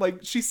 like,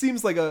 she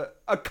seems like a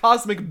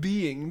cosmic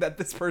being that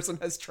this person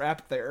has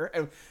trapped there.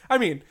 And, I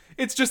mean,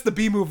 it's just the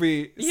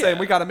B-movie saying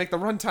we gotta make the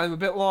runtime a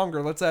bit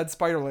longer, let's add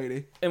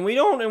Spider-Lady. And we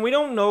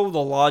don't know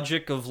the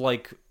logic of,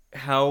 like,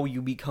 how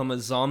you become a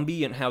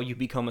zombie and how you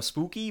become a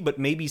spooky, but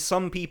maybe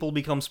some people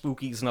become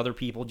spookies and other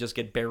people just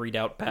get buried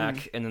out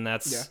back, and then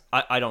that's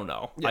I don't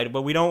know.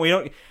 But we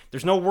don't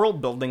there's no world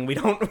building. We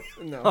don't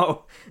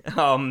know.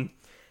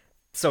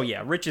 So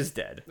yeah, Rich is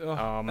dead.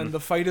 And the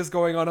fight is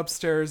going on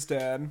upstairs,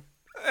 Dan.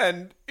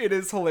 And it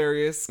is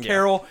hilarious.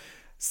 Carol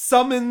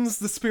summons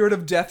the spirit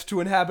of death to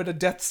inhabit a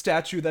death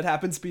statue that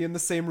happens to be in the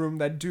same room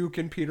that Duke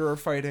and Peter are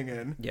fighting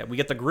in. Yeah, we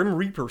get the Grim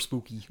Reaper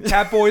spooky.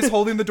 Catboy's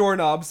holding the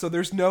doorknob, so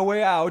there's no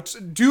way out.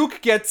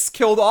 Duke gets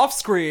killed off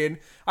screen.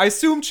 I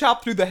assume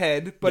chopped through the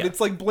head, but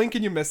it's like blink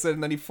and you miss it,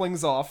 and then he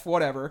flings off,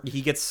 whatever.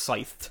 He gets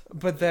scythed.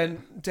 But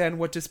then, Dan,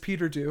 what does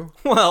Peter do?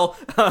 Well,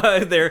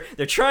 they're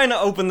trying to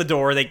open the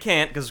door. They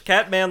can't because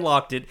Catman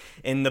locked it.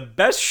 And the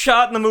best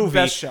shot in the movie,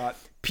 Best shot.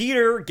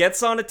 Peter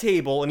gets on a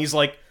table and he's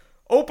like,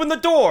 "Open the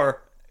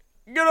door,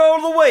 get out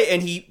of the way,"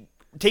 and he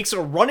takes a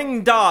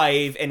running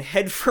dive and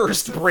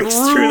headfirst breaks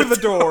through the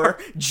door,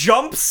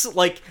 jumps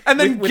like, and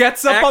then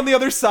gets up on the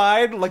other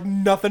side like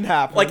nothing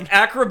happened. Like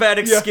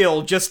acrobatic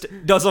skill, just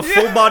does a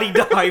full body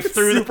dive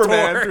through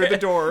Superman the door, through the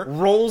door,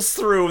 rolls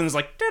through, and is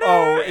like, "Ta-da!"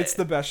 Oh, it's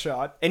the best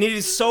shot. And it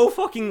is so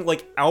fucking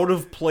like out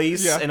of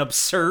place and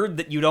absurd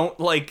that you don't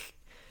like.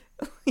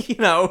 You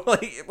know,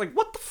 like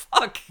what the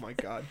fuck? Oh my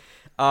god.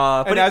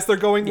 But And as they're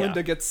going, yeah.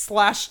 Linda gets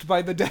slashed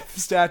by the death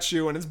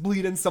statue and is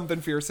bleeding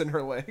something fierce in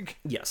her leg.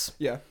 yes.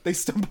 Yeah, they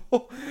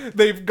stumble.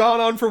 They've gone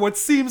on for what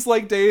seems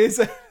like days,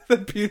 and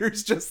then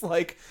Peter's just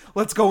like,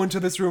 let's go into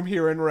this room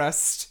here and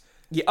rest.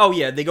 Yeah. Oh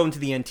yeah, they go into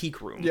the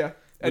antique room. Yeah.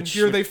 And Which-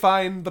 here they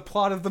find the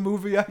plot of the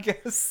movie, I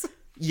guess.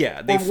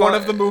 Yeah, Or one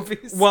of the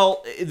movies.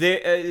 Well,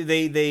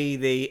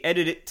 they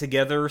edit it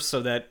together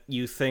so that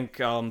you think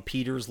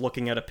Peter's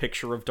looking at a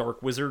picture of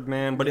Dark Wizard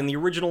Man, but in the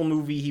original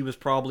movie he was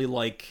probably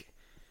like,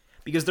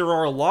 because there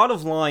are a lot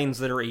of lines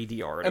that are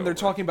ADR'd And they're over.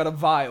 talking about a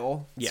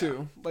vial, Yeah.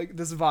 too. Like,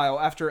 this vial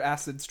after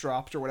acid's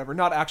dropped or whatever.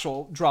 Not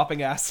actual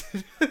dropping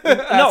acid. No,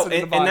 Acid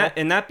in the vial.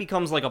 and that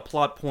becomes like a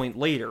plot point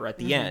later at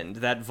the end.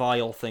 That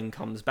vial thing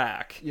comes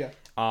back. Yeah.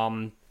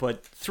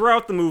 But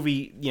throughout the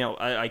movie, you know,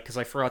 because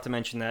I forgot to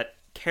mention that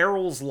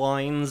Carol's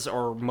lines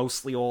are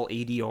mostly all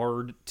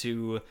ADR'd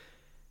to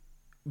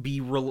be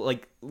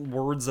like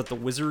words that the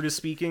wizard is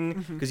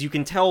speaking, because you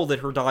can tell that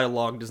her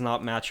dialogue does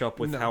not match up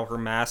with how her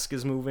mask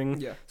is moving.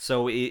 Yeah.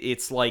 So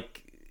it's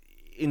like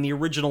in the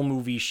original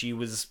movie she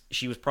was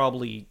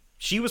probably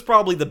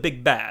the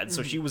big bad,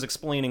 so she was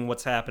explaining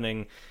what's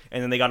happening,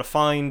 and then they got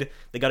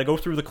to go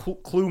through the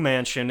Clue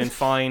Mansion and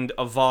find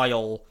a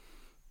vial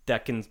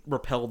that can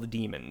repel the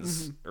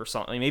demons or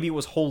something. Maybe it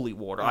was holy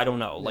water. I don't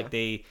know.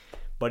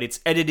 But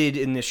it's edited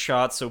in this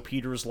shot, so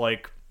Peter's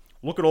like,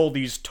 look at all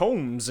these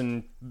tomes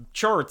and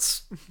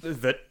charts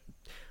that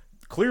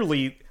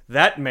clearly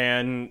that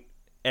man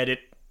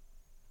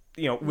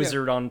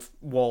wizard on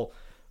wall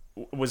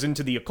was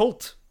into the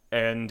occult,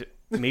 and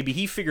maybe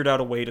he figured out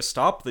a way to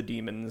stop the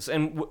demons.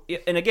 And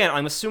again,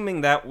 I'm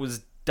assuming that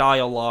was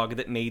dialogue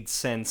that made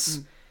sense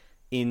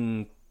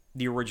in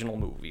the original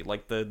movie.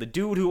 Like the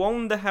dude who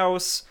owned the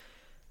house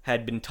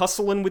had been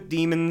tussling with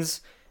demons.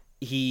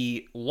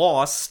 He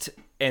lost,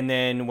 and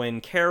then when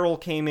Carol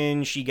came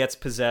in, she gets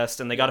possessed,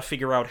 and they got to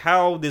figure out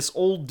how this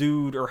old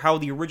dude, or how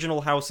the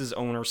original house's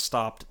owner,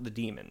 stopped the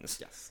demons.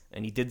 Yes.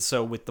 And he did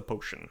so with the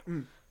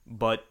potion.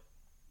 But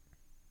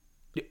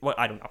well,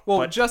 I don't know. Well,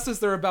 but, just as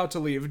they're about to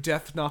leave,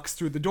 Death knocks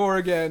through the door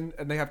again,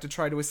 and they have to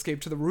try to escape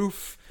to the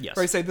roof. Yes.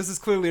 Where I say, this is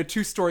clearly a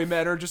 2-story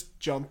manor, just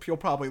jump, you'll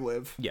probably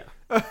live. yeah.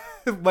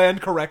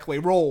 Land correctly,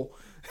 roll.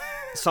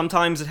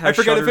 Sometimes it has I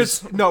forget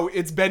shutters. if it's, no,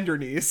 it's bend your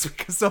knees,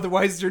 because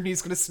otherwise your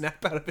knee's gonna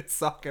snap out of its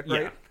socket,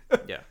 right?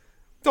 Yeah.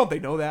 Don't they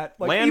know that?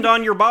 Like, Land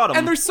on your bottom.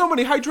 And there's so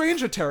many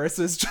hydrangea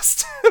terraces,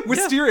 just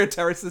wisteria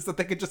terraces that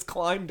they could just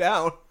climb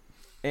down.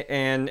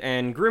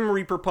 And Grim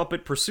Reaper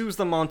puppet pursues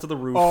them onto the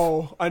roof.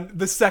 Oh, and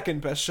the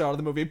second best shot of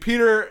the movie.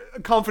 Peter,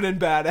 confident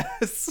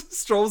badass,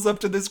 strolls up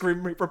to this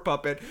Grim Reaper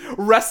puppet,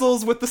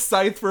 wrestles with the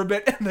scythe for a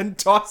bit, and then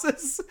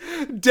tosses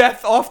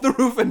Death off the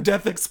roof, and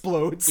Death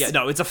explodes. Yeah,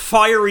 no, it's a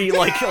fiery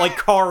like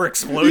car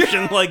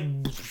explosion, like.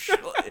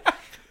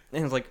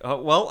 And it's like, oh,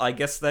 well, I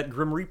guess that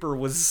Grim Reaper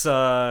was,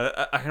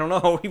 I don't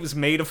know, he was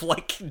made of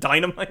like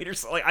dynamite or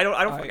something. Like, I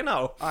don't fucking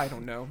know. I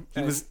don't know.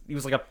 He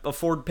was like a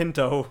Ford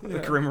Pinto,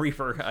 Grim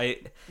Reaper.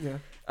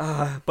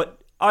 Yeah. But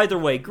either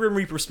way, Grim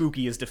Reaper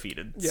Spooky is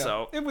defeated. Yeah,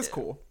 So it was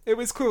cool. It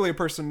was clearly a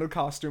person in a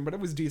costume, but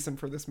it was decent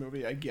for this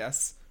movie, I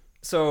guess.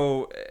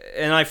 So,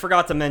 and I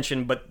forgot to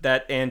mention, but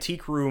that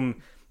antique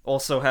room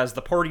also has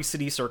the Party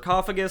City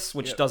sarcophagus,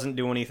 which doesn't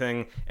do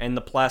anything, and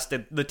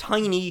the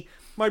tiny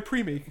My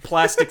preemie.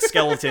 plastic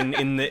skeleton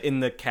in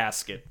the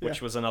casket,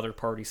 which was another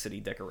Party City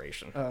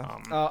decoration.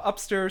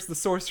 Upstairs, the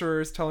sorcerer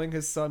is telling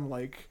his son,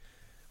 like,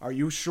 are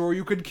you sure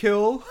you could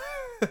kill?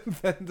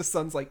 Then the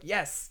son's like,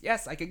 yes,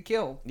 I can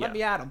kill. Let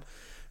me at him.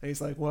 And he's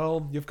like,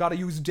 well, you've got to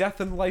use death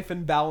and life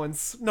in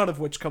balance, none of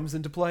which comes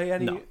into play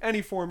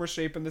any form or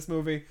shape in this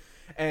movie.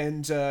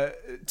 And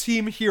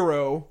Team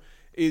Hero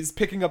is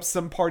picking up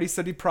some Party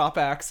City prop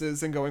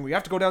axes and going, we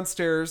have to go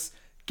downstairs,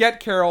 get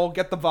Carol,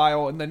 get the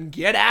vial, and then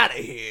get out of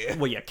here.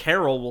 Well, yeah,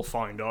 Carol will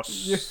find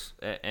us,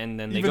 and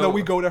then Even though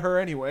we go to her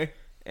anyway.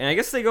 And I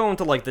guess they go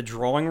into like the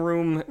drawing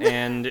room,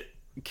 and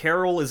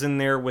Carol is in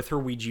there with her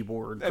Ouija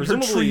board, And her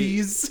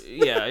trees.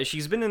 Yeah,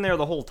 she's been in there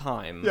the whole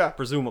time, Yeah.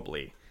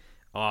 presumably.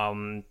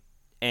 And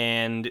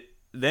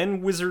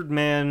then Wizard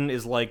Man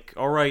is like,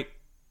 all right,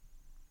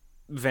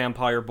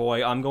 vampire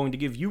boy, I'm going to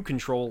give you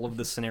control of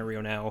this scenario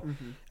now.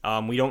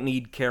 We don't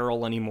need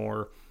Carol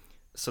anymore.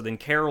 So then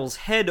Carol's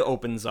head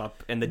opens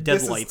up, and the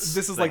deadlights.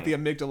 This is like the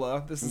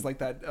amygdala. This is like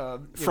that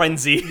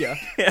frenzy. Yeah,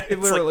 It's it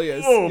literally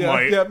is. Oh Yeah,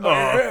 my!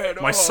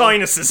 head, My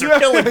sinuses are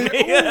killing me.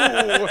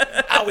 Ooh.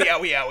 Owie,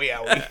 owie, owie,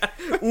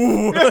 owie.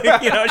 Ooh,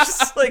 like, it's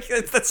just like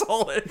that's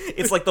all.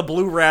 It's like the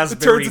blue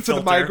raspberry. Turns into the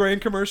filter. migraine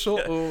commercial.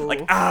 Ooh. Like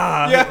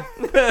Yeah.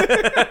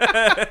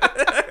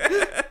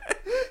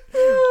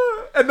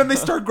 And then they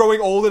start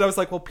growing old, and I was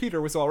like, well, Peter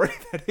was already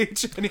that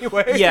age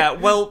anyway. Yeah,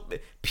 well,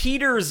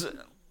 Peter's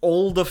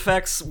old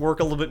effects work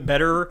a little bit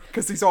better.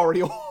 Because he's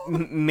already old.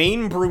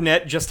 Main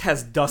brunette just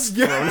has dust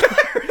thrown.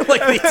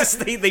 Like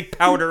they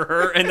powder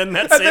her, and then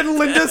that's And it. then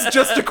Linda's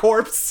just a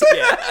corpse.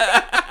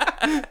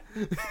 Yeah.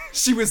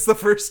 She was the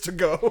first to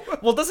go.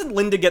 Well, doesn't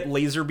Linda get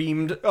laser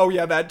beamed? Oh,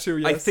 yeah, that too,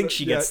 yes. I think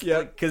she gets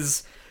Yeah.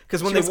 because when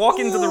She they goes, walk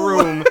into the "Ooh."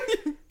 room,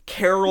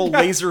 Carol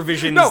laser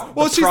visions. No,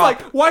 well, the she's prop.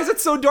 like, why is it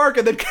so dark?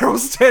 And then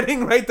Carol's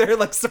standing right there,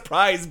 like,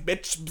 surprise,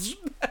 bitch.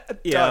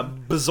 Yeah,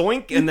 Done.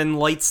 bazoink, and then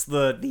lights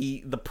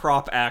the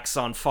prop axe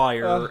on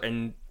fire,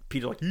 and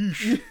Peter like,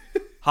 yeesh,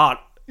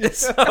 hot.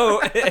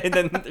 So, and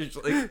then there's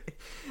like,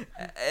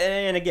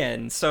 and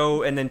again,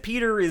 so, and then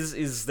Peter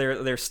is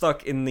they're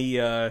stuck in the,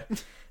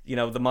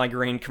 the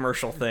migraine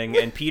commercial thing,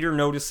 and Peter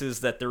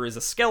notices that there is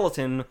a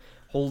skeleton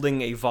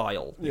holding a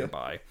vial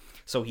nearby.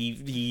 So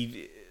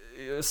he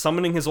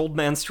summoning his old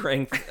man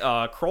strength,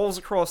 crawls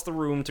across the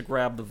room to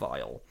grab the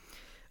vial.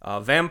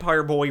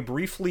 Vampire Boy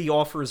briefly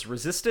offers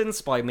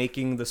resistance by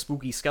making the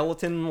spooky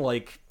skeleton,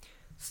 like,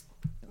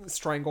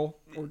 Strangle.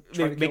 Or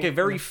try to make kill. a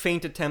very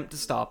faint attempt to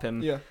stop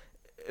him. Yeah.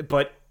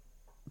 But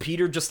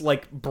Peter just,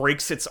 like,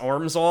 breaks its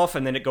arms off,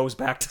 and then it goes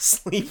back to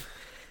sleep.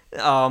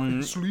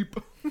 Sleep.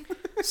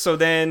 So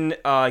then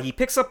he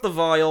picks up the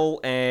vial,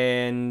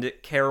 and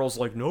Carol's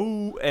like,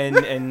 no,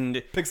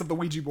 and Picks up the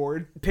Ouija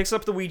board. picks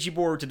up the Ouija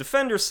board to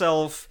defend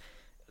herself.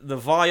 The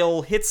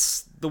vial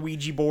hits the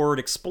Ouija board,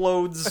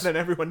 explodes. And then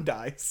everyone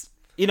dies.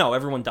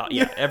 Everyone dies.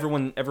 Yeah,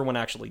 everyone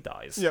actually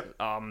dies. Yep.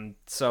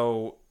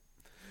 So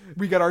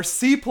We got our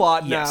C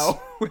plot Yes.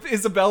 now with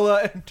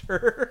Isabella and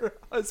her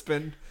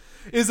husband.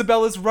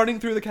 Isabella's running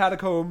through the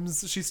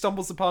catacombs. She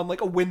stumbles upon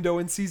like a window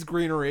and sees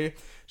greenery.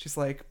 She's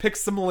like,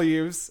 picks some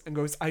leaves and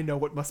goes, I know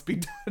what must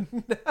be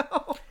done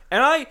now.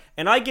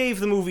 and I gave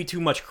the movie too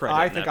much credit.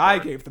 I in think that I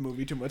part. gave the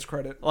movie too much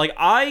credit.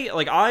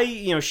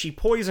 She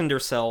poisoned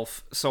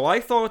herself, so I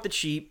thought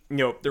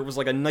that there was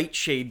like a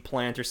nightshade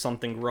plant or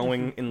something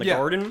growing in the Yeah.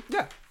 garden.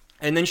 Yeah.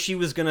 And then she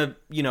was gonna,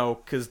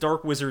 because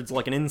Dark Wizard's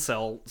like an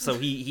incel, so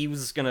she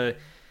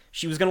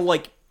was gonna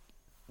like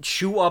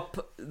chew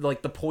up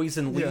like the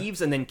poison Yeah.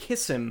 leaves and then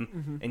kiss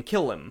him and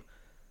kill him.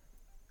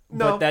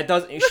 No. But that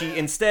doesn't.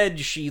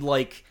 She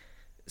like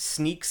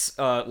sneaks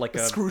like a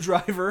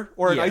Screwdriver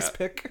or an Yeah. ice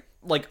pick.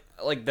 like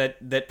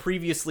that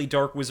previously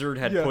Dark Wizard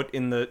had Yeah. put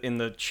in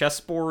the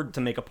chessboard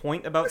to make a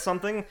point about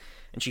something,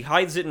 and she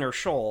hides it in her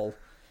shawl,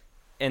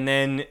 and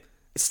then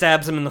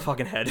stabs him in the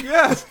fucking head.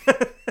 Yes.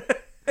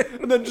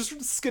 And then just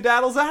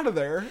skedaddles out of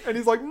there. And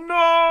he's like,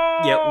 no!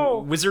 Yeah,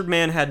 Wizard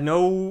Man had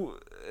no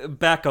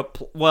backup.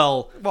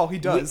 Well, he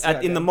does.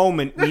 in the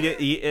moment,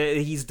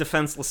 he's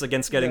defenseless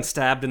against getting Yeah.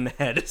 stabbed in the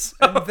head. So.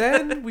 And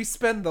then we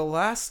spend the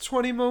last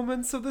 20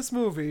 moments of this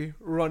movie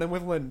running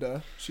with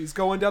Linda. She's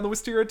going down the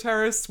Wisteria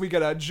Terrace. We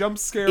get a jump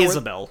scare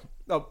Isabel.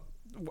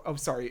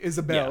 sorry,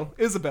 Isabel.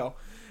 Isabel.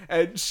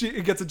 And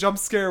she gets a jump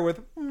scare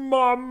with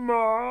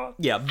Mama.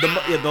 Yeah,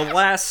 the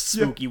last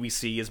Spooky we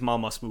see is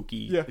Mama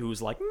Spooky, Yeah.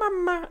 who's like,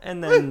 Mama,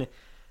 and then...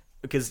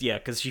 Because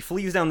she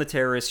flees down the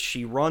terrace,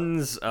 she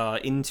runs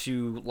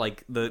into,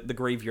 like, the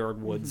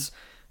graveyard woods.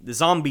 The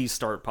zombies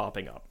start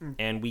popping up.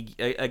 And we,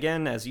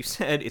 again, as you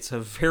said, it's a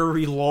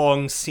very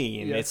long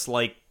scene. Yeah. It's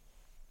like...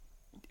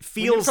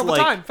 Feels Fill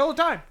like... the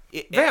time.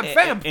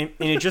 Vamp. And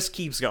it just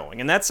keeps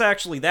going. And that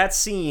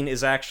scene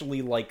is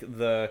actually like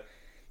the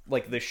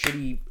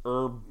shitty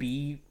Herb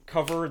B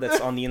cover that's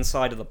on the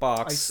inside of the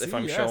box, I if see,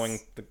 I'm yes. showing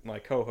my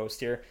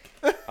co-host here.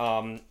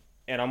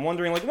 And I'm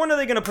wondering, like, when are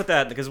they going to put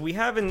that? Because we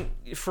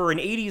haven't, for an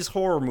 80s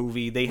horror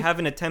movie, they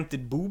haven't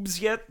attempted boobs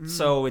yet.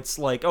 So it's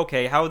like,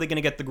 okay, how are they going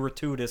to get the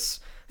gratuitous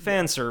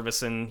fan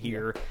service in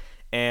here?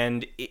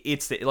 And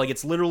it's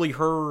literally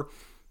her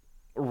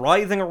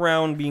writhing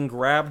around, being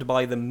grabbed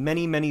by the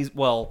many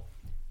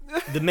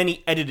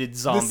edited The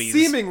zombies.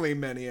 seemingly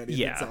many edited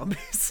Yeah.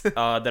 zombies.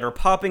 That are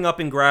popping up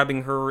and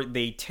grabbing her.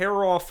 They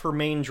tear off her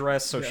main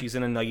dress, so Yeah. she's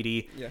in a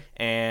nightie, Yeah.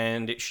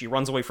 and she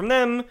runs away from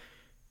them.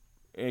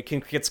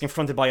 Gets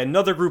confronted by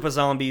another group of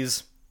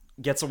zombies,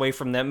 gets away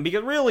from them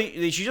because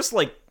really she just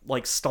like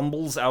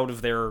stumbles out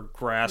of their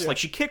grasp. Yeah. Like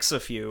she kicks a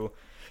few.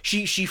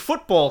 She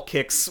football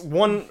kicks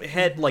one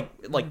head like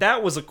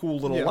that was a cool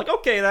little Yeah. like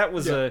okay that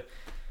was Yeah. a.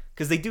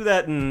 Because they do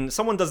that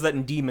someone does that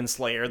in Demon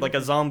Slayer. Like a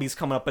zombie's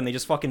coming up and they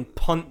just fucking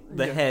punt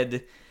the Yeah.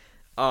 head.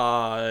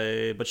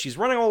 But she's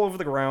running all over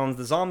the ground.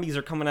 The zombies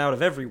are coming out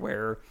of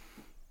everywhere.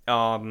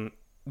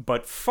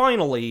 But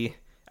finally,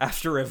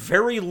 after a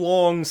very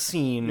long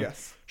scene,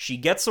 Yes. she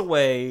gets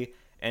away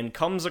and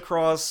comes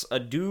across a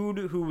dude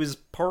who is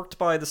parked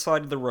by the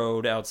side of the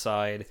road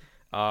outside.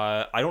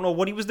 I don't know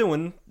what he was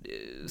doing.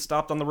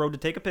 Stopped on the road to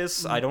take a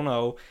piss. I don't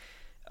know.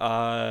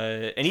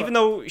 And even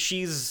though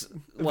she's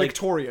like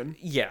Victorian.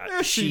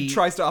 yeah, She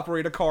tries to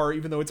operate a car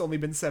even though it's only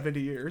been 70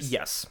 years.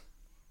 yes,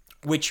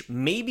 which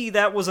maybe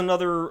that was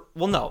another.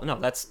 Well, no,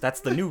 that's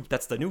the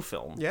new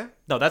film. Yeah.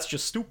 No, that's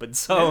just stupid.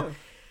 So,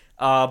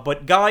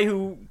 but guy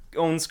who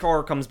owns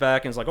car comes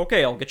back and is like,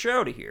 okay, I'll get you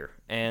out of here,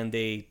 and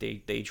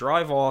they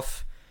drive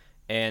off,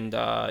 and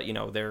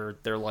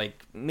they're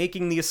like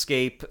making the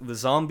escape. The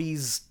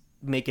zombies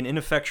make an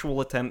ineffectual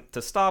attempt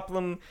to stop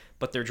them,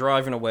 but they're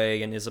driving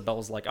away, and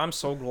Isabel's like, I'm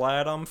so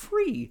glad I'm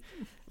free.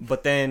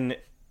 But then,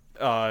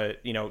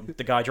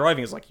 the guy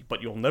driving is like,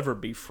 but you'll never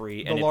be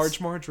free. The And large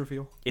Marge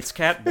reveal. it's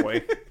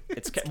Catboy.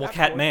 It's Catboy.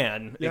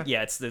 Catman. Yeah.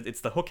 It's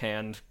the hook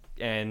hand,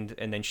 and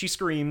then she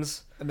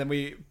screams. And then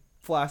we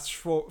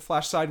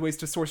flash sideways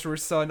to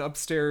Sorcerer's Son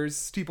upstairs,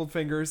 steepled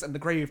fingers, and the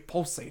grave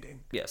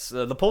pulsating. Yes,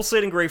 the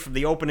pulsating grave from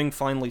the opening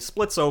finally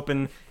splits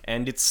open,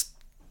 and it's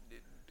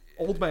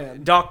Old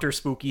man. Dr.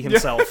 Spooky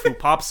himself who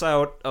pops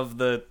out of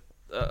the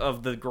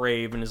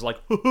grave and is like,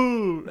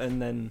 hoo-hoo,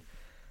 and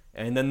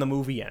then the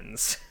movie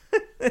ends.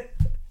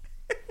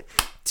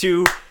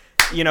 And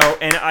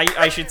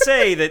I should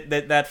say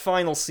that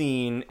final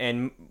scene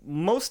and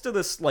most of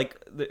this,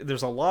 like,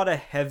 there's a lot of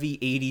heavy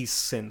 80s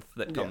synth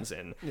that comes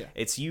in. Yeah.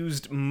 It's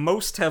used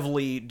most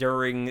heavily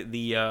during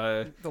the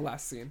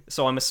last scene.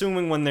 So I'm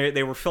assuming when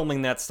they were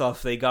filming that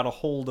stuff, they got a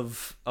hold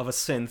of a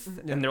synth,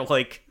 and they're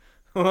like,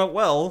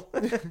 well,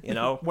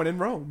 When in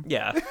Rome.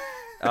 yeah.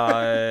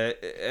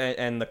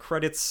 And the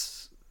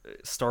credits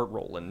start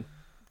rolling.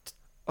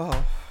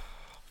 Oh,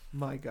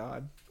 my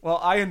God.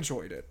 Well, I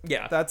enjoyed it.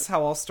 Yeah. That's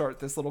how I'll start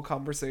this little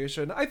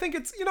conversation. I think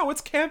it's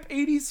camp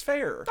 80s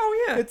fare.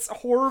 Oh, yeah. It's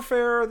horror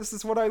fare. This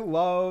is what I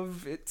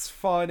love. It's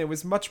fun. It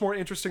was much more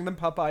interesting than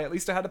Popeye. At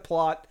least it had a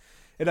plot.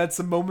 It had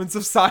some moments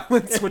of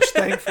silence, which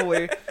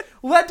thankfully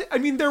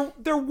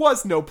there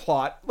was no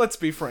plot. Let's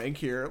be frank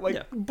here.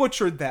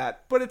 Butchered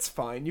that, but it's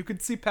fine. You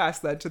could see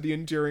past that to the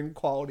endearing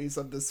qualities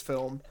of this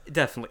film.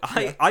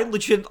 Definitely. I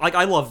legit, like,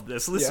 I loved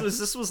this.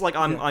 This was like,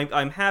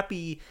 I'm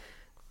happy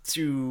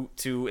to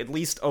at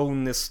least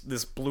own this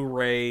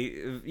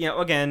Blu-ray.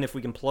 Again, if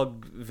we can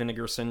plug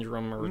Vinegar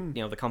Syndrome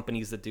or the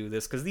companies that do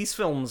this, because these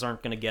films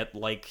aren't going to get,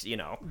 like,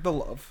 the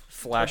love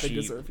flashy they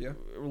deserve,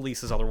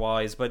 releases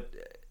otherwise. But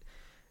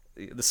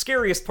the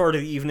scariest part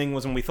of the evening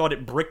was when we thought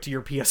it bricked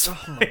your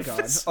PS5. Oh my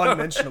God,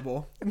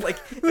 unmentionable.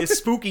 Like,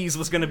 this Spookies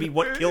was going to be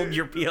what killed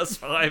your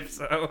PS5.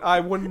 So I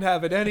wouldn't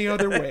have it any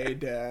other way,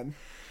 Dan.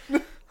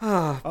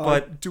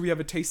 But do we have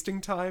a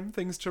tasting time?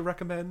 Things to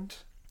recommend?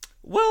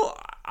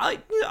 Well, I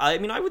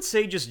would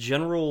say just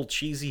general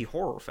cheesy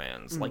horror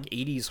fans, like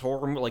 80s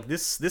horror. Like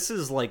this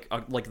is like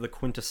the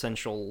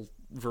quintessential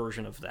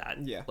version of that.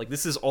 Yeah. Like,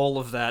 this is all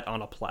of that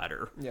on a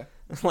platter. Yeah.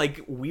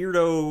 Like,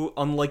 weirdo,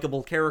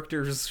 unlikable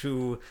characters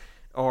who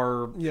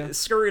are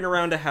scurrying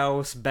around a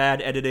house,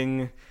 bad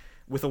editing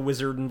with a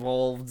wizard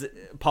involved,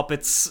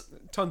 puppets.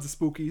 Tons of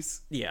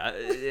spookies. Yeah,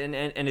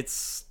 and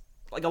it's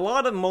like a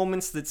lot of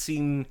moments that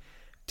seem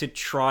to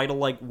try to,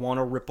 like, want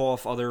to rip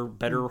off other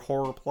better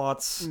horror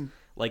plots,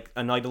 like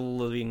a Night of the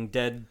Living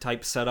Dead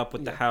type setup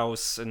with the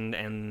house,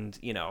 and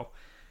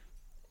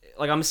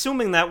like, I'm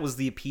assuming that was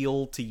the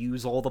appeal to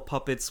use all the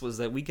puppets, was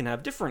that we can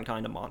have different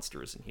kind of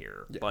monsters in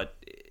here, but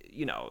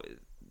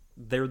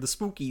they're the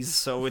Spookies,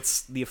 so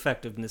it's the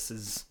effectiveness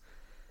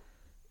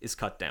is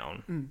cut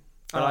down.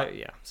 But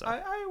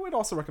I would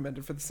also recommend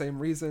it for the same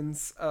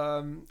reasons.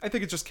 I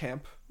think it's just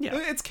camp. Yeah.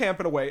 It's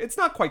camp in a way. It's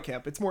not quite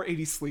camp. It's more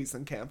 80s sleaze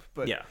than camp.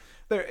 But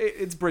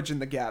it's bridging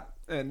the gap,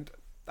 and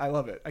I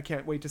love it. I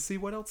can't wait to see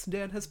what else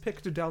Dan has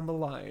picked down the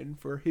line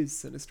for his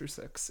Sinister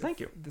Six. Thank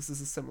you. This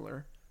is a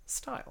similar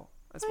style.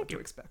 That's what to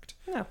expect.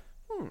 Yeah.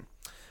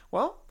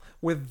 Well,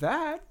 with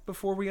that,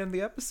 before we end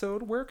the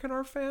episode, where can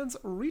our fans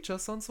reach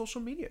us on social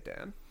media,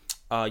 Dan?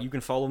 You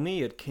can follow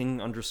me at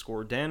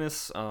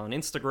king_Danis on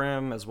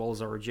Instagram, as well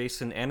as our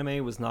adjacent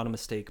Anime Was Not a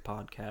Mistake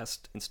podcast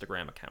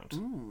Instagram account.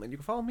 And you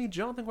can follow me,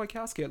 Jonathan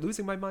Wojkowski, at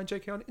Losing My Mind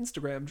JK on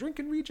Instagram, Drink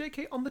and Read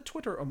JK on the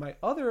Twitter. On my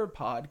other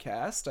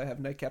podcast, I have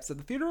Nightcaps at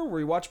the Theater, where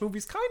we watch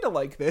movies kind of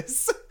like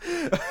this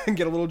and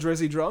get a little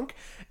drizzy drunk.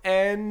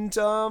 And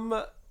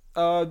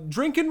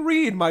Drink and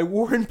Read, my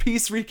War and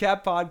Peace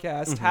recap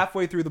podcast,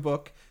 halfway through the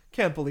book.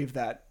 Can't believe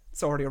that.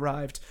 It's already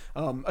arrived.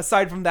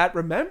 Aside from that,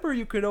 remember,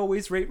 you can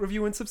always rate,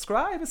 review, and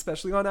subscribe,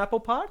 especially on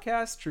Apple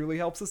Podcasts. Truly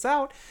helps us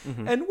out.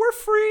 And we're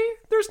free.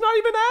 There's not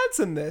even ads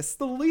in this.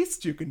 The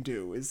least you can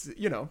do is,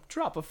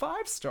 drop a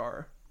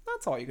 5-star.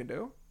 That's all you can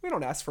do. We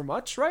don't ask for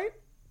much, right?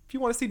 If you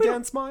want to see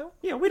Dan smile.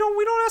 Yeah, we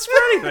don't ask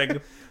for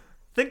anything.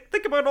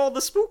 Think about all the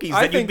Spookies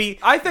I think the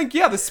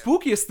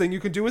spookiest thing you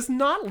can do is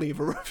not leave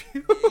a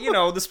review.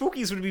 The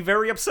Spookies would be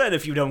very upset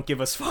if you don't give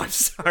us 5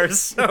 stars,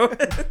 so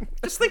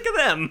just think of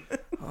them.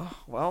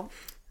 Well,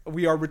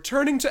 we are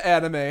returning to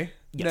anime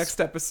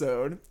next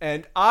episode,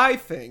 and I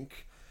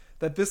think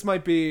that this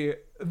might be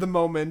the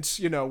moment,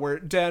 where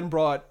Dan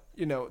brought,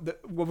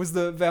 what was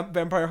the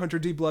Vampire Hunter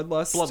D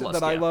Bloodlust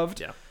that I loved?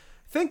 Yeah.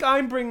 Think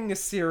I'm bringing a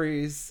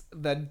series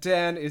that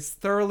Dan is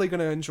thoroughly going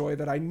to enjoy,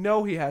 that I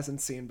know he hasn't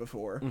seen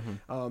before.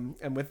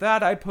 And with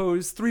that, I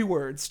pose 3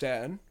 words,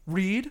 Dan.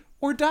 Read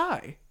or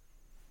die.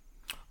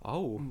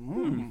 Oh.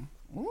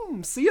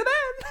 See you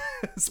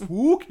then.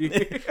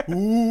 Spooky.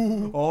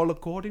 Ooh. All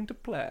according to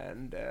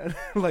plan, Dan.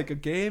 Like a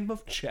game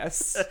of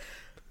chess.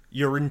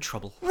 You're in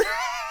trouble.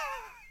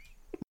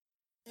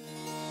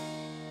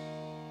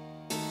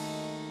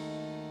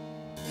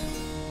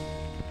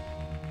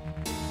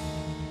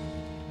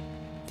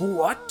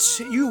 What?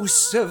 You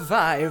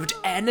survived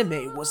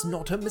Anime Was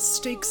Not a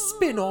Mistake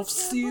spin-off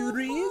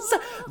series?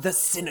 The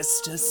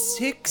Sinister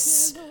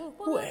Six?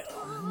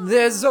 Well,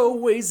 there's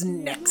always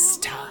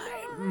next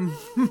time.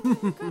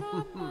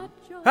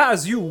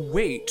 As you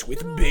wait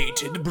with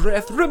bated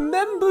breath,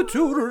 remember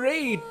to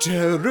rate,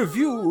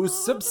 review,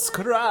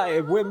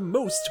 subscribe where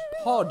most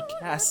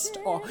podcasts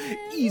are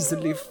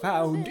easily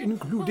found,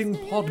 including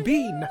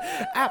Podbean,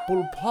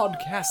 Apple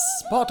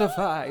Podcasts,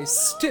 Spotify,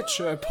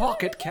 Stitcher,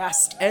 Pocket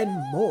Cast, and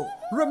more.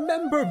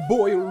 Remember,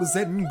 boils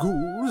and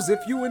ghouls, if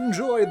you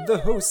enjoyed the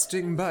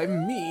hosting by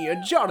me,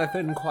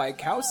 Jonathan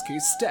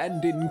Kwiatkowski,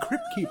 stand-in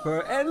Crypt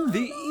Keeper, and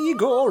the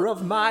Igor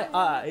of my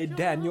eye,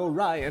 Daniel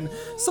Ryan,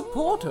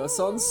 support us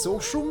on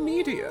social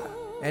media.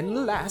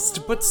 And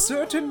last but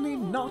certainly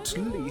not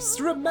least,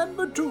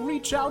 remember to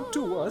reach out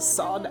to us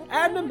on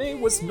Anime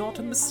Was Not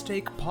a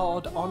Mistake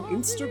Pod on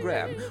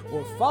Instagram,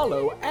 or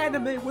follow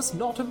Anime Was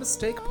Not a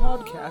Mistake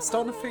Podcast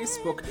on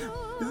Facebook.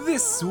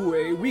 This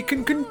way we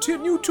can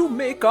continue to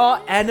make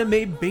our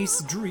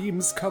anime-based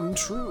dreams come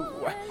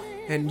true,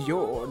 and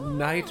your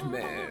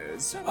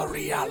nightmares a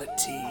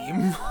reality.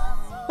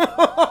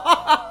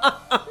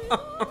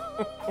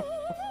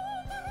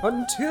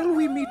 Until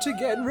we meet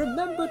again,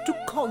 remember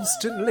to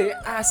constantly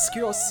ask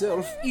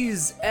yourself,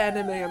 is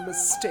anime a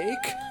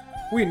mistake?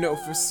 We know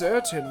for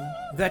certain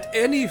that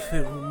any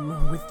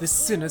film with the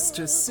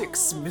Sinister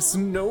Six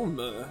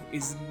misnomer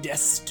is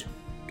destined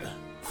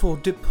for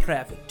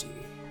depravity.